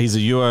 UIM. He's a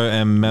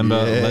UIM member,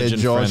 Yeah,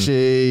 legend friend.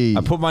 Joshy.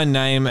 I put my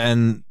name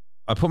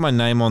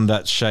on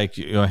that. Shake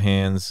your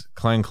hands.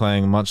 Clang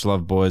clang. Much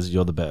love, boys.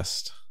 You're the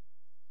best.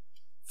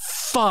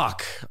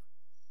 Fuck.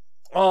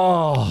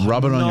 Oh,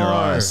 Rub it on your no.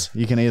 eyes.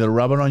 You can either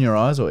rub it on your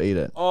eyes or eat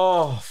it.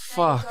 Oh,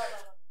 fuck.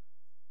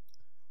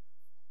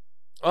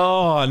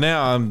 Oh,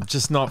 now I'm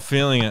just not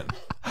feeling it.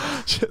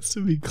 Just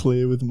to be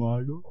clear with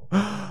Michael.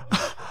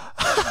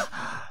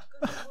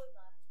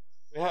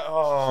 Yeah,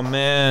 oh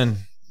man,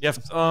 you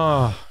have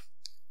to,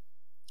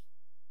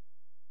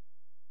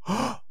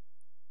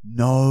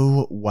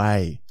 No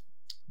way.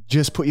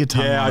 Just put your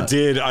tongue yeah, on I it.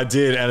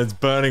 did, and it's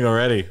burning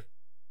already.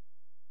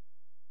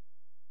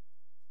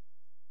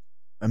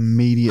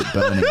 Immediate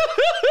burning.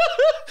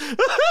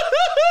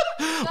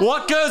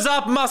 What goes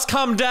up must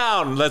come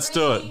down. Let's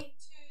do it.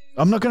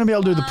 I'm not going to be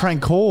able to do the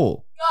prank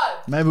call. Go.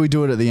 Maybe we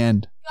do it at the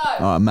end. Go.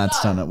 All right,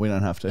 Matt's done it. We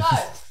don't have to.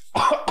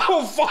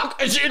 Oh fuck!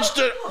 It's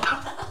instant.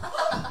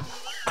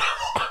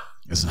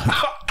 It's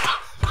not-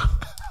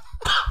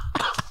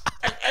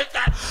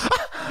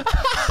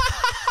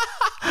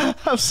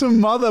 Have some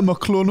mother,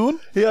 McClunnon.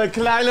 Yeah,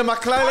 kleine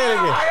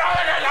McClellan.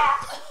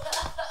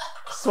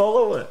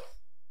 Swallow it.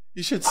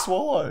 You should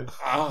swallow.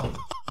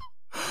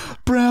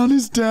 Brown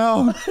is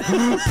down.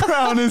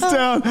 Brown is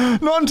down.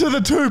 Not into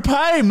the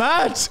toupee,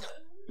 Matt.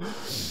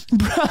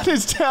 Brown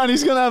is down.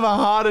 He's going to have a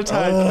heart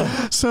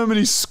attack. So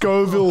many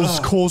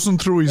Scovilles coursing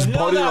through his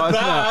body right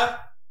now.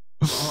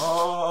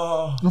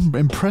 Oh, I'm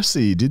impressed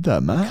that you did that, I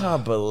Matt.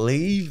 can't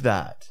believe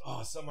that.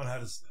 Oh, someone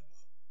had a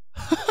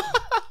snap.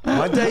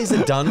 My days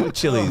are done with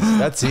chilies.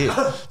 That's it.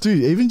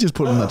 Dude, even just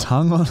putting the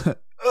tongue on it.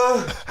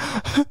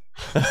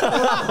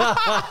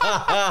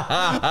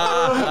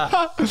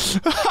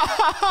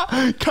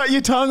 Cut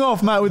your tongue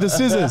off, Matt, with the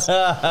scissors.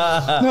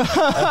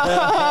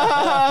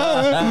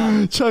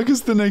 Chuck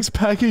us the next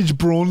package,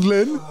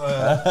 Braundlin.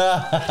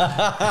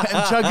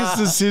 And chuck us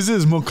the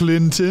scissors,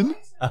 McClinton.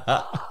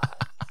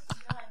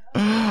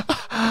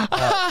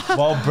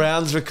 While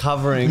Brown's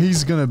recovering,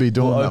 He's going to be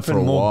doing We'll that for a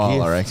open more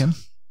while, I gifts. reckon.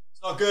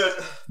 It's not good.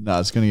 No,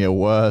 it's going to get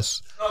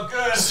worse. Not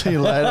good. See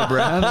you later,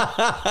 Brown.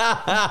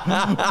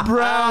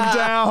 Brown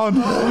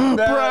down.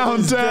 Brown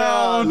is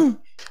down.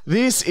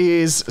 This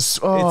is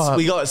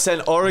we got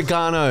sent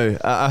oregano,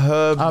 a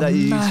herb a that you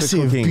use for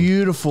massive, cooking.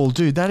 beautiful,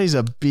 dude. That is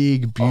a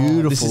big,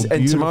 beautiful, This is, and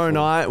beautiful. tomorrow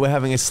night we're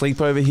having a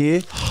sleepover here,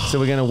 so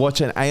we're going to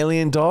watch an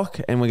Alien doc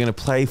and we're going to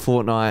play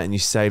Fortnite, and you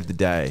save the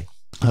day.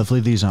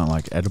 Hopefully these aren't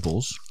like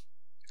edibles.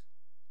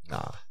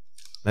 Nah,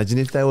 imagine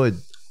if they were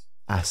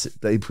acid.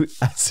 They put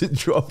acid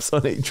drops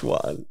on each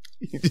one.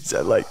 You just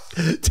had like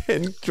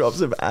 10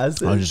 drops of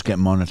acid. I'll just get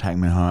Mon to take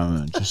me home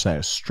and just say,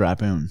 strap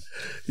him.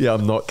 Yeah,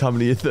 I'm not coming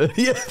to your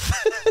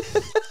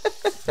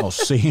 30th. I'll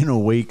see you in a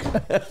week.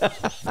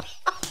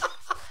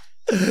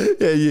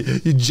 Yeah,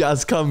 you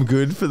just come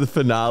good for the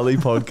finale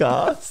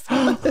podcast.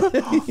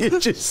 You're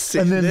just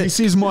sitting And then there. this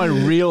is my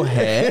real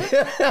hair.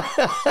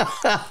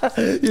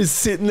 You're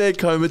sitting there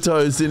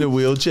comatose in a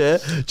wheelchair,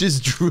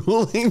 just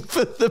drooling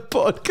for the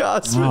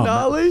podcast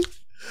finale.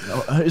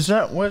 Where's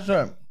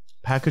that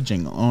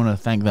packaging? I want to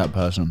thank that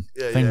person.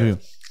 Yeah, Thank yeah. you.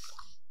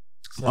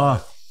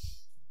 Oh,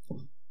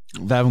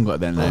 they haven't got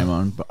their name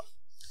on, but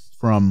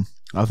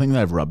I think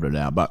they've rubbed it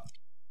out, but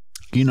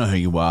you know who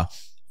you are.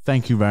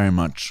 Thank you very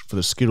much for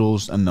the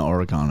Skittles and the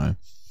oregano.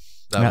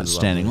 That was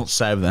Outstanding. lovely. Let's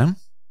save them.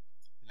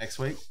 Next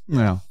week.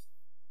 Yeah.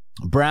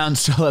 Brown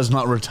still has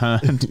not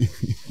returned.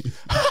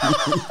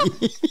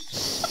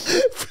 Brown's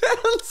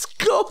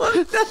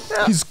gone.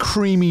 His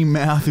creamy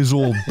mouth is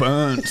all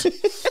burnt.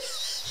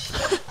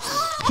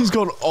 He's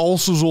got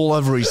ulcers all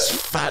over his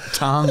fat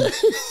tongue.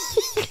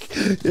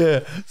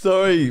 Yeah,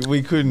 sorry,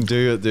 we couldn't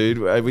do it, dude.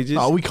 We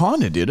just. Oh, we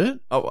kind of did it.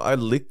 Oh, I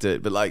licked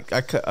it, but like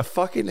I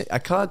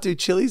can't do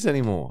chilies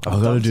anymore. I've got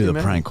to done do too the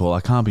many. prank call.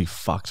 I can't be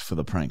fucked for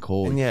the prank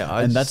call. And yeah,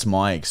 and that's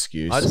my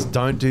excuse. I just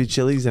don't do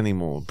chilies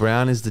anymore.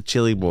 Brown is the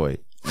chili boy.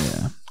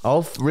 yeah.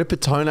 I'll rip a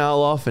toenail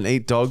off and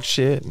eat dog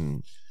shit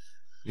and,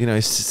 you know,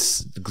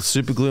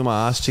 super glue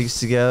my ass cheeks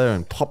together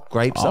and pop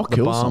grapes I'll up the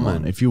kill bum. someone.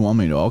 And If you want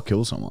me to, I'll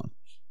kill someone.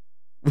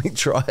 we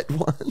tried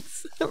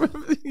once. I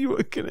remember you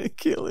were going to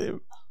kill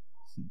him.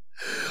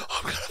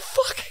 I'm going to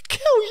fucking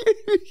kill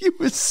you. You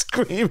were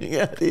screaming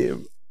at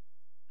him.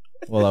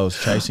 While I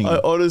was chasing I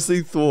him.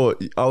 honestly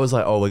thought, I was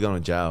like, oh, we're going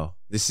to jail.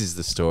 This is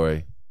the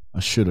story. I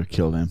should have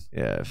killed him.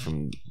 Yeah,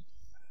 from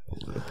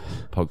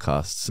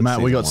podcasts. Matt,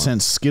 we season got one.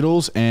 sent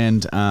Skittles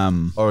and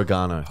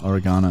oregano.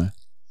 oregano.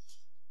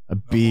 A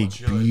big,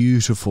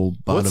 beautiful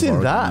bud What's of in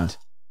oregano. that?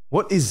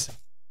 What is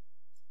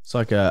It's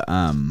like a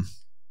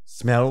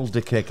smell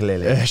de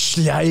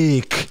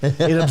Schleik.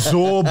 It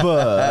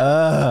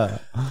absorber.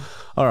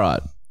 All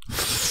right.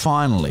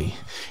 Finally,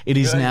 it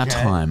is now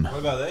time. What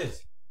about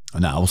these?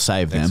 No, I'll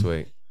save Next them.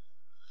 week.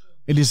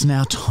 It is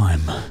now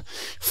time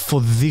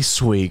for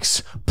this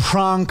week's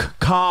prank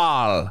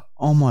call.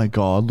 Oh my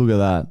God, look at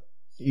that.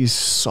 He's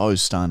so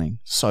stunning.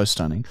 So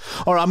stunning.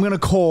 All right, I'm going to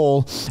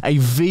call a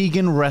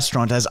vegan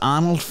restaurant as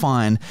Arnold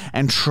Feine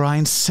and try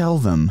and sell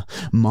them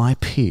my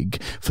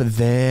pig for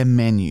their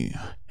menu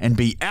and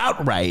be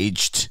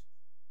outraged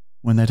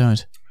when they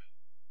don't.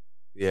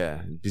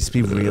 Yeah, just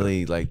be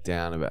really like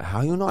down about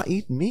how you're not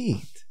eating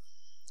meat.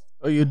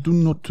 You do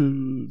not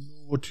know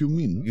what you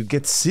mean. You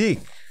get sick.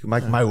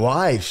 Like my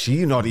wife,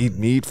 she not eat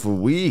meat for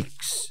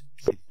weeks.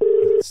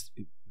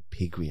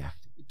 Pig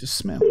reacted. It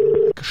smells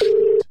like a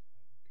shit.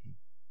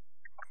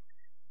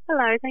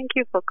 Hello, thank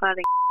you for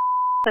calling.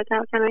 But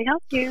how can I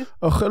help you?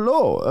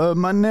 Hello,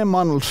 my name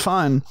Arnold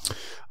Feine.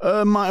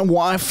 My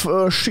wife,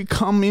 she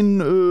come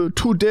in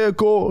 2 days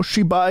ago.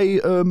 She buy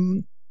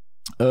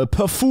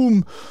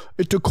perfume.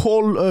 It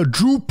call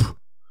Droop.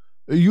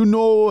 You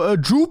know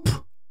Droop?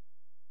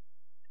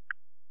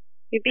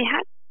 If you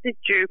had the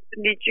jupe,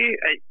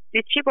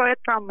 did she buy it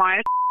from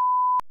Myers?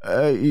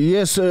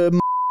 Yes.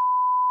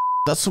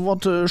 That's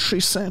what she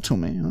said to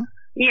me. Huh?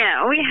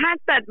 Yeah, we had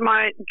that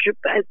my jupe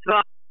as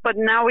well, but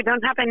now we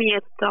don't have any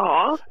at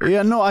all.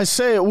 Yeah, no, I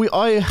say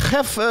I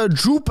have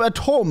Droop at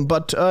home,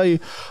 but I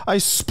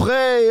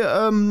spray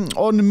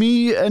on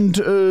me and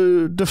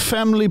the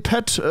family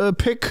pet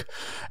pig,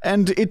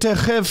 and it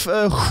have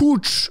a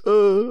huge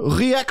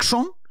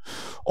reaction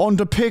on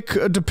the pig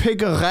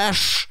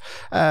rash,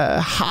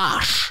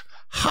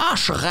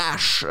 harsh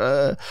rash.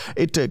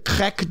 It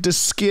crack the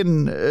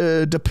skin,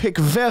 the pig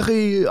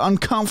very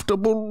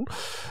uncomfortable.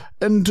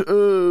 And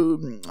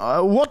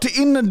what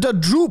in the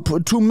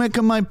Droop to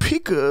make my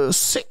pig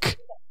sick?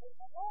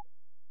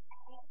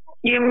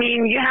 You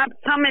mean you have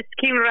some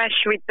skin rash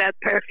with that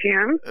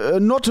perfume?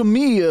 Not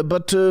me,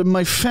 but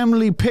my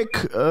family pig.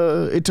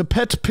 It's a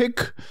pet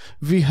pig.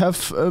 We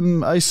have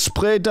I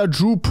spray the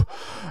Droop,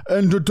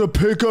 and the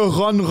pig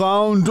run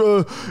round.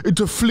 It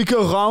flick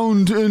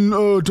around in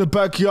the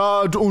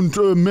backyard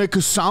and make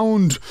a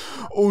sound.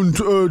 And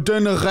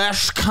then a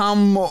rash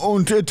come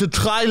and it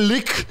try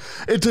lick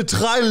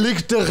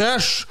the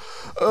rash.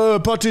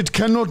 But it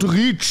cannot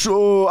reach.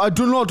 I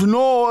do not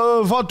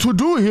know what to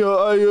do here.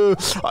 I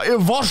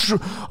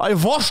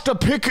wash the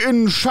pig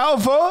in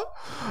shower,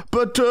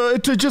 but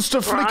it just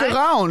flick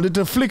around.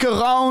 It flick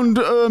around,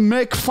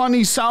 make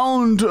funny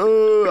sound.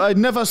 I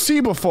never see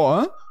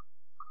before. Huh?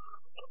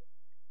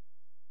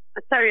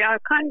 Sorry, I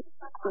can't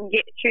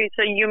get you.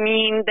 So you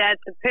mean that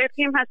the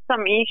perfume has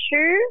some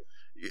issue?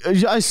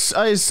 I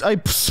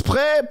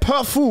spray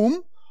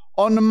perfume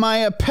on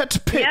my pet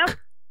pig. Yep.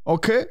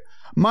 Okay.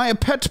 My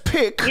pet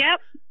pig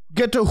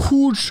get a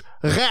huge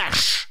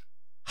rash.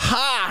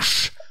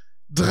 Harsh.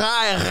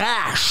 Dry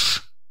rash.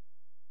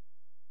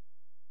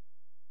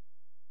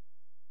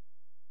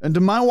 And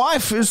my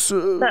wife is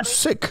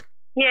sick.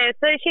 Yeah,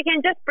 so she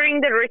can just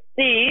bring the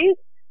receipt,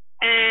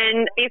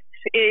 and if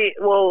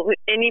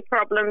any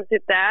problems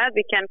with that,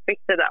 we can fix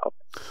it out.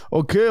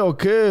 Okay.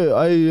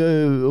 I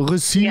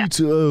receipt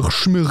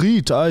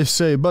schmerit, I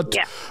say, but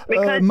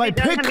because my we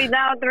don't pig. have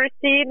without the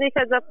receipt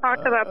because of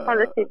part of our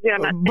policies. We are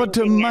not. But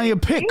sending my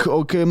anything.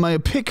 pig, my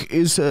pig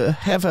is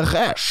have a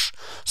rash.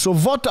 So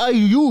what I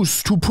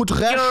use to put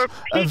rash? Your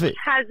pig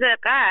has a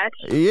rash.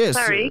 Yes,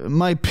 Sorry.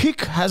 my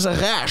pig has a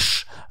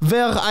rash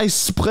where I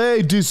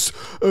spray this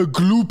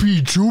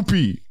gloopy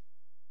joopy.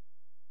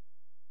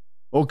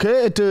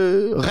 Okay, it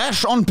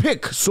rash on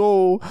pick.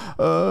 So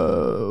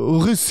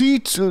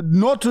receipt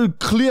not a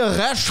clear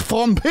rash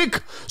from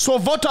pick. So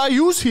what I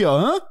use here,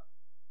 huh?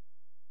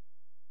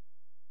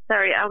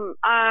 Sorry,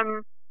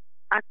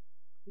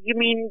 you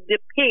mean the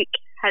pig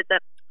has a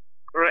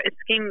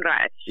skin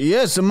rash?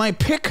 Yes, my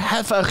pick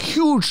have a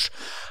huge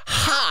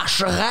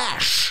harsh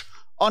rash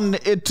on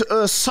it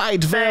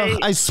side where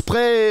I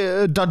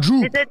spray the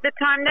jupe. Is it the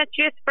time that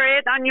you spray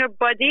it on your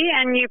body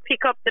and you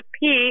pick up the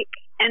pig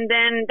and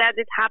then that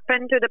it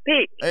happened to the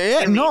pig?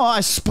 No,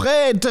 I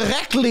spray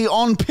directly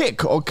on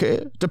pig,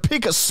 okay? The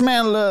pig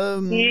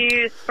smell...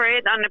 you spray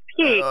it on a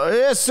pig?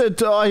 Yes,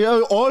 I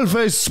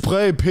always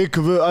spray pig.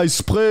 I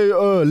spray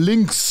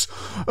Lynx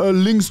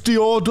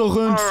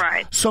deodorant. All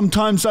right.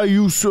 Sometimes I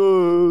use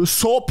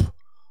soap.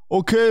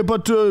 Okay,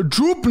 but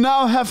droop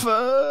now have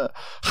a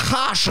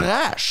harsh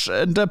rash.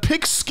 And the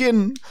pig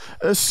skin,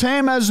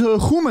 same as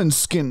human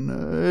skin.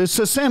 It's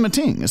the same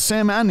thing,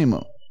 same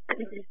animal.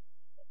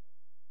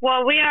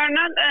 Well, we are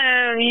not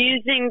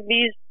using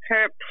these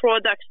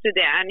products to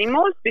the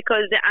animals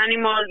because the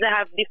animals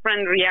have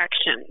different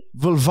reactions.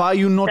 Well, why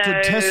you not So,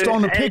 test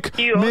on a pig?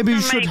 Maybe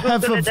you should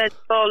have a... That's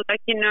all.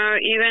 Like,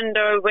 even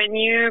though when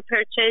you're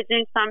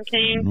purchasing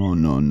something...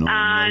 No.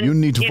 And, You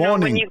need when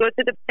warning. you go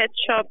to the pet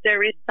shop,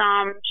 there is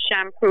some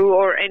shampoo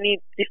or any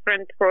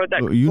different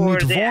product You for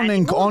need the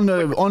warning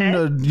animals, on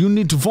the you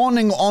need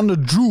warning on the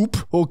droop,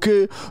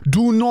 okay?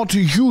 Do not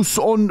use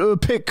on a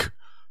pig.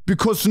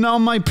 Because now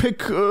my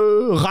pig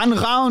run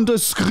around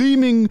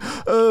screaming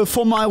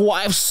for my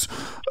wife's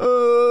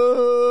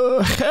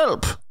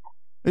help.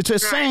 It's a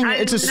saying,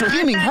 it's a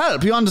screaming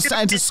help. You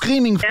understand? It's a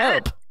screaming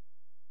help.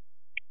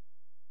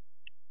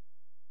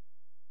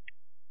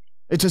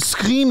 It's a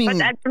screaming...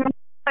 But at the moment,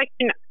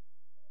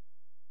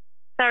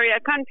 sorry, I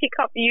can't pick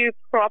up you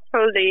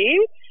properly.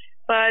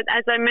 But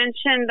as I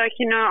mentioned,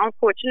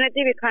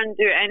 unfortunately, we can't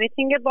do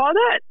anything about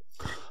it.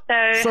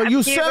 So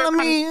you selling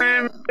me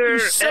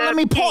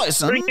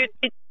poison?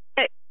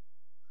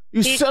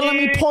 You selling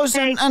me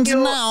poison, and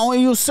now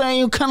you say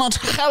you cannot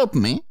help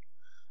me?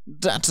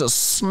 That's a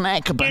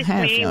snake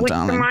behavior, would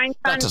darling. you mind to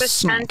That's a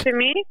understand snake. to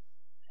me?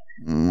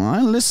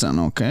 I listen,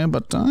 okay,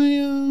 but I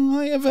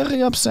am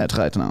very upset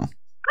right now.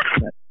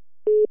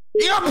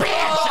 You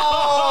bitch!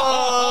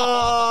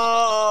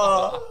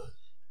 Oh!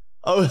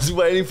 I was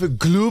waiting for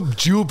gloop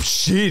joop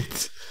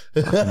shit.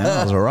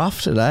 That was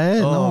rough today.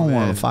 No one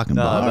wanted to fucking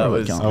bar that it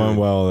was again. I went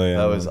well there.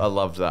 I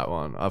loved that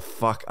one.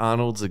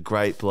 Arnold's a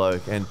great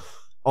bloke, and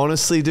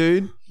honestly,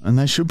 dude, And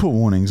they should put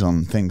warnings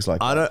on things like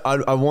that.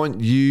 I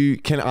want you.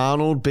 Can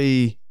Arnold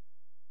be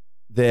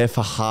there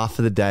for half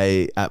of the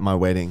day at my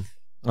wedding?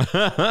 All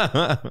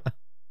right,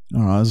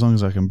 as long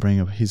as I can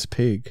bring up his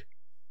pig.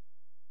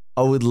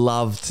 I would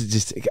love to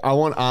just. I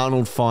want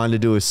Arnold Feine to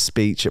do a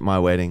speech at my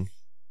wedding.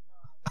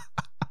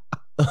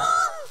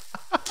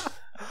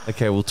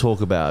 Okay, we'll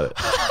talk about it.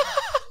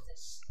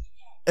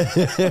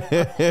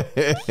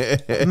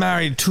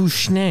 Married 2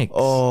 snakes.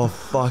 Oh,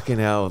 fucking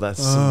hell.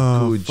 That's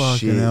some good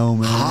fucking shit. hell,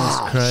 man.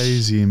 That's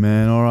crazy,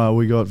 man. All right,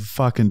 we got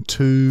fucking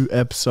 2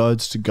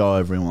 episodes to go,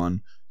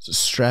 everyone. So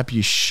strap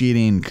your shit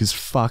in, because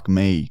fuck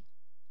me.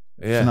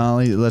 Yeah.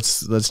 Finale,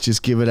 let's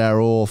just give it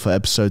our all for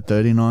episode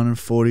 39 and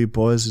 40,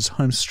 boys. It's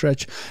home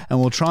stretch.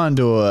 And we'll try and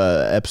do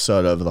a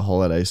episode over the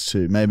holidays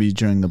too. Maybe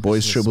during the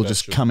boys trip, we'll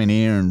just come in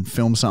here and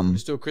film something.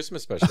 Let's do a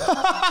Christmas special.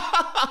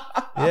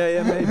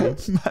 Yeah, maybe.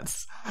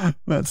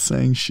 Matt's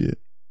saying shit.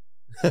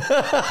 So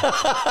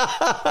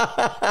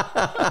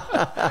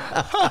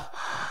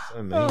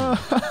mean.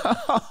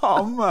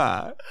 Oh,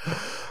 man.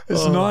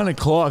 It's 9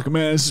 o'clock,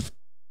 man. It's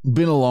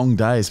been a long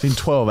day. It's been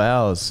 12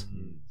 hours.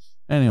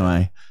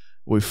 Anyway,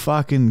 we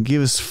fucking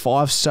give us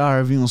 5-star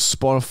review on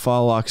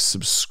Spotify, like,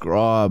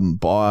 subscribe, and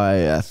buy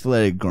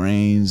Athletic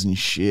Greens and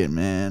shit,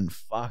 man.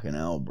 Fucking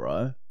hell,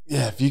 bro.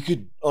 Yeah, if you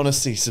could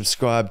honestly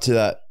subscribe to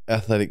that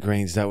Athletic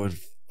Greens, that would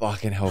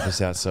fucking help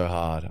us out so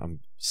hard. I'm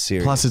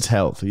serious. Plus, it's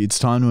health. It's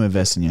time to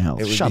invest in your health.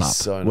 It would Shut be up.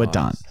 so We're nice.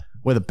 done.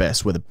 We're the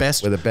best. We're the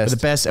best. We're the best. We're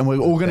the best. And we're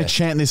all going to best.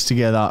 chant this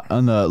together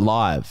on the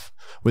live.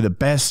 We're the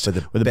best. We're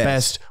the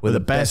best. We're the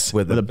best.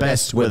 We're the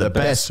best. We're the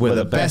best. We're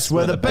the best.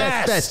 We're the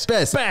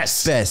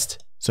best.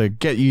 Best. So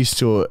get used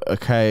to it,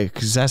 okay?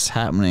 Because that's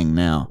happening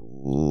now.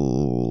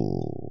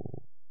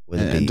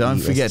 And don't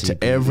forget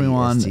to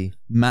everyone,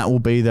 Matt will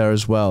be there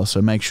as well.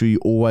 So make sure you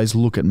always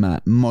look at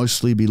Matt.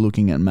 Mostly be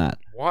looking at Matt.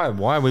 Why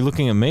are we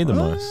looking at me the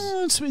most?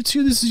 It's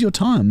you. This is your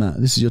time, Matt.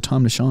 This is your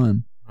time to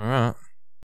shine. All right.